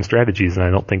up to certain strategies, and I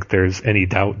don't think there's any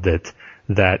doubt that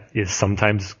is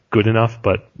sometimes good enough,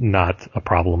 but not a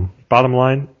problem. Bottom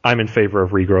line, I'm in favor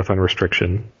of regrowth on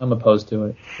restriction. I'm opposed to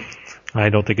it. I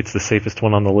don't think it's the safest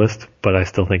one on the list, but I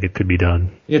still think it could be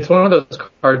done. It's one of those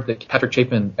cards that Patrick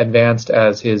Chapin advanced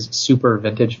as his super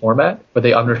vintage format, where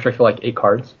they unrestricted like 8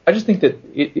 cards. I just think that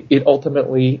it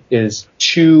ultimately is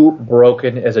too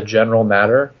broken as a general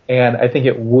matter, and I think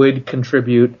it would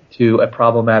contribute to a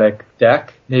problematic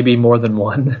deck, maybe more than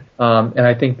one. And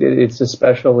I think that it's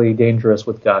especially dangerous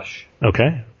with Gush.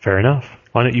 Okay, fair enough.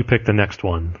 Why don't you pick the next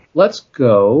one? Let's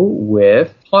go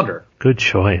with Ponder. Good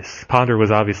choice. Ponder was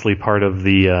obviously part of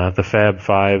the Fab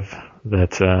Five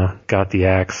that got the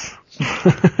axe.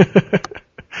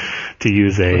 To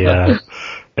use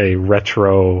a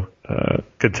retro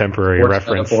contemporary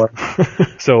reference.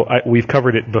 So we've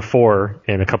covered it before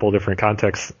in a couple of different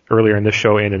contexts earlier in this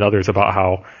show and in others about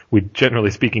how we,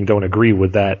 generally speaking, don't agree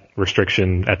with that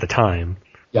restriction at the time.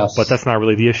 Yes. But that's not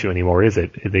really the issue anymore, is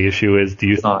it? The issue is,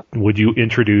 would you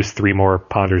introduce 3 more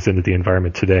Ponders into the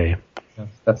environment today? Yes,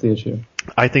 that's the issue.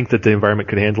 I think that the environment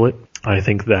could handle it. I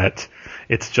think that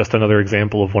it's just another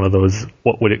example of one of those,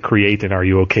 what would it create and are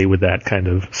you okay with that kind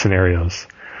of scenarios.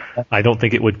 I don't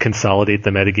think it would consolidate the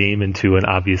metagame into an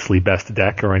obviously best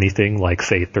deck or anything like,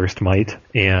 say, Thirst Might.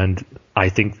 And I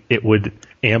think it would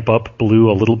amp up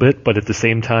blue a little bit, but at the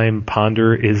same time,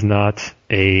 Ponder is not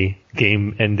a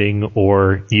game-ending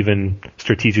or even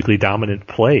strategically dominant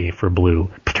play for blue.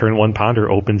 Turn 1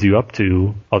 Ponder opens you up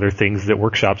to other things that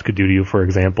workshops could do to you, for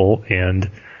example,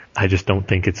 and I just don't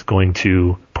think it's going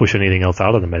to push anything else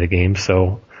out of the metagame,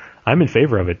 so I'm in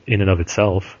favor of it in and of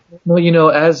itself. Well,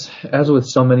 as with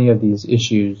so many of these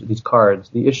issues, these cards,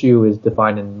 the issue is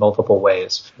defined in multiple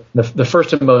ways. The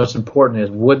first and most important is,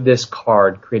 would this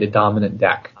card create a dominant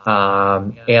deck?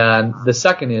 And the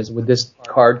second is, would this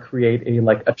card create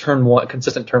a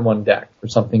consistent turn 1 deck or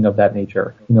something of that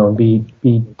nature?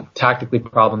 Be tactically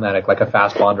problematic, like a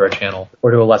fast bond or a channel,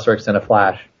 or to a lesser extent a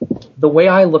flash. The way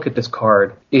I look at this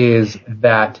card is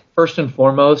that, first and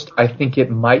foremost, I think it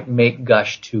might make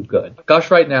Gush too good.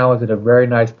 Gush right now is at a very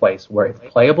nice place where it's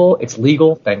playable, it's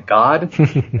legal, thank God.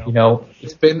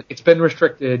 It's been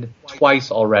restricted twice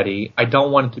already. I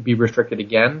don't want it to be restricted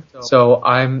again. So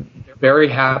I'm very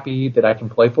happy that I can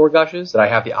play 4 Gushes, that I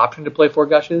have the option to play 4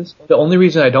 Gushes. The only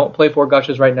reason I don't play 4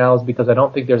 Gushes right now is because I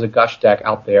don't think there's a Gush deck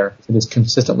out there that is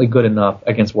consistently good enough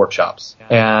against workshops.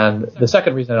 And the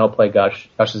second reason I don't play Gush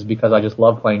is because I just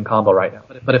love playing combo right now.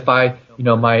 But if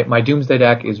my Doomsday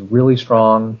deck is really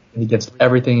strong against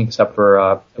everything except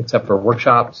for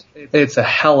workshops, it's a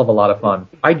hell of a lot of fun.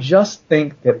 I just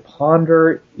think that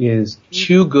Ponder is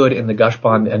too good in the Gush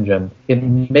Bond engine. It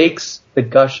makes the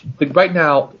Gush... Right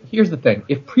now, here's the thing.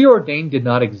 If Preordained did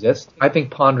not exist, I think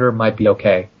Ponder might be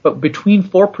okay. But between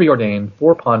 4 Preordained,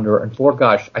 4 Ponder, and 4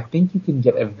 Gush, I think you can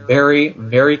get a very,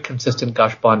 very consistent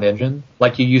Gush Bond engine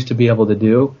like you used to be able to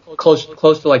do. Close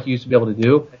to like you used to be able to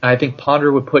do. And I think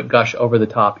Ponder would put Gush over the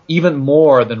top even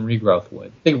more than Regrowth would.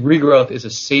 I think Regrowth is a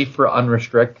safer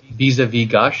unrestrict vis-a-vis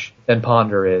Gush than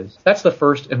Ponder is. That's the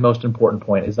first and most important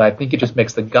point, is that I think it just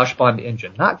makes the Gush Bond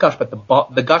engine, not Gush, but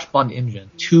the Gush Bond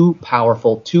engine, too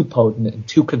powerful, too potent, and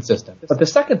too consistent. But the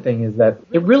second thing is that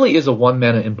it really is a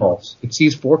 1-mana impulse. It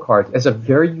sees 4 cards as a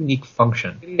very unique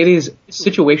function. It is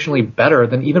situationally better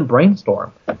than even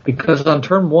Brainstorm, because on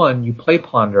turn 1, you play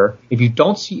Ponder. If you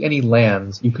don't see any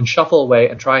lands, you can shuffle away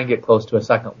and try and get close to a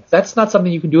second one. That's not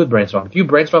something you can do with Brainstorm. If you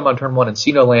Brainstorm on turn 1 and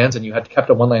see no lands and you had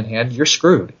kept a 1-land hand, you're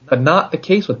screwed. But not the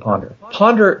case with Ponder.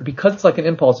 Ponder, because it's like an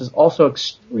impulse, is also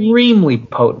extremely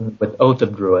potent with Oath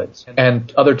of Druids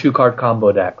and other 2-card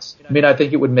combo decks. I mean, I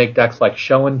think it would make decks like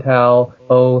Show and Tell,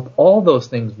 Oath, all those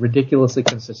things ridiculously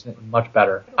consistent and much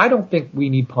better. I don't think we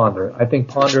need Ponder. I think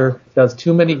Ponder does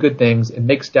too many good things and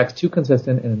makes decks too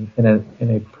consistent in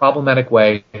a problematic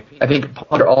way. I think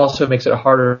Ponder also makes it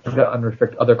harder to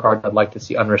unrestrict other cards I'd like to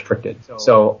see unrestricted.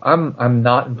 So I'm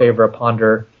not in favor of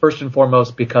Ponder, first and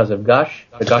foremost because of Gush,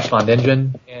 the Gush Bond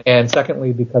engine, and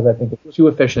secondly because I think it's too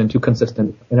efficient and too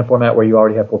consistent in a format where you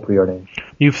already have full preordained.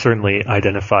 You've certainly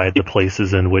identified the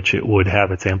places in which it would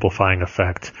have its amplifying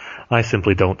effect. I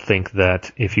simply don't think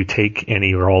that if you take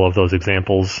any or all of those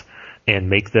examples and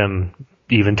make them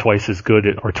even twice as good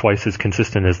or twice as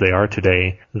consistent as they are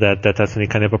today, that's any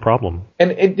kind of a problem.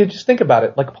 And just think about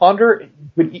it. Like Ponder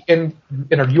in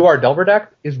a UR Delver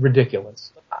deck is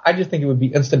ridiculous. I just think it would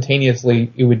be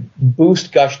instantaneously, it would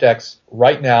boost Gush decks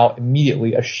right now,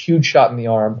 immediately, a huge shot in the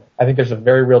arm. I think there's a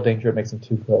very real danger it makes them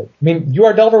too good. I mean,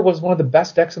 UR Delver was one of the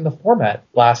best decks in the format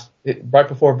right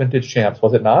before Vintage Champs,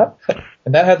 was it not?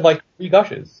 And that had like 3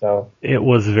 Gushes, so. It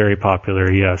was very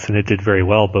popular, yes, and it did very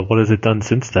well, but what has it done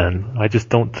since then? I just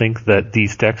don't think that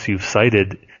these decks you've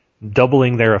cited,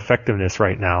 doubling their effectiveness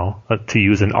right now, to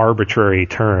use an arbitrary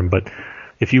term, but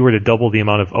if you were to double the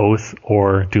amount of Oath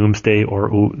or Doomsday or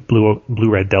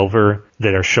Blue-Red Delver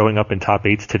that are showing up in top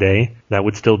 8s today, that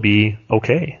would still be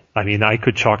okay. I mean, I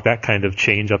could chalk that kind of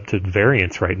change up to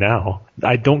variance right now.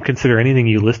 I don't consider anything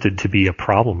you listed to be a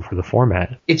problem for the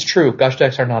format. It's true. Gush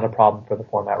decks are not a problem for the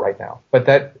format right now. But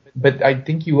I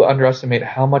think you underestimate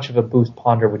how much of a boost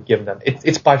Ponder would give them.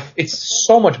 It's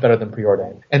so much better than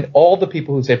Preordained. And all the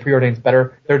people who say Preordained's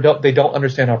better, they don't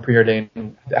understand how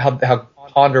Preordained, how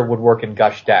Ponder would work in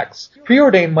Gush decks.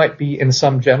 Preordained might be in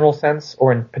some general sense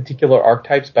or in particular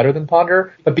archetypes better than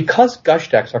Ponder, but because Gush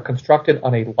decks are constructed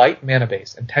on a light mana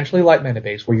base, intentionally light mana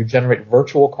base, where you generate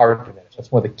virtual card advantage,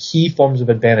 that's one of the key forms of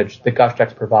advantage that Gush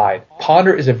decks provide.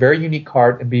 Ponder is a very unique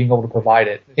card in being able to provide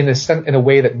it in a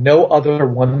way that no other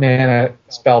 1 mana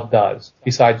spell does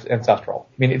besides Ancestral.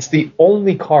 I mean, it's the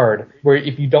only card where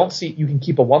if you don't see, you can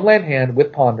keep a 1-land hand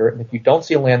with Ponder, and if you don't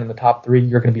see a land in the top 3,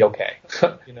 you're going to be okay.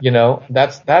 You know,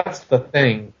 that's the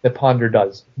thing that Ponder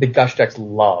does, that Gush decks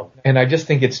love. And I just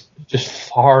think it's just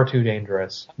far too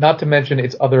dangerous. Not to mention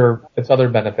its other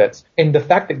benefits. And the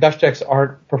fact that Gush decks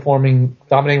aren't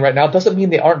dominating right now doesn't mean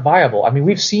they aren't viable. I mean,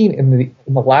 we've seen in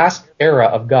the last era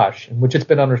of Gush, in which it's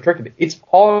been unrestricted,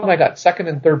 Paul and I got 2nd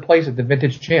and 3rd place at the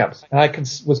Vintage Champs, and I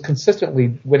was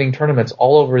consistently winning tournaments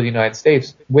all over the United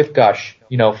States with Gush,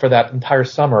 for that entire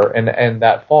summer and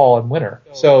that fall and winter.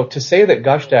 So to say that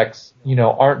Gush decks,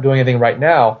 aren't doing anything right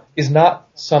now is not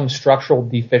some structural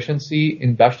deficiency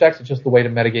in Gush decks. It's just the way the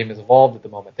metagame is evolved at the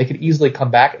moment. They could easily come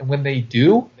back, and when they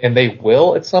do, and they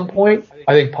will at some point,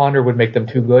 I think Ponder would make them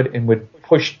too good and would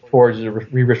push towards a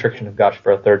re-restriction of Gush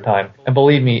for a 3rd time. And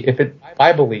believe me,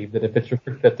 I believe that if it's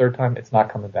restricted a 3rd time, it's not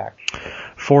coming back.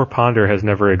 4 Ponder has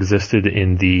never existed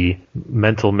in the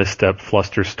Mental Misstep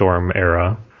Flusterstorm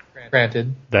era.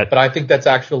 Granted, but I think that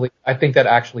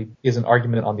actually is an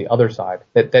argument on the other side.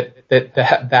 That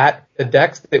the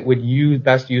decks that would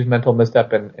best use Mental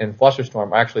Misstep and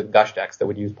Flusterstorm are actually the Gush decks that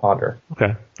would use Ponder.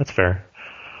 Okay, that's fair.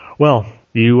 Well,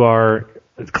 you are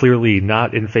clearly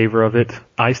not in favor of it.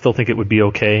 I still think it would be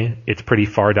okay. It's pretty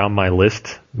far down my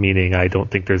list, meaning I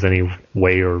don't think there's any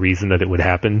way or reason that it would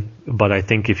happen. But I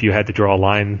think if you had to draw a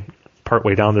line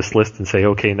partway down this list and say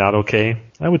okay, not okay,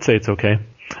 I would say it's okay.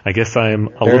 I guess I'm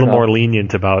a little more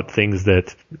lenient about things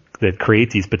that that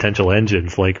create these potential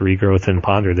engines like Regrowth and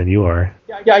Ponder than you are.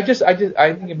 Yeah, I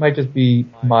think it might just be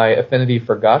my affinity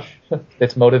for Gush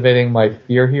that's motivating my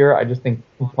fear here. I just think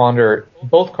Ponder,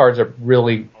 both cards are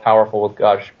really powerful with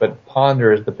Gush, but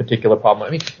Ponder is the particular problem.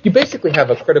 I mean, you basically have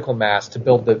a critical mass to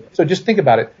build so just think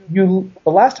about it. The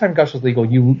last time Gush was legal,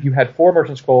 you had 4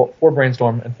 Merchant Scroll, 4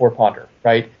 Brainstorm, and 4 Ponder,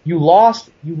 right? You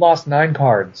lost 9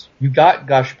 cards. You got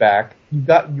Gush back.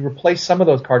 You replaced some of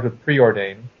those cards with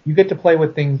Preordain. You get to play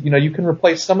with things, you can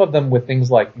replace some of them with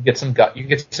things like you get some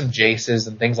Jaces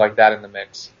and things like that in the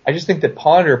mix. I just think that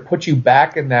Ponder puts you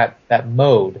back in that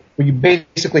mode where you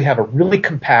basically have a really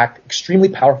compact, extremely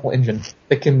powerful engine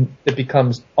that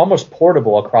becomes almost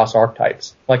portable across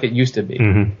archetypes like it used to be.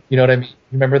 Mm-hmm. You know what I mean?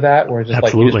 You remember that? Where it's just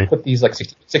Absolutely. like you just put these like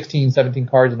 16, 17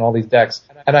 cards in all these decks.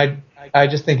 And I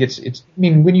just think it's, I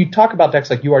mean, when you talk about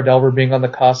decks like UR Delver being on the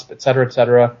cusp, et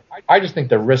cetera, I just think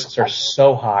the risks are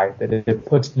so high that it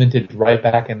puts Vintage right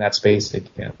back in that space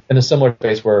again, in a similar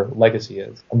space where Legacy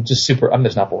is. I'm just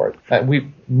not bored.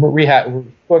 We're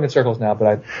going in circles now, but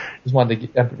I just wanted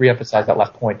to reemphasize that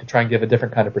last point to try and give a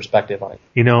different kind of perspective on it.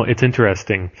 It's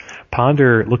interesting.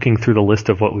 Ponder, looking through the list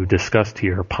of what we've discussed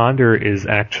here, Ponder is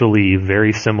actually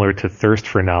very similar to Thirst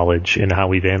for Knowledge in how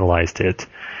we've analyzed it,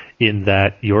 in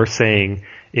that you're saying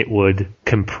it would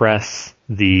compress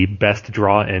the best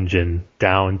draw engine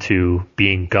down to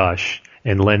being Gush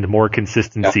and lend more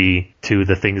consistency to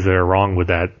the things that are wrong with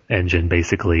that engine,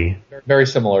 basically. Very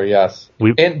similar, yes.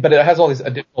 But it has all these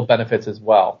additional benefits as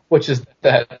well, which is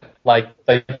that, like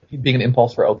being an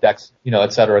impulse for oak decks,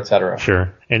 et cetera.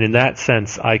 Sure. And in that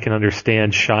sense, I can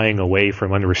understand shying away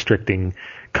from unrestricting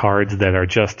cards that are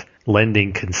just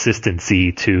lending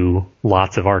consistency to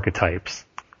lots of archetypes.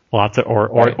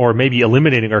 Or maybe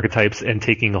eliminating archetypes and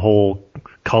taking whole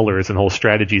colors and whole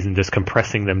strategies and just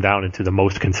compressing them down into the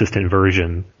most consistent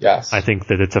version. Yes. I think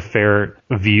that it's a fair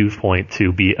viewpoint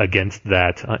to be against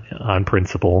that on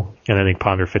principle, and I think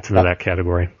Ponder fits into that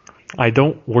category.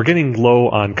 We're getting low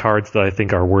on cards that I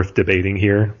think are worth debating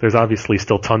here. There's obviously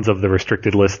still tons of the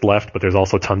restricted list left, but there's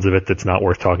also tons of it that's not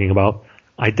worth talking about.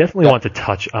 I definitely want to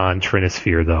touch on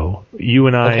Trinisphere, though. You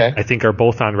and I think, are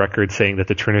both on record saying that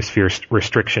the Trinisphere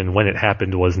restriction, when it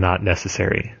happened, was not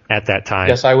necessary at that time.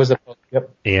 Yes, I was opposed.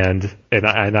 Yep. And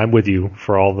I'm with you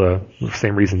for all the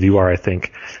same reasons you are, I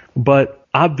think. But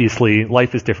obviously,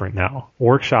 life is different now.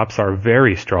 Workshops are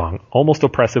very strong, almost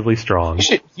oppressively strong.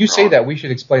 You say that, we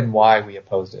should explain why we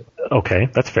opposed it. Okay,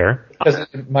 that's fair. Because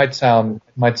it might sound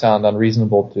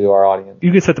unreasonable to our audience.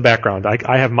 You can set the background.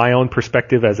 I have my own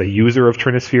perspective as a user of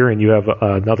Trinisphere, and you have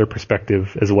another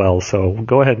perspective as well. So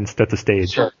go ahead and set the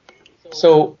stage. Sure.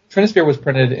 So Trinisphere was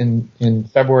printed in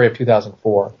February of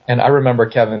 2004, and I remember,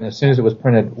 Kevin, as soon as it was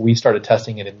printed, we started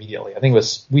testing it immediately. I think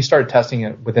we started testing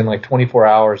it within like 24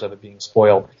 hours of it being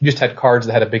spoiled. You just had cards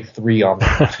that had a big 3 on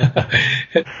them.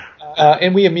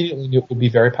 And we immediately knew it would be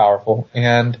very powerful,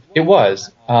 and it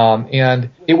was. And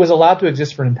it was allowed to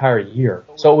exist for an entire year.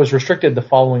 So it was restricted the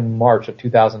following March of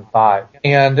 2005.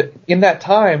 And in that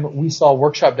time, we saw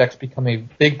workshop decks become a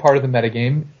big part of the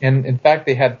metagame. And in fact,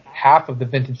 they had half of the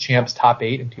Vintage Champs top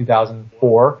 8 in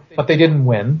 2004, but they didn't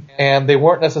win. And they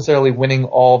weren't necessarily winning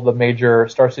all the major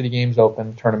Star City Games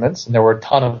Open tournaments, and there were a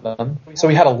ton of them. So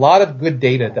we had a lot of good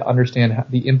data to understand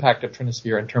the impact of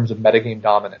Trinisphere in terms of metagame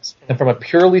dominance. And from a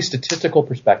purely statistical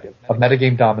perspective of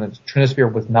metagame dominance,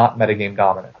 Trinisphere was not metagame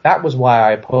dominant. That was why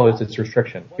I opposed its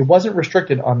restriction. It wasn't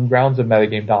restricted on grounds of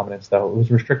metagame dominance, though. It was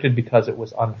restricted because it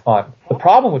was unfun. The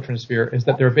problem with Trinisphere is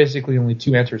that there are basically only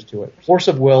 2 answers to it: Force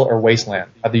of Will or Wasteland.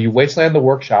 Either you wasteland the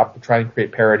workshop to try and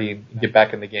create parity and get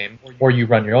back in the game, or you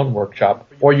run your own workshop,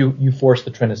 or you force the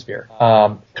Trinisphere.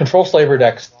 Control Slaver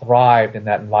decks thrived in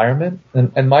that environment,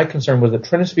 and my concern was that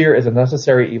Trinisphere is a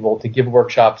necessary evil to give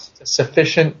workshops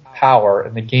sufficient power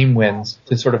in the game wins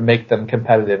to sort of make them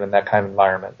competitive in that kind of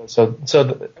environment. So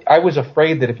I was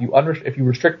afraid that if you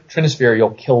restrict Trinisphere,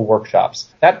 you'll kill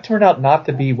workshops. That turned out not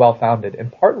to be well founded,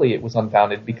 and partly it was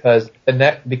unfounded because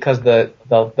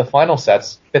the final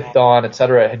sets, Fifth Dawn,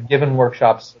 etc., had given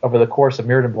workshops over the course of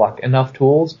Mirrodin Block enough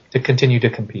tools to continue to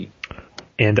compete.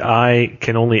 And I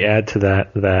can only add to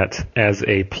that as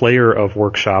a player of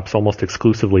workshops almost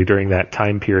exclusively during that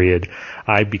time period,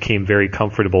 I became very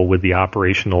comfortable with the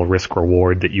operational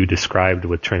risk-reward that you described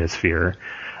with Trinisphere.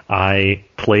 I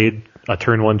played a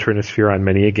turn 1 Trinisphere on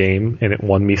many a game, and it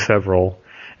won me several.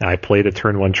 And I played a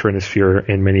turn 1 Trinisphere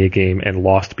in many a game and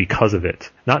lost because of it.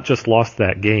 Not just lost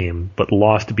that game, but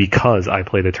lost because I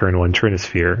played a turn 1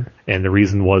 Trinisphere. And the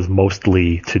reason was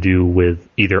mostly to do with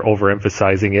either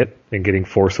overemphasizing it and getting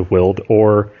force of willed,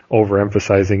 or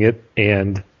overemphasizing it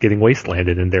and getting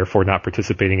wastelanded and therefore not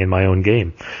participating in my own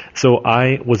game. So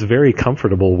I was very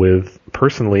comfortable with,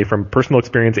 personally, from personal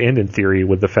experience and in theory,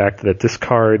 with the fact that this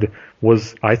card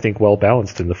was, I think, well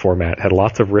balanced in the format, had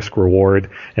lots of risk reward,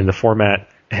 and the format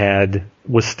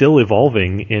was still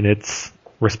evolving in its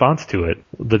response to it.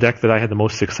 The deck that I had the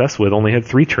most success with only had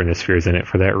 3 Trinispheres in it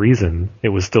for that reason. It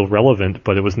was still relevant,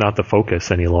 but it was not the focus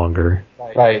any longer.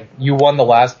 Right. You won the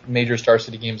last major Star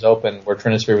City Games Open where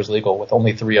Trinisphere was legal with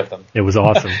only 3 of them. It was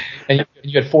awesome. And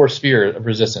you had 4 Spheres of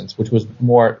Resistance, which was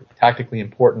more tactically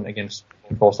important against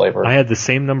Control Slaver. I had the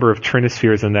same number of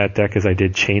Trinispheres in that deck as I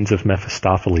did Chains of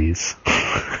Mephistopheles.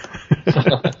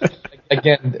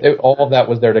 Again, all of that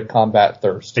was there to combat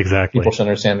thirst. Exactly. People should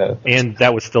understand that. And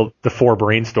that was still the 4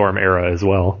 Brainstorm era as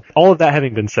well. All of that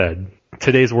having been said,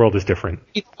 today's world is different.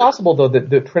 It's possible, though, that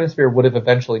the Trinisphere would have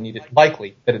eventually needed,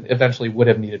 likely, that it eventually would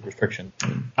have needed restriction.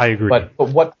 I agree. But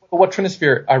what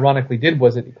Trinisphere ironically did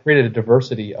was it created a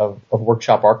diversity of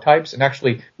workshop archetypes, and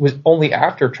actually it was only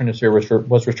after Trinisphere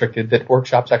was restricted that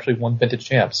workshops actually won vintage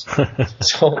champs.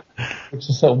 So, which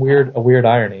is a weird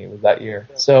irony with that year.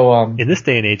 So, in this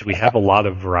day and age, we have a lot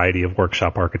of variety of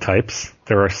workshop archetypes.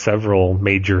 There are several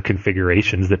major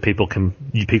configurations that people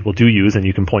do use, and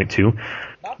you can point to.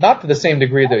 Not to the same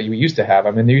degree that you used to have.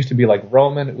 I mean, there used to be like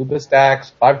Roman, Uba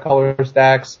stacks, 5-color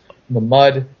stacks, the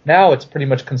mud. Now it's pretty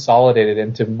much consolidated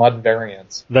into mud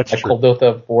variants. That's like true.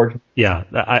 Kuldotha, Forge. Yeah,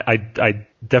 I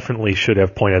definitely should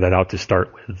have pointed that out to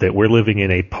start with, that we're living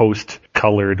in a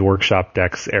post-colored workshop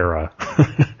decks era.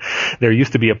 There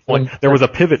used to be there was a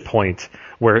pivot point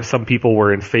where some people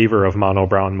were in favor of mono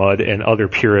brown mud and other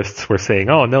purists were saying,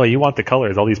 oh no, you want the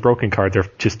colors. All these broken cards are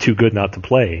just too good not to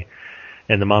play.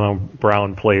 And the mono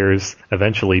brown players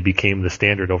eventually became the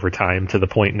standard over time, to the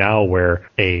point now where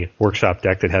a workshop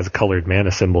deck that has colored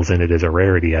mana symbols in it is a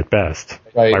rarity at best,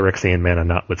 right. Phyrexian mana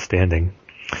notwithstanding.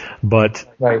 But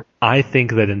right. I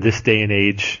think that in this day and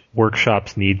age,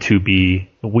 workshops we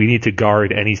need to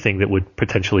guard anything that would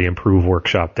potentially improve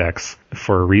workshop decks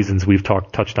for reasons we've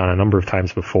touched on a number of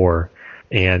times before.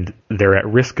 And they're at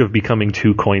risk of becoming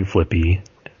too coin flippy.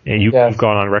 And you've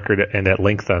gone on record and at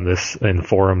length on this in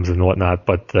forums and whatnot,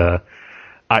 but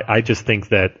I just think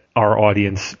that our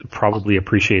audience probably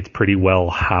appreciates pretty well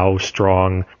how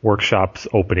strong workshops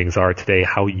openings are today,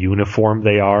 how uniform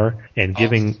they are, and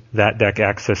giving that deck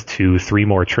access to 3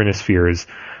 more Trinispheres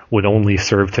would only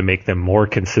serve to make them more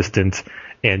consistent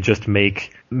and just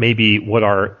make maybe what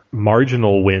are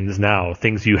marginal wins now,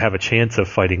 things you have a chance of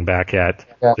fighting back at,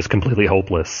 just completely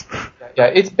hopeless. Yeah,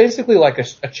 it's basically like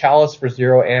a chalice for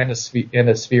 0 and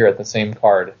a sphere at the same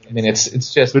card. I mean,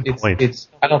 it's just good point.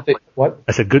 I don't think what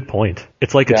I said. Good point.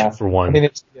 It's like a 2 for 1. I mean,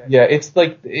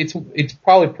 it's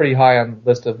probably pretty high on the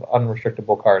list of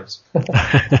unrestrictable cards.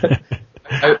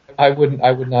 I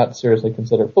would not seriously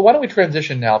consider. But why don't we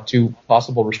transition now to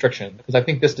possible restriction? Because I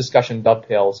think this discussion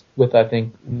dovetails with, I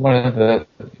think, one of the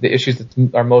issues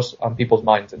that are most on people's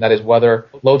minds, and that is whether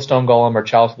Lodestone Golem or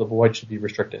Chalice of the Void should be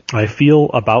restricted. I feel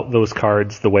about those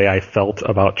cards the way I felt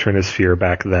about Trinisphere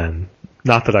back then.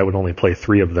 Not that I would only play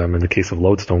 3 of them in the case of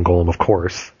Lodestone Golem, of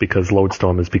course, because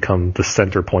Lodestone has become the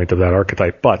center point of that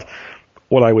archetype. But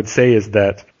what I would say is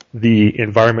that the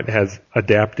environment has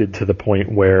adapted to the point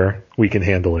where we can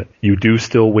handle it. You do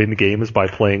still win games by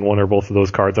playing 1 or both of those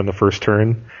cards on the first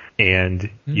turn, and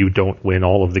you don't win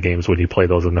all of the games when you play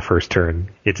those on the first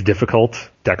turn. It's difficult.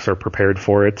 Decks are prepared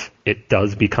for it. It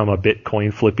does become a bit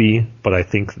coin flippy, but I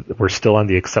think we're still on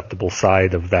the acceptable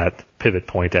side of that pivot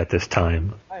point at this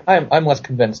time. I'm less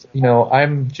convinced.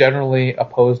 I'm generally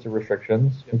opposed to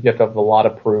restrictions. You have to have a lot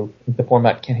of proof. The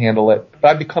format can handle it.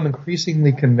 But I've become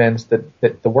increasingly convinced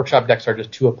that the workshop decks are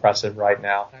just too oppressive right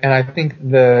now. And I think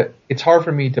it's hard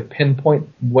for me to pinpoint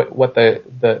what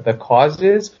the cause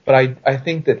is, but I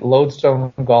think that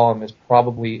Lodestone Golem is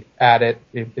probably at it,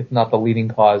 if not the leading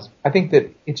cause. I think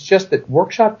that it's just that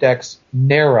workshop decks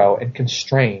narrow and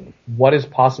constrain what is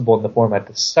possible in the format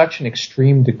to such an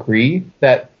extreme degree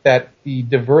that the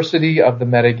diversity of the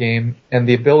metagame and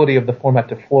the ability of the format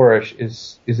to flourish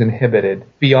is inhibited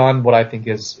beyond what I think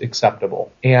is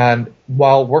acceptable. And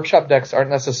while workshop decks aren't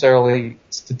necessarily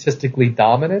statistically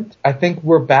dominant, I think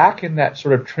we're back in that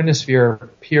sort of Trinisphere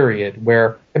period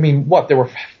where, there were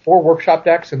 4 workshop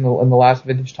decks in the last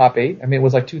vintage top 8. It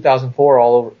was like 2004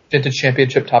 all over. Vintage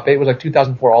Championship top 8 was like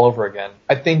 2004 all over again.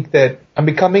 I think that I'm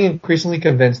becoming increasingly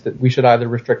convinced that we should either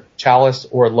restrict Chalice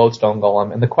or Lodestone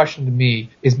Golem. And the question to me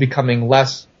is becoming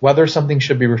less whether something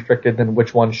should be restricted than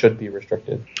which one should be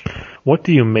restricted. What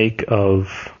do you make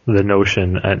of the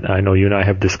notion, and I know you and I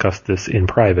have discussed this in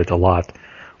private a lot,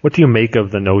 What do you make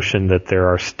of the notion that there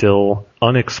are still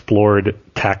unexplored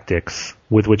tactics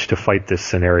with which to fight this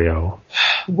scenario?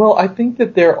 Well, I think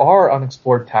that there are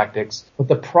unexplored tactics, but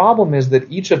the problem is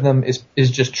that each of them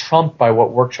is just trumped by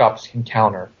what workshops can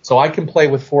counter. So I can play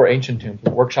with 4 Ancient Tombs,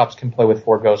 but workshops can play with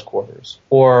 4 Ghost Quarters.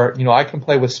 Or, I can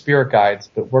play with Spirit Guides,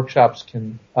 but workshops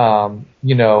can,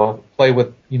 play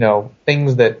with,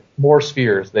 things that more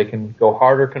spheres. They can go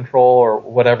harder control or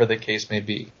whatever the case may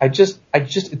be. I just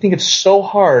think it's so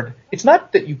hard. It's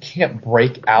not that you can't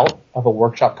break out of a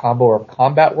workshop combo or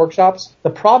combat workshops. The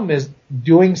problem is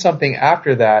doing something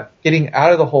after that, getting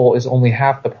out of the hole is only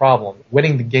half the problem.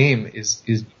 Winning the game is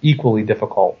equally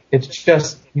difficult. It's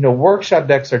just, workshop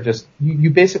decks are just, you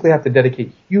basically have to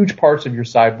dedicate huge parts of your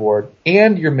sideboard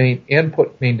and your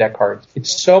put main deck cards.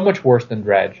 It's so much worse than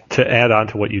Dredge. To add on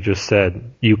to what you just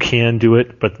said, you can do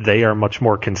it, but they are much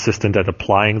more consistent at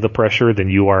applying the pressure than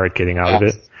you are at getting out of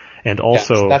it. And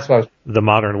also, the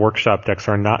modern workshop decks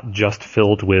are not just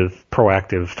filled with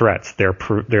proactive threats. They're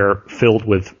filled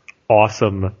with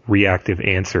awesome reactive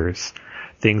answers.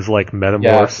 Things like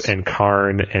Metamorph and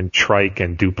Karn and Trike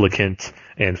and Duplicant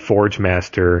and Forge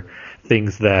Master.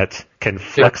 Things that can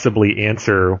flexibly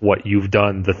answer what you've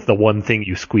done, the one thing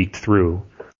you squeaked through.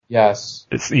 Yes.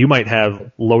 You might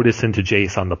have Lotus into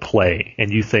Jace on the play,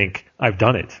 and you think, I've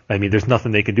done it. I mean, there's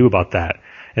nothing they can do about that.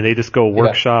 And they just go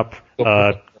workshop,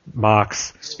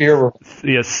 Mox, Spear,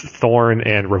 Thorn,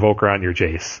 and Revoker on your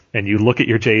Jace. And you look at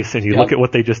your Jace, and you look at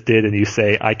what they just did, and you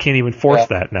say, I can't even force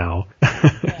that now.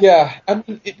 Yeah, I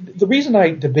mean, the reason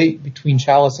I debate between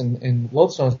Chalice and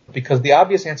Lodestone is because the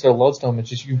obvious answer to Lodestone is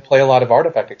just you play a lot of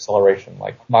artifact acceleration,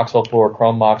 like Mox Opal or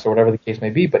Chrome Mox or whatever the case may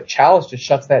be, but Chalice just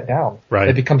shuts that down. Right.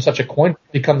 It becomes such a coin,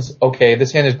 okay,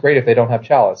 this hand is great if they don't have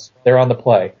Chalice. They're on the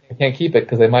play. I can't keep it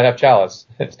because they might have Chalice.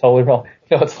 It's totally wrong.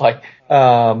 It's like,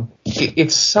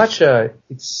 it's such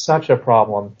a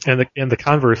problem. And the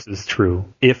converse is true.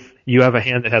 If you have a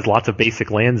hand that has lots of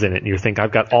basic lands in it and you think,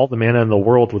 I've got all the mana in the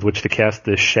world with which to cast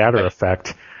this Shatter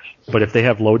effect, but if they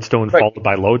have Lodestone followed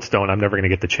by Lodestone, I'm never going to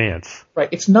get the chance. Right.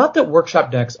 It's not that workshop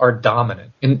decks are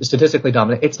dominant, statistically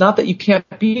dominant. It's not that you can't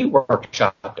beat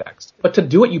workshop decks. But to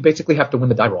do it, you basically have to win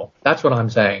the die roll. That's what I'm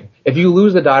saying. If you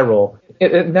lose the die roll,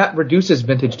 and that reduces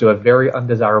Vintage to a very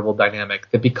undesirable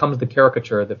dynamic that becomes the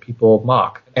caricature that people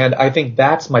mock. And I think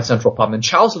that's my central problem. And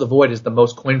Chalice of the Void is the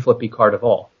most coin flippy card of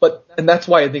all. And that's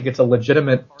why I think it's a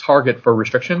legitimate target for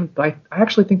restriction. But I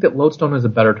actually think that Lodestone is a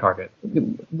better target.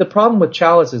 The problem with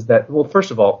Chalice is that, well,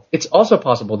 first of all, it's also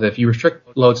possible that if you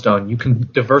restrict Lodestone, you can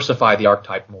diversify the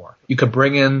archetype more. You could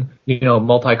bring in,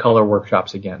 multicolor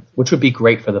workshops again, which would be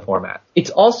great for the format. It's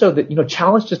also that,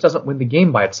 Chalice just doesn't win the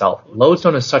game by itself.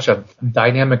 Lodestone is such a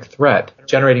dynamic threat,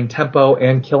 generating tempo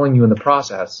and killing you in the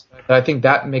process, that I think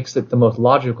that makes it the most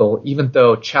logical, even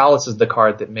though Chalice is the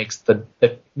card that makes the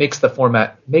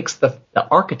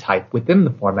archetype within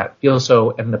the format feel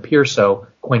so and appear so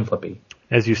coin flippy.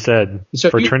 As you said,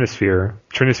 for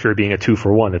Trinisphere being a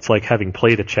 2-for-1, it's like having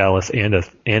played a Chalice and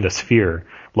a Sphere.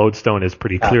 Lodestone is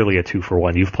pretty clearly a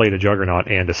 2-for-1. You've played a Juggernaut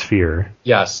and a Sphere.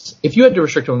 Yes. If you had to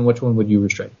restrict one, which one would you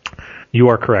restrict? You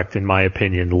are correct, in my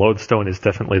opinion. Lodestone is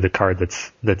definitely the card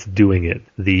that's doing it.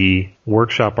 The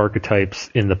workshop archetypes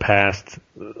in the past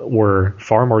were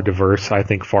far more diverse, I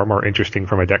think far more interesting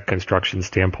from a deck construction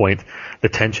standpoint. The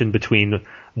tension between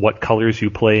what colors you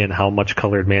play and how much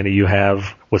colored mana you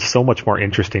have was so much more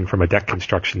interesting from a deck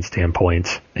construction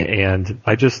standpoint. And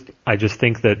I just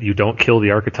think that you don't kill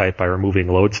the archetype by removing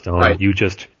Lodestone. Right. You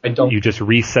just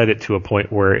reset it to a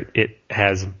point where it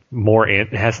has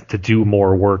to do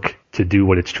more work to do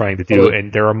what it's trying to do.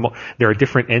 And there are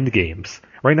different end games.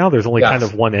 Right now there's only kind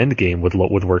of one end game with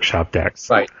workshop decks.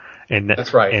 Right. And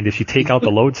that's right. And if you take out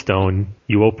the Lodestone,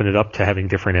 you open it up to having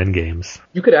different end games.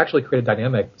 You could actually create a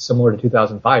dynamic similar to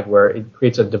 2005 where it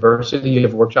creates a diversity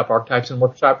of workshop archetypes, and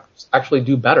workshops actually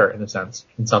do better in some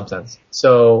sense.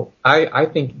 So I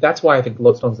think that's why I think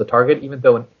Lodestone's the target, even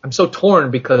though I'm so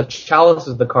torn because Chalice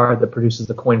is the card that produces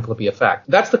the coin flippy effect.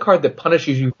 That's the card that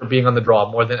punishes you for being on the draw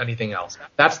more than anything else.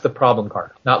 That's the problem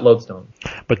card, not Lodestone.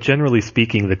 But generally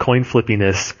speaking, the coin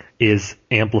flippiness is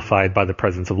amplified by the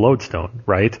presence of Lodestone,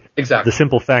 right? Exactly. The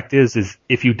simple fact is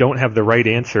if you don't have the right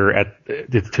answer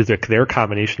to their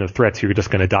combination of threats, you're just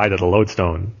going to die to the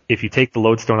Lodestone. If you take the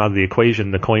Lodestone out of the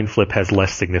equation, the coin flip has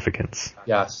less significance.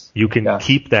 Yes. You can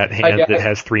keep that hand that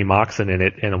has 3 Moxen in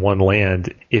it and 1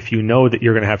 land if you know that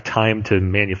you're going to have time to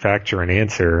manufacture an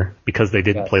answer because they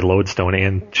didn't play Lodestone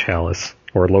and Chalice.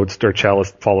 Or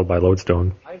Chalice followed by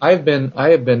Lodestone. I have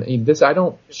been this. I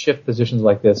don't shift positions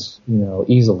like this,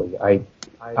 easily.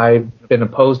 I've been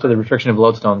opposed to the restriction of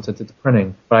lodestone since its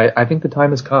printing, but I think the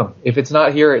time has come. If it's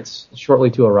not here, it's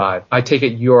shortly to arrive. I take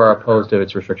it you are opposed to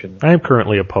its restriction. I am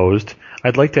currently opposed.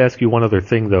 I'd like to ask you one other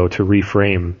thing, though, to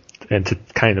reframe and to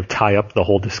kind of tie up the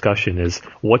whole discussion is,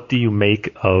 what do you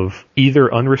make of either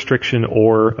unrestriction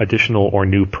or additional or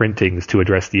new printings to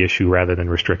address the issue rather than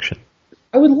restriction?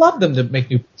 I would love them to make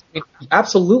new.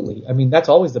 Absolutely. I mean, that's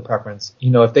always the preference.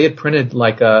 If they had printed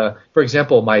for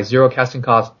example, my zero casting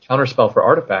cost counterspell for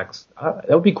artifacts, that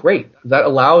would be great. That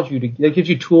allows you that gives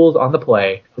you tools on the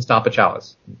play to stop a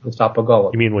chalice, to stop a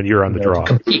golem. You mean when you're on the draw?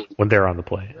 When they're on the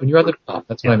play. When you're on the draw,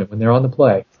 that's what I mean. When they're on the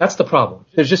play. That's the problem.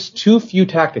 There's just too few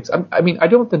tactics. I mean, I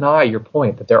don't deny your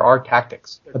point that there are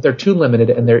tactics, but they're too limited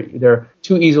and they're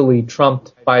too easily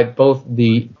trumped by both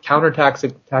the counter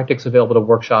tactics available to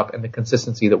Workshop and the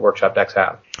consistency that Workshop decks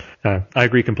have. I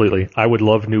agree completely. I would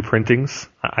love new printings.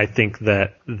 I think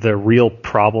that the real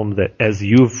problem that, as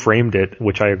you've framed it,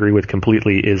 which I agree with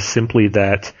completely, is simply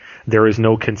that there is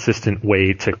no consistent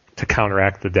way to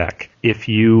counteract the deck. If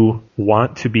you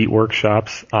want to beat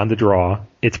Workshops on the draw,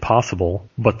 it's possible,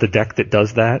 but the deck that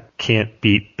does that can't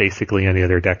beat basically any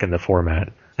other deck in the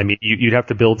format. I mean, you'd have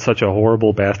to build such a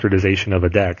horrible bastardization of a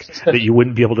deck that you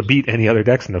wouldn't be able to beat any other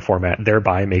decks in the format,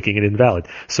 thereby making it invalid.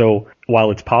 So while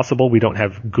it's possible, we don't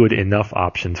have good enough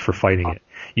options for fighting it.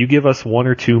 You give us one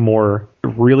or two more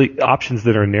really options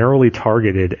that are narrowly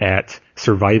targeted at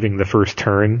surviving the first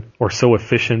turn, or so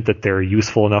efficient that they're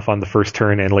useful enough on the first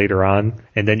turn and later on,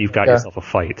 and then you've got yourself a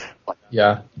fight.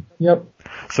 Yeah. Yep.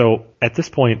 So at this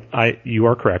point, you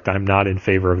are correct. I'm not in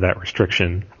favor of that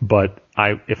restriction, but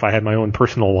if I had my own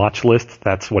personal watch list,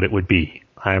 that's what it would be.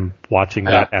 I'm watching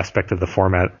that aspect of the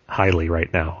format highly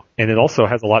right now. And it also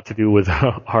has a lot to do with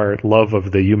our love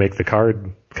of the You Make the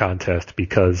Card contest,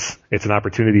 because it's an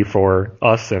opportunity for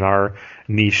us and our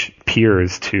niche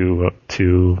peers to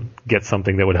get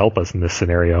something that would help us in this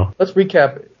scenario. Let's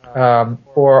recap.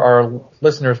 For our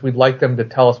listeners, we'd like them to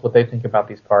tell us what they think about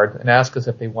these cards and ask us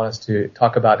if they want us to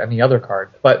talk about any other card.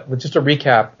 But just to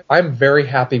recap, I'm very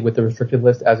happy with the restricted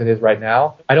list as it is right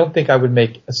now. I don't think I would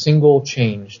make a single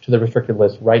change to the restricted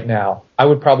list right now. I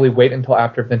would probably wait until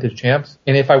after Vintage Champs.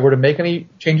 And if I were to make any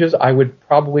changes, I would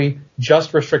probably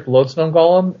just restrict Lodestone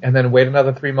Golem and then wait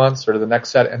another 3 months or to the next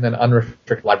set and then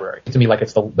unrestrict Library. To me, like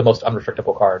it's the most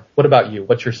unrestrictable card. What about you?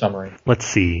 What's your summary? Let's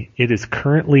see. It is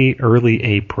currently early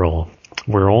April.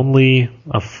 We're only,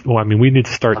 we need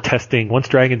to start testing. Once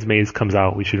Dragon's Maze comes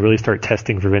out, we should really start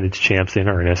testing for Vintage Champs in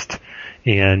earnest.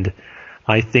 And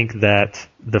I think that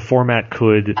the format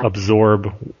could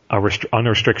absorb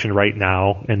unrestriction right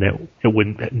now, and that it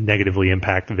wouldn't negatively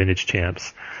impact Vintage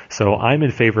Champs. So I'm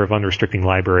in favor of unrestricting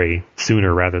Library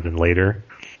sooner rather than later.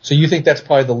 So you think that's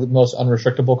probably the most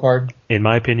unrestrictable card? In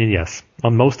my opinion, yes. The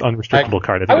most unrestrictable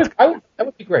card. That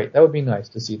would be great. That would be nice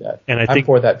to see that. And I think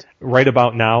for that. Right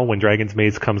about now, when Dragon's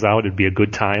Maze comes out, it'd be a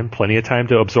good time. Plenty of time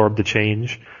to absorb the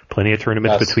change. Plenty of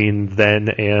tournaments between then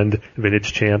and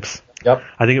Vintage Champs. Yep.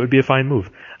 I think it would be a fine move.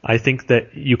 I think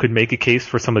that you could make a case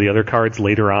for some of the other cards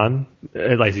later on.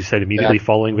 As you said, immediately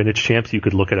following Vintage Champs, you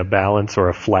could look at a Balance or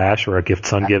a Flash or a Gifts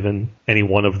Ungiven. Any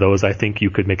one of those, I think you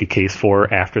could make a case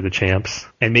for after the Champs.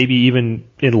 And maybe even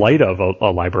in light of a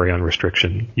Library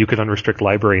unrestriction. You could unrestrict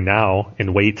Library now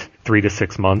and wait 3 to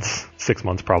 6 months, 6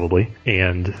 months probably,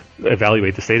 and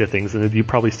evaluate the state of things, and you'd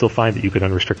probably still find that you could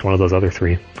unrestrict one of those other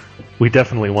three. We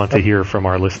definitely want to hear from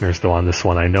our listeners, though, on this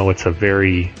one. I know it's a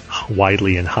very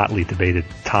widely and hotly debated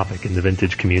topic in the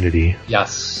vintage community.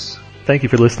 Yes. Thank you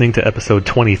for listening to episode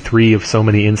 23 of So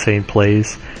Many Insane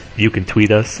Plays. You can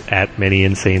tweet us at Many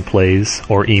Insane Plays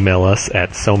or email us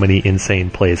at So Many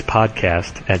Insane Plays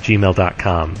Podcast at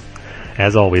gmail.com.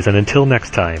 As always, and until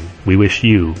next time, we wish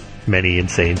you many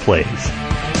insane plays.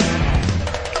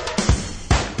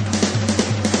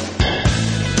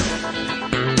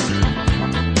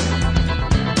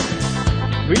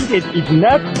 Vintage is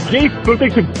not gay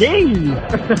protected game.